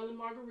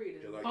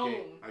margaritas.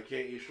 Boom. I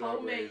can't eat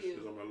strawberries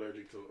because I'm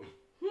allergic to them.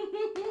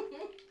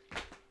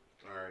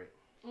 All right.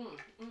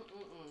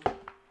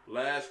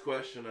 Last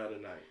question of the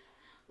night.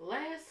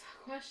 Last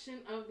question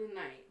of the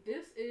night.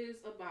 This is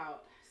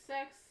about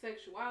sex,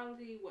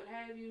 sexuality, what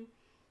have you.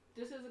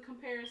 This is a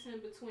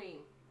comparison between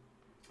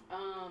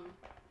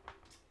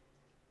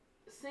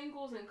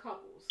singles and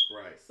couples.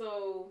 Right.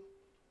 So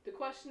the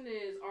question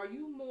is, are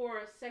you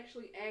more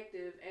sexually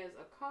active as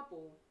a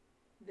couple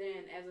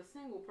than as a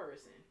single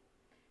person?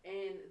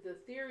 And the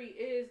theory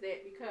is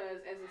that because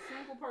as a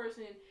single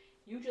person,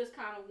 you just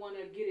kind of want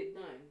to get it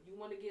done. You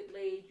want to get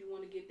laid. You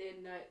want to get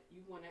that nut.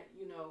 You want to,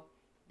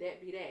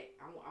 that be that.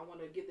 I want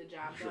to get the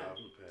job done.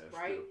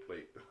 Right? The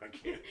plate. I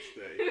can't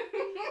stay.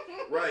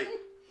 Right.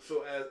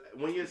 So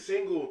when you're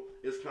single,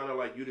 it's kind of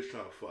like you just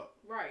trying to fuck.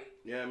 Right.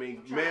 Yeah, I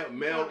mean,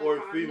 male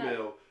or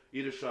female,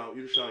 you just trying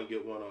to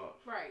get one off.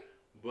 Right.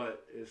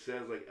 But it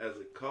says like as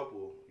a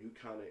couple, you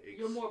kind of explore.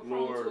 You're more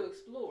prone to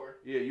explore.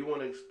 Yeah, you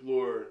want to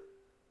explore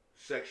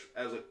sex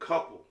as a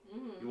couple.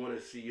 Mm-hmm. You want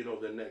to see,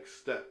 the next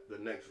step, the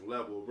next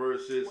level.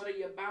 Versus. What are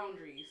your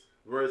boundaries?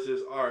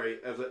 Versus, all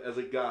right, as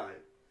a guy,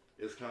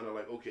 it's kind of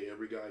like, okay,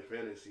 every guy's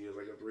fantasy is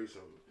like a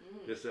threesome,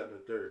 this, that, and the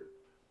third.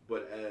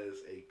 But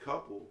as a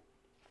couple,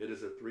 it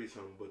is a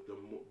threesome. But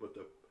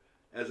the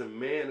as a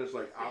man, it's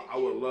like I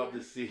would love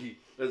to see.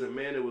 As a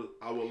man,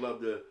 I would love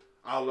to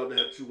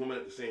have two women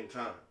at the same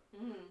time.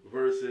 Mm-hmm.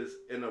 Versus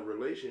in a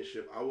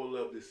relationship, I would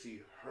love to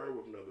see her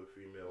with another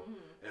female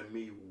and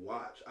me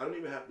watch. I don't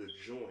even have to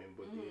join,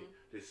 but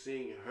the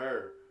seeing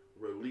her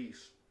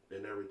release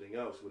and everything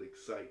else would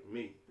excite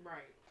me.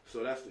 Right.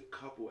 So that's the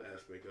couple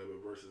aspect of it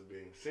versus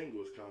being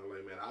single. It's kind of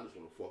like, man, I just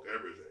want to fuck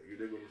everything. You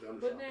dig what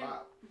I'm saying?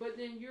 But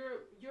then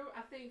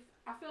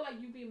I feel like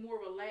you'd be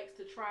more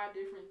relaxed to try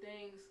different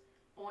things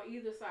on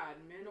either side,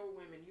 men or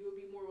women. You would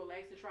be more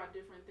relaxed to try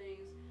different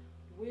things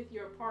with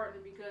your partner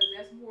because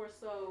that's more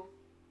so.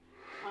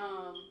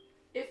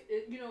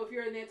 If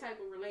you're in that type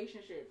of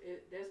relationship,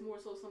 that's more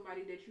so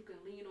somebody that you can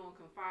lean on,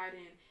 confide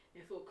in,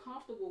 and feel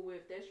comfortable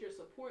with. That's your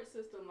support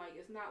system. Like,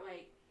 it's not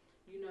like,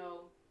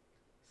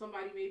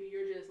 somebody maybe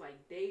you're just like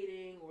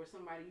dating or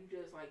somebody you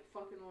just like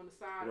fucking on the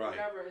side or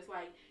whatever. It's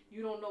like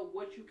you don't know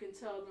what you can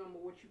tell them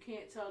or what you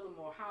can't tell them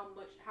or how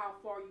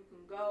far you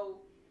can go.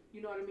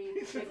 You know what I mean?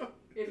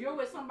 If you're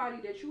with somebody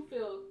that you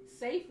feel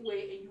safe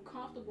with and you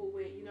comfortable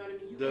with, you know what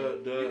I mean?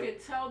 You can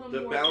tell them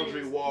the more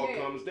boundary things. wall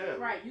comes down.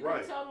 Right. You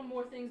can tell them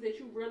more things that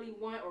you really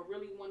want or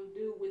really want to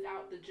do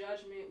without the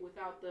judgment,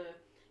 without the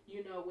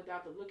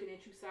looking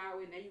at you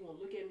sideways. Now you gonna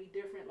look at me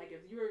different. Like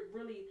if you're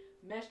really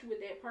meshed with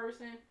that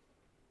person,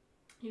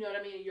 you know what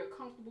I mean? And you're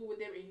comfortable with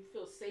them and you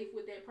feel safe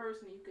with that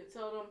person. You can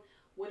tell them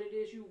what it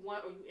is you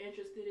want or you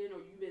interested in or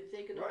you've been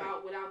thinking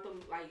about without them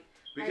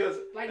because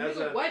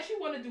what you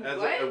want to do?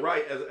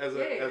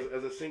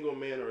 As a single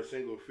man or a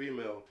single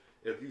female,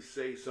 if you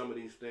say some of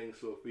these things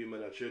to a female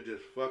that you're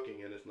just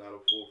fucking and it's not a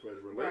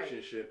full-fledged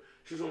relationship,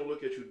 she's gonna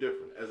look at you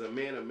different. As a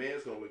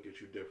man's gonna look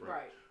at you different.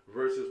 Right.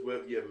 Versus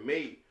with your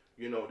mate,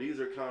 these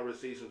are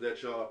conversations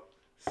that y'all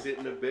sit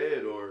in the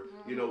bed or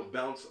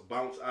bounce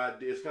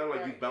ideas. It's kind of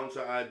like you bounce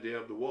an idea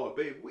up the wall,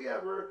 babe. You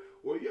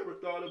ever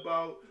thought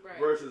about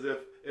versus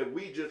if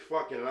we just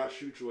fucking and I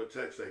shoot you a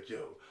text like,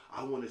 yo,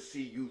 I want to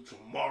see you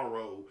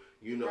tomorrow,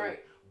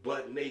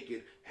 butt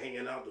naked,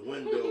 hanging out the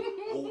window,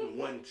 holding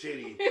one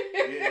titty.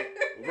 Yeah.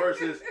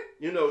 Versus,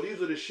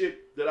 these are the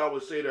shit that I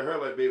would say to her,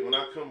 like, babe, when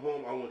I come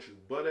home, I want you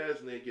butt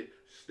ass naked,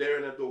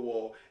 staring at the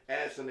wall,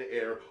 ass in the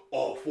air,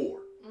 all four.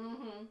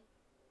 Mm-hmm.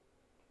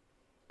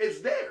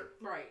 It's there.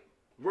 Right.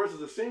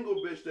 Versus a single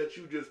bitch that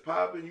you just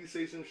pop and you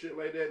say some shit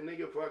like that,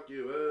 nigga, fuck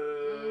you,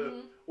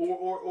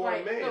 or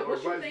a man, or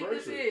vice versa.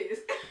 This is?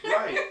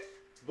 Right.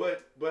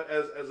 But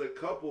as a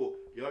couple,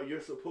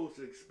 you're supposed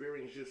to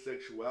experience your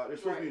sexuality.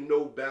 There's supposed to be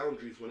no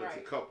boundaries when it's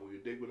a couple. You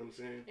dig what I'm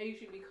saying? And you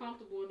should be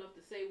comfortable enough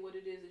to say what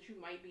it is that you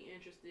might be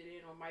interested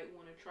in or might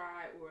want to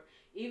try, or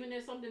even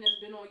if something that's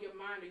been on your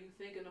mind or you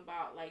thinking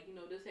about, like,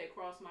 this had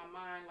crossed my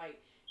mind,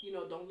 like,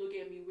 don't look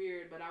at me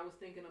weird, but I was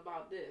thinking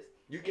about this.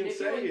 You can and if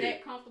say you're it.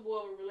 that comfortable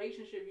of a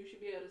relationship, you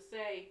should be able to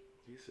say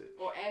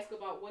or ask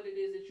about what it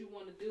is that you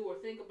want to do or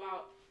think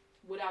about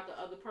without the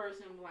other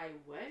person like,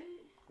 what?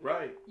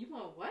 Right. You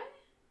want what?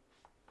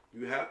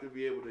 You have to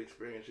be able to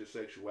experience your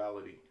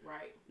sexuality.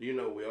 Right.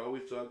 We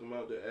always talking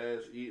about the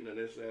ass eating and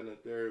this, that, and the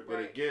third. But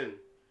again,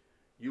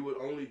 you would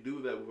only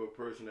do that with a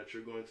person that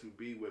you're going to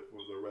be with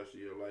for the rest of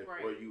your life.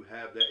 Right. Or you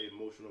have that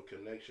emotional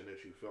connection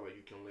that you feel like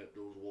you can let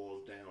those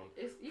walls down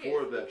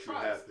for that to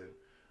happen.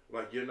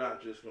 Like, you're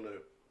not just going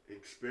to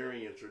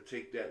experience or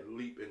take that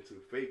leap into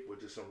faith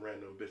with just some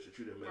random bitch that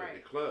you done met at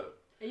the club.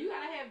 And you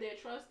got to have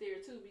that trust there,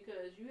 too,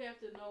 because you have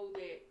to know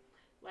that,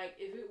 like,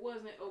 if it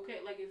wasn't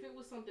okay, like, if it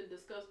was something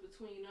discussed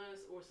between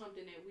us or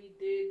something that we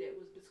did that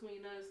was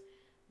between us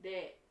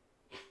that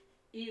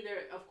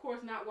either, of course,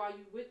 not while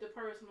you with the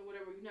person or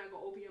whatever. You're not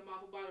gonna open your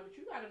mouth about it, but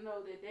you gotta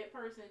know that that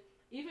person,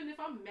 even if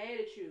I'm mad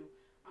at you,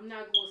 I'm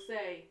not gonna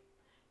say,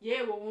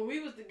 yeah, well, when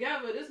we was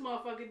together, this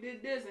motherfucker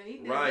did this and he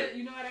did this.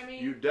 You know what I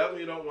mean? You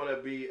definitely don't want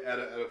to be at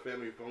a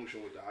family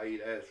function with the I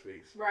eat ass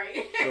face.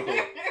 Right. So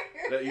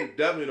that you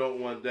definitely don't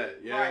want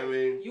that. You know what I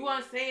mean? You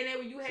want to say that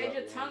when you had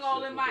your tongue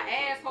all in my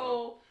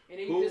asshole, and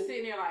then you just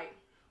sitting there like.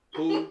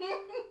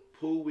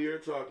 Pooh, we are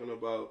talking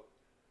about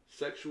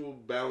sexual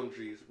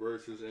boundaries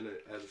versus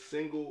as a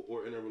single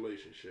or in a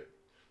relationship.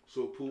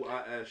 So Pooh,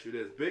 I ask you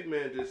this. Big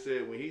Man just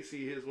said when he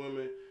see his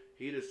women,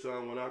 he just tell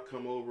them when I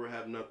come over,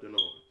 have nothing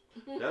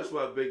on. That's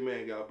why Big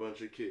Man got a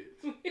bunch of kids.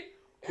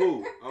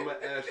 Pooh, I'm going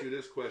to ask you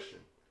this question.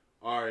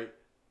 All right.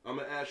 I'm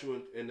going to ask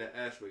you in that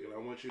aspect, and I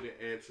want you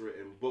to answer it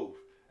in both.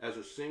 As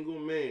a single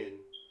man,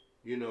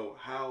 you know,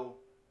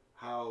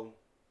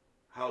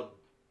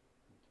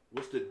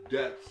 what's the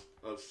depth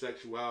of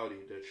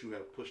sexuality that you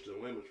have pushed the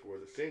limits for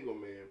as a single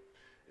man,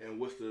 and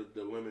what's the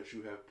limits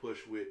you have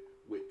pushed with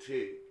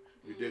Tig?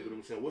 You dig what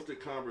I'm saying? What's the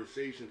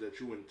conversations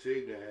that you and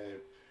Tig had,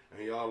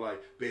 and y'all like,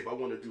 babe, I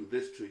want to do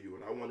this to you,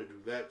 and I want to do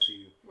that to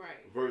you,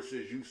 right?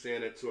 Versus you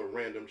saying it to a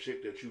random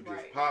chick that you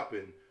just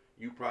popping.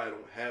 You probably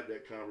don't have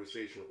that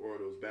conversation or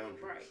those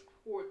boundaries. Right.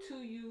 Or to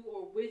you,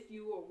 or with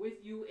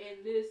you,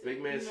 and this.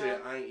 Big Man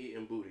said, I ain't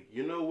eating booty.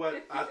 You know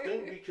what? I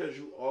think because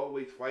you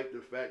always fight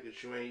the fact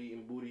that you ain't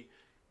eating booty,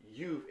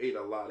 you've ate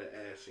a lot of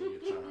ass in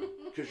your time.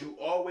 Because you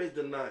always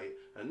deny it.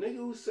 A nigga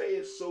who say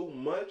it so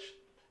much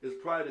is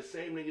probably the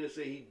same nigga that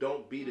say he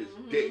don't beat his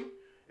dick.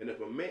 And if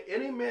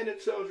any man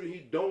that tells you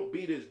he don't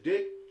beat his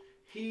dick,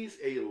 he's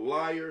a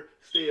liar.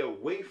 Stay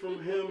away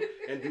from him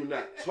and do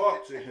not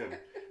talk to him.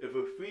 If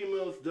a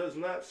female does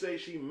not say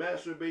she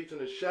masturbates in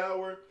the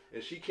shower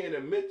and she can't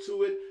admit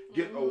to it,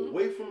 get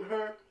away from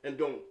her and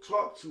don't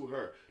talk to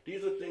her.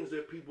 These are things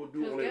that people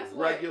do on a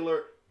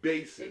regular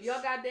basis. If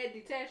y'all got that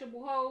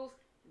detachable hose,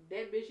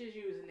 that bitch is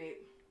using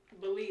it.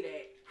 Believe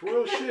that. For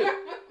real shit.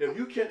 If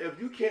you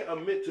can't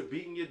admit to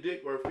beating your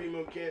dick, or a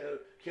female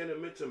can't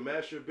admit to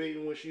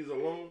masturbating when she's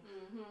alone,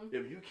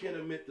 if you can't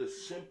admit the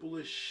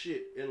simplest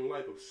shit in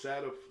life of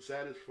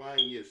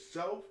satisfying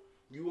yourself,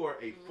 you are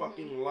a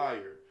fucking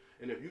liar.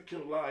 And if you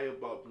can lie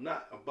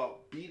not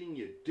about beating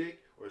your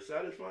dick or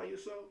satisfying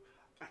yourself,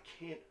 I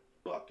can't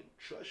fucking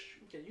trust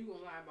you. Because you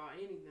gonna lie about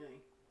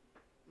anything.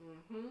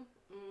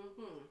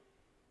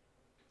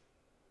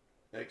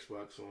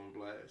 Xbox on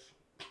blast.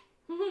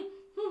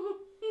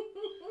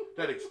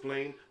 That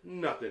explains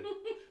nothing.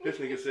 This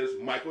nigga says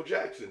Michael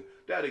Jackson.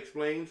 That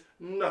explains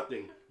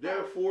nothing.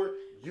 Therefore,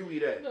 you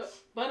eat ass. Look,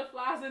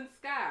 butterflies in the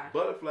sky.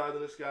 Butterflies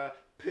in the sky.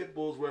 Pit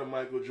bulls wear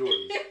Michael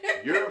Jordans.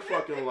 You're a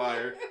fucking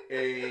liar,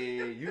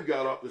 and you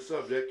got off the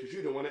subject because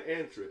you didn't want to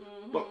answer it.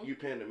 Fuck you,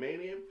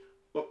 Pandemanium.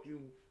 Fuck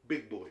you,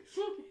 big boys.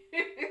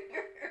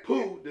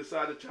 Pooh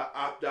decided to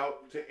opt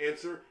out to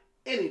answer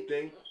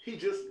anything. He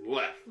just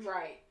left.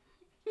 Right.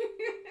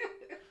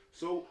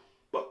 So,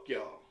 fuck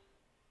y'all.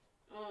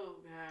 Oh,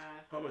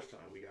 God. How much time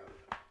we got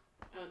left?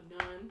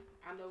 None.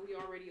 I know we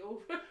already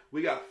over.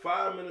 We got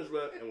 5 minutes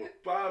left, and with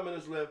 5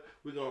 minutes left,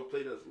 we're going to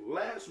play this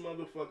last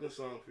motherfucking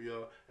song for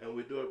y'all, and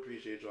we do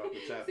appreciate y'all for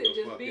tapping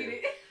the fuck in.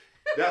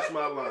 That's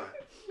my line.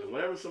 And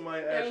whenever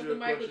somebody asks you a question...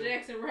 That was the Michael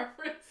Jackson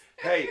reference.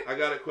 Hey, I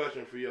got a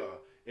question for y'all.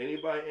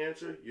 Anybody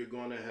answer, you're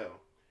going to hell.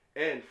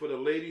 And for the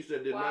ladies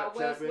that did not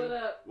tap in...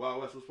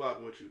 Wild West was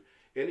popping with you.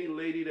 Any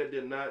lady that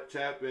did not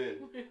tap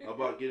in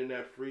about getting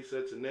that free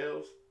sets of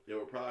nails, it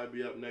will probably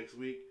be up next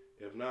week.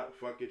 If not,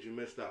 fuck it, you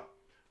missed out.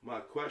 My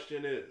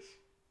question is,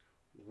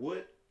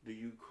 what do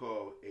you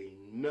call a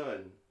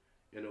nun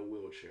in a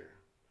wheelchair?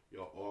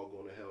 Y'all all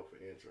going to hell for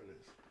answering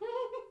this.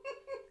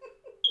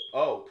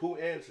 Oh, Pooh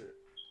answered.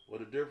 Well,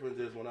 the difference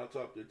is when I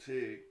talk to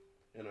Tig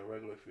and a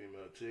regular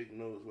female, Tig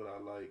knows what I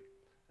like,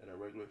 and a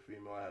regular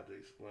female, I have to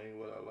explain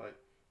what I like,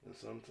 and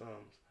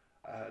sometimes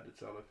I had to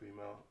tell a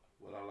female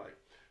what I like.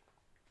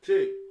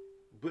 Tig,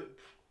 but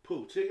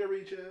Pooh, Tig ever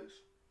eat your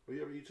ass? Or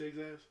you ever eat Tig's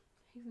ass?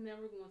 He's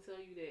never gonna tell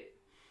you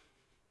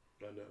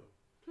that. I know.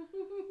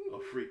 A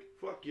freak.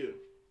 Fuck you.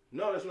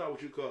 No, that's not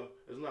what you call.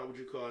 That's not what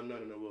you call a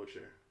nut in a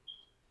wheelchair.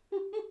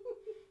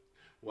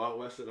 Wild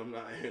West said I'm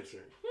not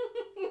answering.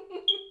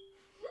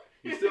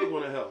 You're still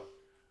going to hell.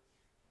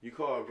 You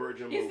call a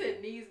virgin mobile. He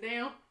said knees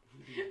down.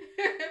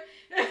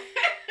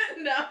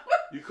 No.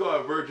 You call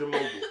a virgin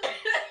mobile.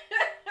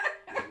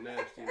 You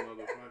nasty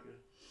motherfucker.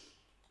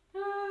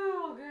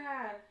 Oh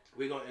God.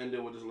 We're going to end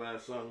it with this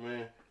last song,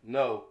 man.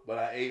 No, but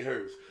I ate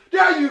hers.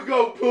 There you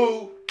go,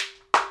 Pooh.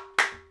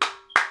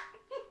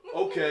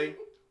 Okay.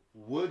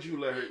 Would you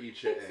let her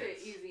eat your ass? Said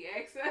easy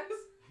access.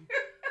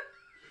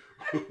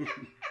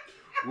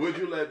 Would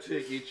you let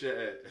Tig eat your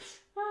ass?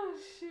 Oh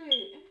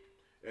shit.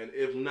 And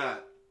if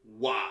not,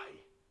 why?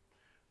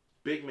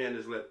 Big Man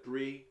has let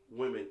 3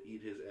 women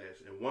eat his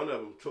ass, and one of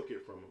them took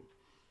it from him.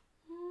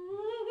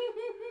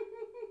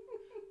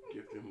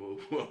 Gift him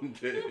over. I'm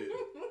dead.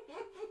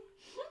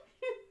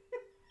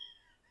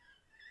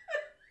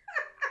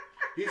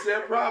 He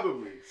said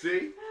probably.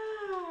 See?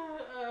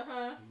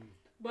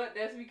 But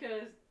that's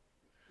because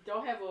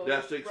don't have a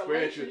That's the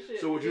experience. relationship.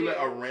 So would you let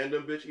a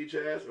random bitch eat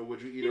your ass, or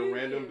would you eat a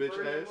random bitch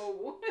ass?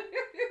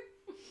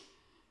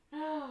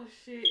 Oh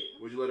shit.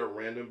 Would you let a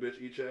random bitch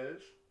eat your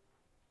ass,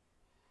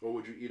 or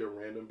would you eat a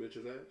random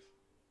bitch's ass?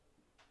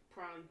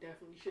 Probably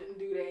definitely shouldn't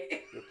do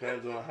that.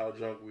 Depends on how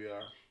drunk we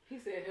are. He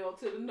said hell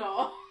to the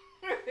no.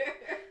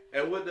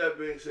 And with that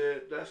being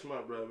said, that's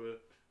my brother.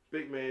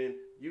 Big man,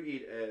 you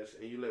eat ass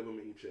and you let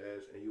women eat your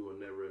ass and you will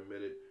never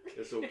admit it.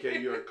 It's okay.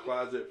 You're a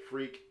closet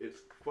freak.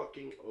 It's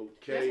fucking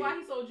okay. That's why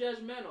he's so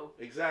judgmental.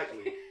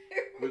 Exactly.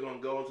 We're going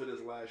to go into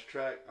this last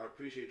track. I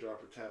appreciate y'all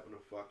for tapping the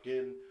fuck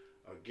in.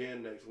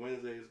 Again, next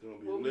Wednesday is going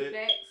to be lit. We'll be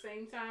back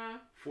same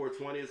time.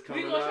 420 is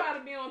coming up. We're going to try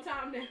to be on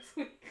time next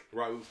week.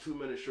 Right, we was 2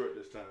 minutes short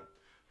this time.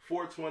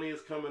 420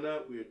 is coming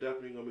up. We are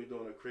definitely going to be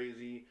doing a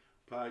crazy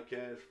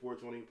podcast,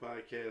 420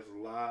 podcast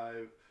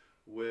live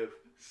with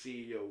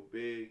CEO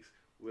Biggs,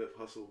 with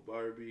Hustle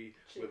Barbie,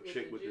 with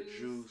Chick with the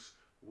Juice,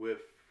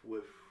 with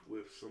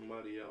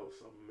somebody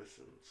else. I'm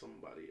missing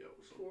somebody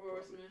else. 4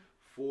 Horsemen.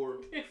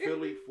 4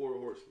 Philly 4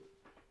 Horsemen.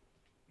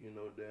 You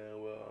know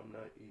damn well I'm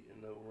not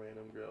eating no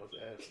random girl's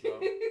ass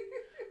though.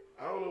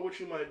 I don't know what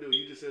you might do.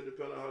 You just said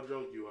depending on how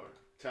drunk you are.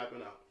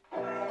 Tapping out.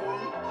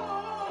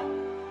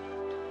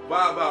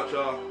 Vibe out,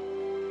 y'all.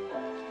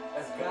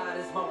 As God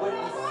is my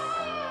witness.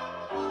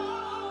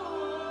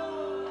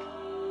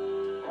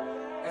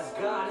 As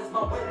God is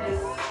my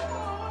witness.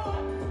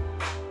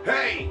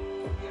 Hey!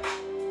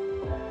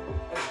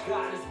 As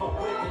God is my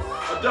witness.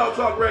 Adult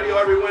Talk Radio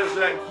every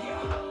Wednesday.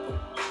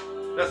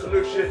 That's some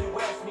new shit. You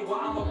ask me why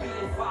I'ma be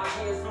in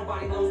 5 years,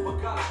 nobody knows but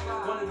God.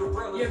 One of the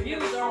realest. Your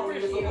views are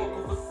appreciated.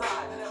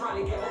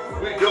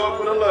 We do it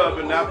for the love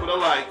and not for the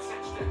likes.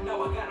 If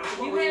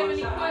you have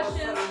any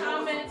questions,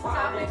 comments,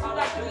 topics you'd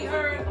like to be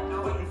heard,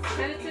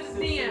 send it to the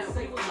DM.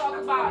 We will talk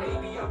about it.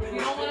 If you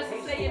don't want us to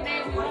say your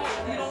name, we won't.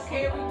 If you don't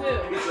care, we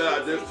will. He said,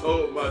 I just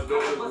told my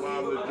daughter's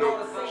mom the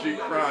joke. She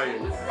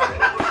crying.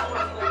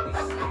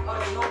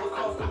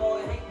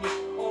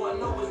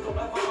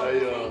 Hey,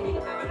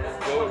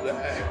 go to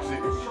Axie.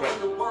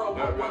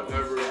 Never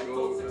go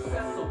to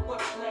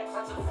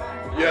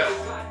Yes.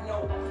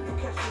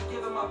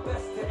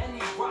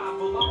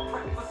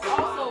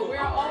 Also, we're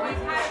always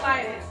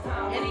highlighting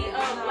any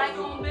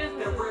black-owned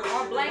businesses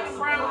or black and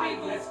brown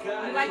people.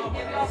 We like to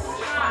give y'all some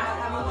shine.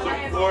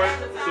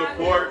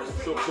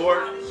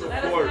 Support.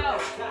 Let us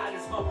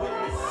know.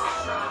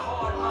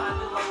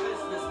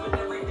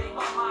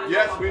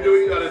 Yes, we do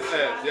eat other's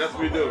ass. Yes,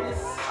 we do. It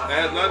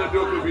has nothing to do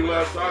with we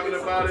love talking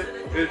about it.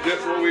 It's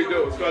just what we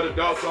do. It's called the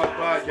Adult Talk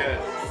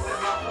Podcast.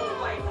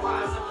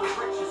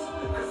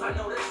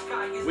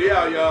 We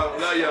out, y'all.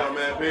 Love y'all,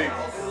 man. Peace.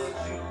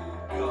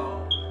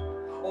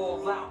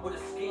 All out with a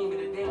scheme and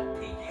it ain't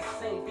peaky.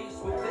 Same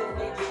beast within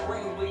major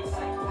brainwaves.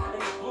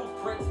 And the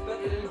blueprints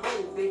better than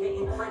whole. They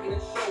hating cranking in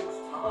shows.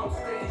 On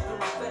stage do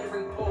my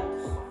veteran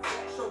pose.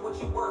 Show what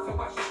you worth and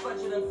watch your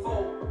legend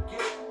unfold.